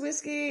 Letters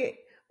whiskey?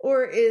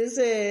 Or is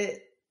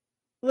it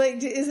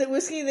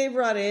whiskey they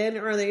brought in?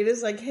 Or are they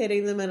just like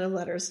hitting the Men of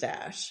Letters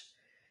stash?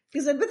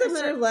 Because I bet the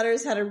Men of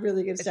Letters had a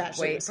really good stash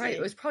of whiskey.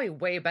 It was probably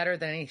way better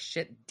than any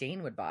shit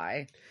Dean would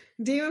buy.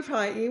 Dean would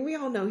probably, we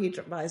all know he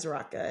buys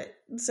Rocket.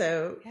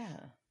 So, yeah.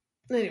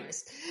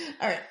 Anyways,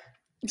 all right.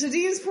 So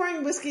Dean's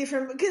pouring whiskey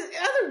because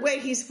either way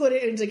he's put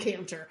it in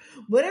decanter.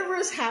 Whatever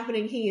is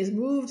happening, he has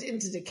moved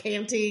into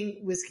decanting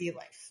whiskey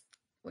life.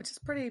 Which is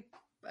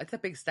it's a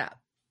big step.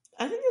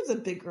 I think it was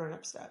a big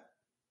grown-up step.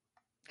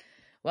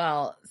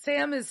 Well,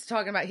 Sam is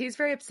talking about, he's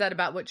very upset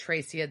about what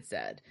Tracy had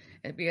said.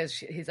 And because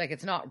he's like,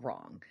 it's not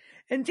wrong.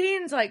 And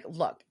Dean's like,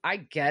 look, I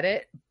get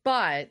it,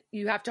 but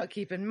you have to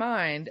keep in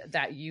mind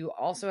that you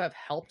also have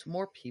helped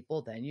more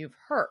people than you've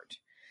hurt.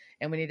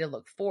 And we need to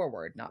look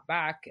forward, not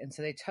back. And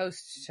so they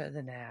toast to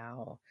the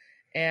now.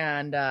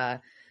 And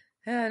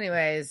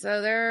anyways,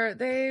 so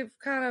they've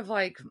kind of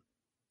like,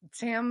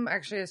 Sam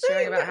actually is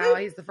sharing about how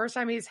he's the first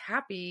time he's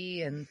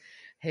happy, and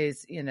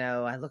his,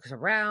 looks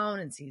around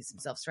and sees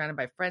himself surrounded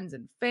by friends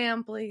and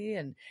family,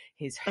 and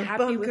he's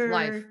happy with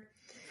life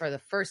for the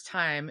first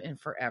time in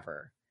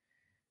forever.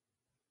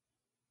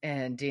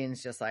 And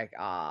Dean's just like,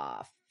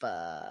 fuck,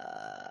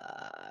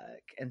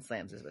 and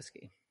slams his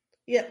whiskey.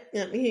 Yep.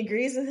 He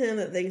agrees with him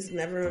that things have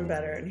never been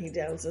better, and he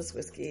downs this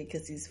whiskey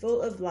because he's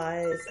full of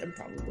lies and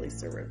probably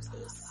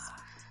cirrhosis.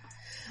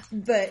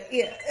 But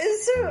yeah,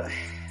 so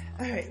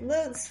all right,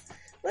 let's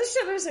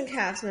show over some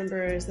cast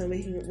members, then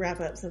we can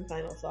wrap up some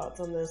final thoughts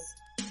on this.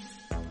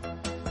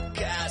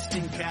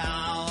 Casting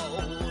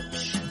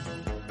couch,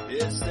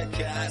 it's the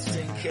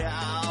casting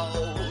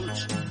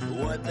couch.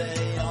 Were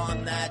they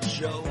on that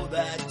show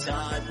that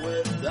time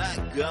with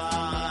that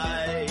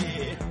guy?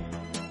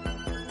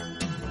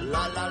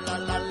 La la la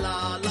la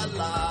la la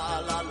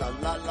la la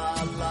la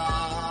la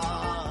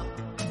la.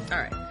 All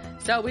right,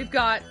 so we've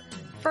got,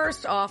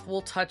 first off,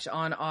 we'll touch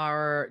on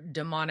our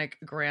demonic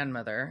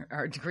grandmother,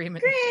 our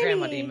grandma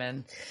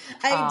demon.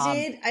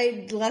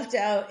 I left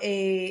out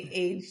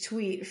a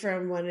tweet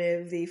from one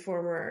of the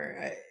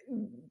former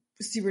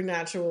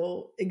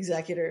Supernatural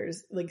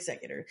executive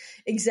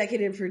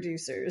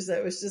producers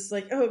that was just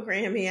like, oh,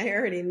 Grammy, I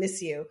already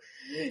miss you.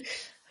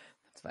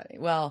 That's funny.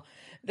 Well,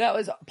 that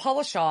was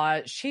Paula Shaw.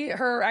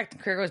 Her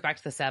acting career goes back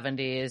to the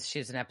 70s. She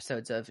was in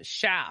episodes of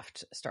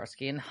Shaft,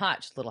 Starsky and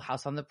Hutch, Little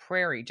House on the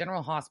Prairie,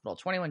 General Hospital,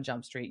 21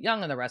 Jump Street,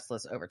 Young and the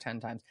Restless over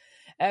 10 times,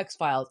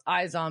 X-Files,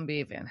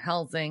 iZombie, Van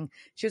Helsing.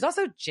 She was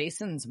also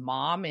Jason's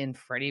mom in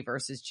Freddy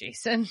vs.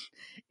 Jason,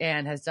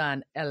 and has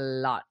done a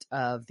lot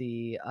of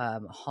the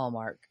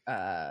Hallmark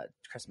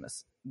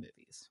Christmas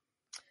movies.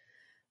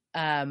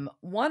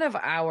 One of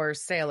our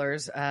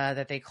sailors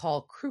that they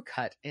call crew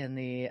cut in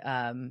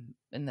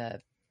the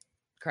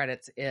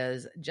credits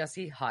is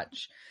Jesse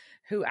Hutch,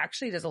 who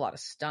actually does a lot of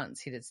stunts.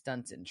 He did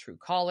stunts in True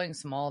Calling,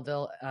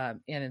 Smallville,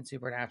 and in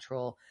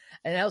Supernatural,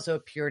 and also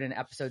appeared in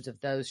episodes of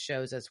those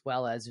shows as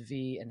well as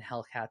V and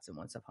Hellcats and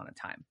Once Upon a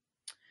Time.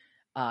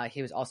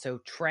 He was also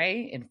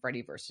Trey in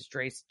Freddy vs.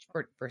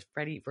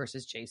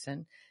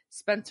 Jason,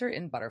 Spencer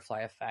in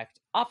Butterfly Effect,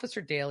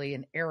 Officer Daly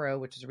in Arrow,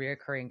 which is a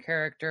reoccurring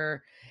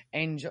character,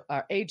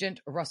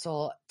 Agent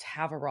Russell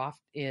Tavaroff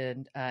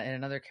in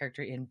another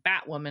character in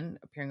Batwoman,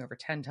 appearing over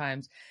 10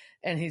 times,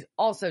 and he's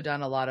also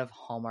done a lot of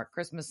Hallmark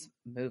Christmas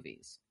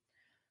movies.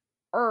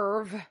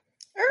 Irv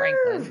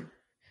Franklin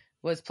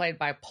was played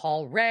by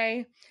Paul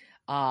Ray.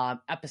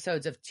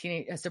 Episodes of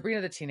Sabrina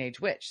the Teenage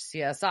Witch,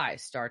 CSI,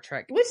 Star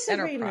Trek, which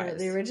Sabrina, Enterprise,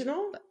 the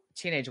original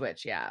Teenage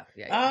Witch, yeah.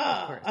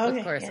 Oh, okay,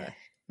 with Clarissa.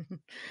 Yeah.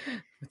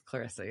 With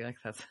Clarissa, like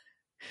that's.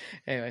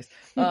 Anyways,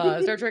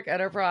 Star Trek,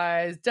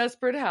 Enterprise,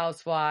 Desperate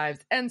Housewives,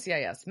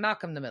 NCIS,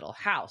 Malcolm in the Middle,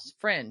 House,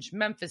 Fringe,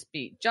 Memphis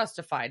Beat,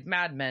 Justified,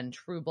 Mad Men,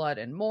 True Blood,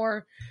 and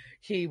more.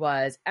 He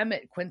was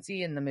Emmett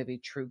Quincy in the movie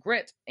True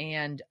Grit,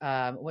 and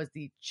was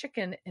the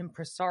chicken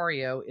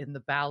impresario in The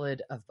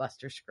Ballad of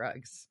Buster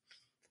Scruggs.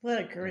 What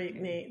a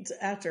great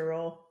actor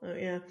role. Oh,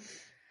 yeah.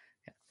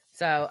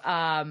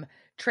 So,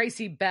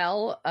 Tracy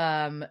Bell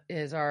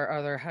is our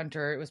other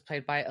hunter. It was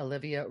played by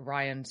Olivia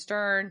Ryan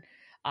Stern.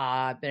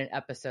 Been in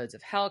episodes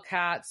of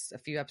Hellcats, a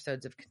few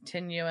episodes of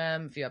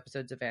Continuum, a few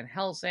episodes of Van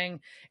Helsing,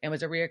 and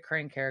was a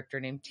reoccurring character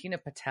named Tina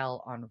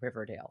Patel on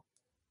Riverdale.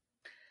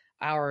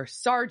 Our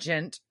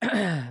Sergeant,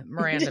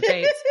 Miranda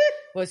Bates,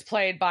 was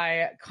played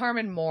by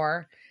Carmen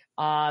Moore.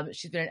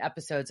 She's been in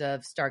episodes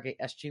of Stargate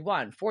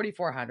SG-1,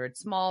 4400,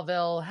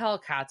 Smallville,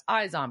 Hellcats,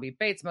 iZombie,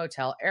 Bates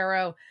Motel,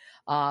 Arrow.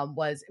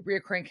 Was a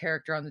reoccurring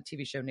character on the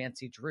TV show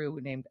Nancy Drew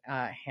named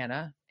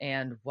Hannah,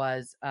 and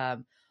was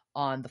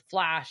on The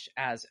Flash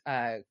as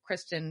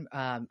Kristen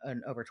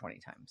over 20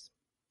 times.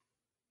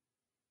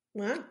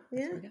 Wow,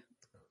 yeah.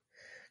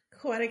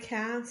 Quite a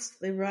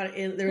cast. They brought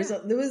in. There was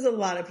a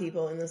lot of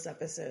people in this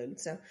episode.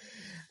 So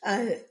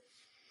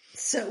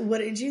what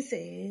did you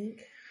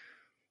think?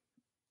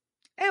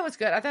 It was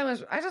good.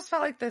 I just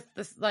felt like this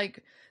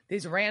like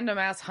these random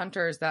ass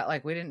hunters that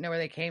like we didn't know where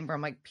they came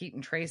from, like Pete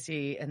and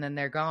Tracy, and then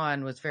they're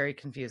gone, was very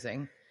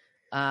confusing.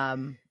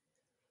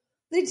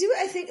 They do,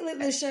 I think, like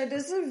the show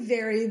does a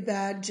very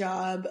bad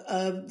job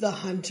of the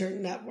Hunter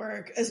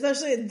network,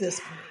 especially at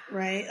this point,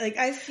 right? Like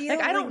I feel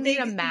like I don't need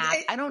a map.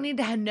 I don't need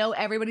to know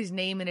everybody's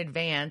name in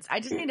advance. I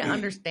just need to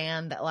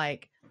understand that,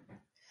 like,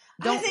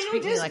 don't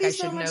treat me like I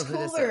should know who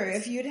this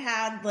is. If you'd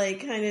had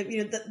like kind of,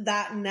 you know,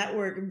 that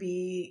network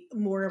be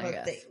more of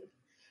a thing,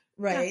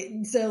 right?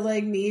 Yeah. So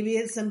like maybe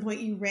at some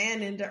point you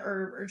ran into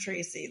Herb or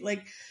Tracy,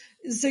 like.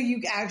 So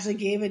you actually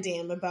gave a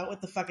damn about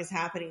what the fuck is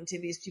happening to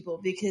these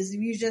people, because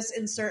if you just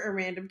insert a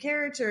random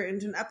character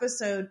into an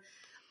episode,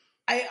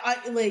 I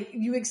like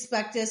you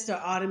expect us to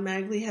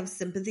automatically have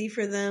sympathy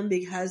for them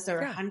because they're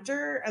a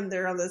hunter and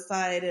they're on the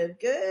side of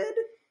good.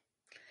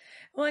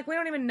 Well, like we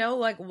don't even know,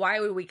 like, why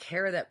would we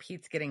care that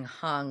Pete's getting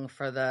hung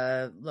for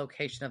the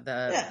location of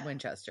the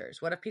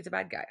Winchesters? What if Pete's a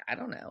bad guy? I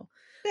don't know.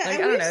 Yeah, like,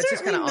 I don't know. It's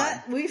just kind of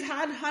odd. We've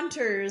had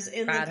hunters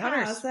in the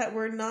past that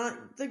were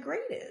not the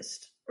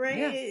greatest. Right.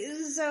 Yeah.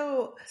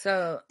 So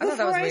I thought that was weird.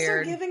 Before I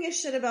start giving a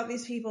shit about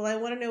these people, I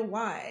want to know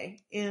why.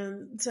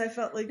 And so I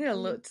felt like,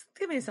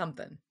 give me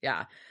something.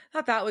 Yeah. I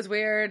thought that was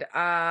weird.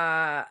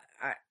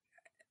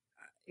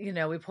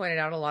 We pointed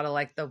out a lot of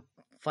like the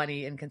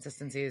funny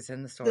inconsistencies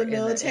in the story. The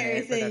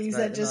military things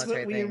that just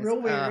went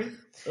real weird.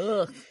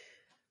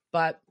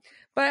 But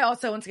I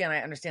also, once again,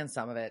 I understand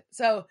some of it.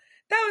 So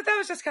that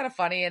was just kind of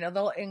funny and a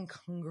little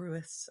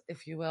incongruous,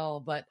 if you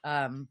will. But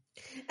and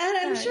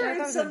I'm sure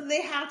it's something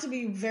they have to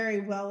be very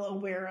well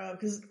aware of,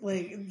 because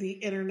like the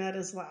internet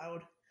is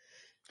loud.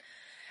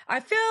 I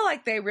feel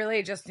like they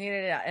really just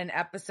needed an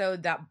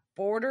episode that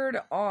bordered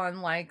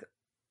on like,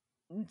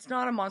 it's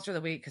not a monster of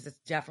the week because it's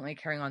definitely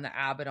carrying on the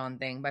Abaddon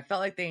thing, but I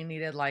felt like they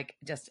needed like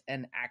just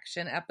an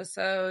action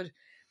episode,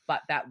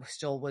 but that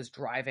still was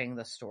driving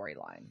the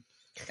storyline.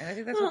 And I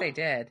think that's what they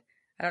did.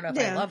 I don't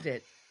know if I loved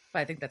it, but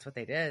I think that's what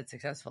they did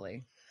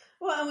successfully.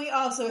 Well, and we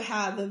also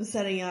had them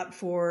setting up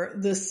for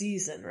the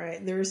season,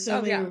 right? There were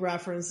so many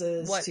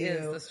references what to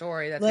is the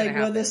story that's like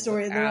what the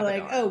story. And they're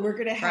like, oh, we're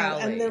gonna have,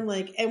 Crowley. and then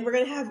like, and we're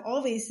gonna have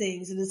all these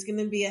things, and it's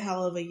gonna be a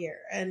hell of a year.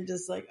 And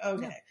just like,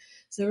 okay,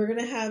 so we're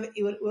gonna have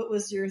what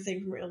was your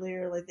thing from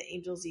earlier, like the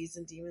angel-sies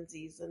and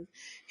demon-sies and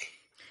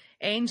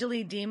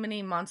angel-y,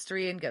 demon-y,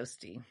 monster-y, and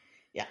ghosty.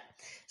 Yeah,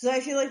 so I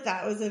feel like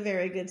that was a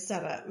very good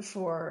setup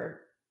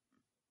for.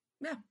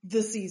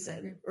 The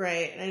season,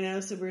 right? I know,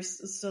 so we're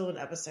still in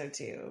episode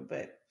 2,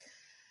 but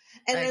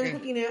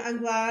I'm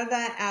glad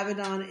that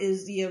Abaddon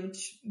is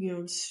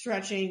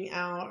stretching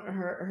out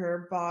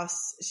her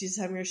boss. She's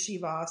having her she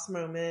boss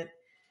moment,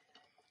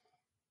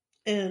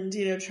 and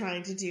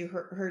trying to do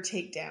her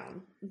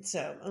takedown.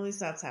 So at least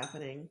that's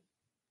happening.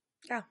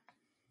 Yeah.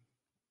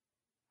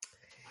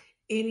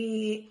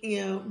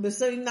 But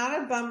so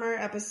not a bummer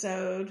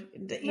episode.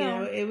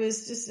 No. It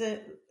was just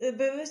a.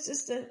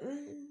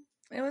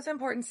 It was an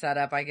important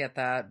setup, I get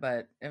that,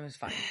 but it was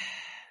fine.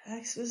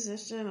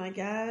 Exposition, I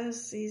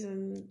guess.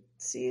 Season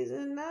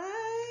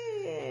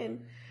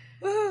 9.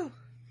 Woohoo!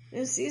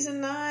 In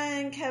season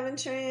 9, Kevin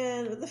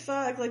Tran, what the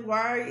fuck? Like,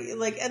 why are you,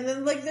 like, and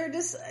then, like, we're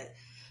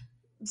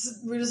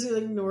just gonna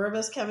ignore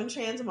this Kevin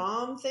Tran's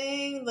mom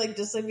thing, like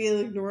just like be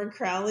ignoring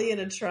Crowley in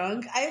a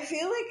trunk. I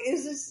feel like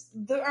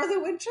are the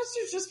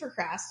Winchesters just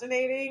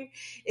procrastinating?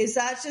 Is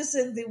that just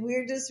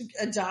we're just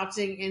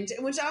adopting into,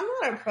 which I'm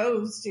not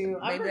opposed to.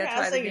 I'm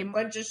procrastinating a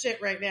bunch of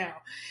shit right now,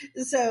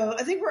 so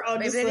I think we're all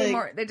just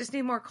they just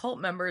need more cult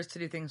members to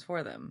do things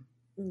for them.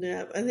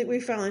 Yeah, I think we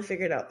finally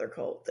figured out their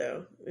cult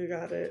though. We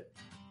got it.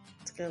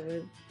 It's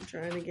good. I'm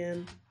trying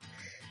again.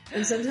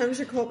 And sometimes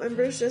your cult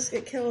members just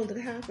get killed.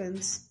 It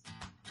happens.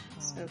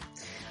 So,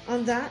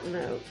 on that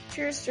note,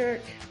 cheers, jerk.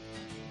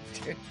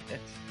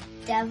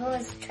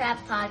 Devil's Trap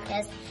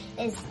Podcast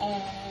is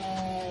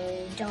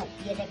a Don't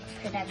Get It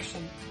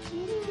production.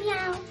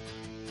 Meow.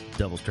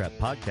 Devil's Trap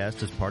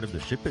Podcast is part of the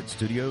Ship It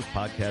Studios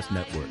Podcast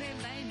Network.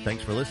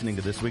 Thanks for listening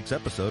to this week's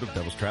episode of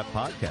Devil's Trap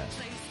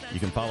Podcast. You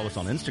can follow us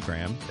on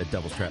Instagram at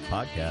Devil's Trap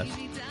Podcast,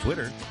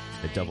 Twitter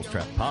at Devil's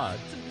Trap Pod,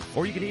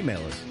 or you can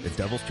email us at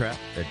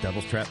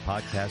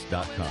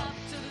devilstrap@devilstrappodcast.com.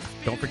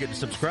 Don't forget to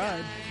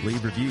subscribe,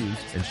 leave reviews,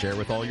 and share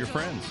with all your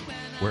friends.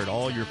 We're at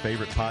all your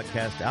favorite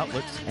podcast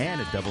outlets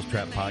and at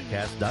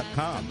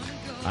devilstrappodcast.com.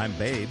 I'm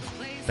Babe.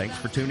 Thanks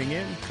for tuning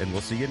in, and we'll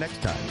see you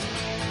next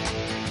time.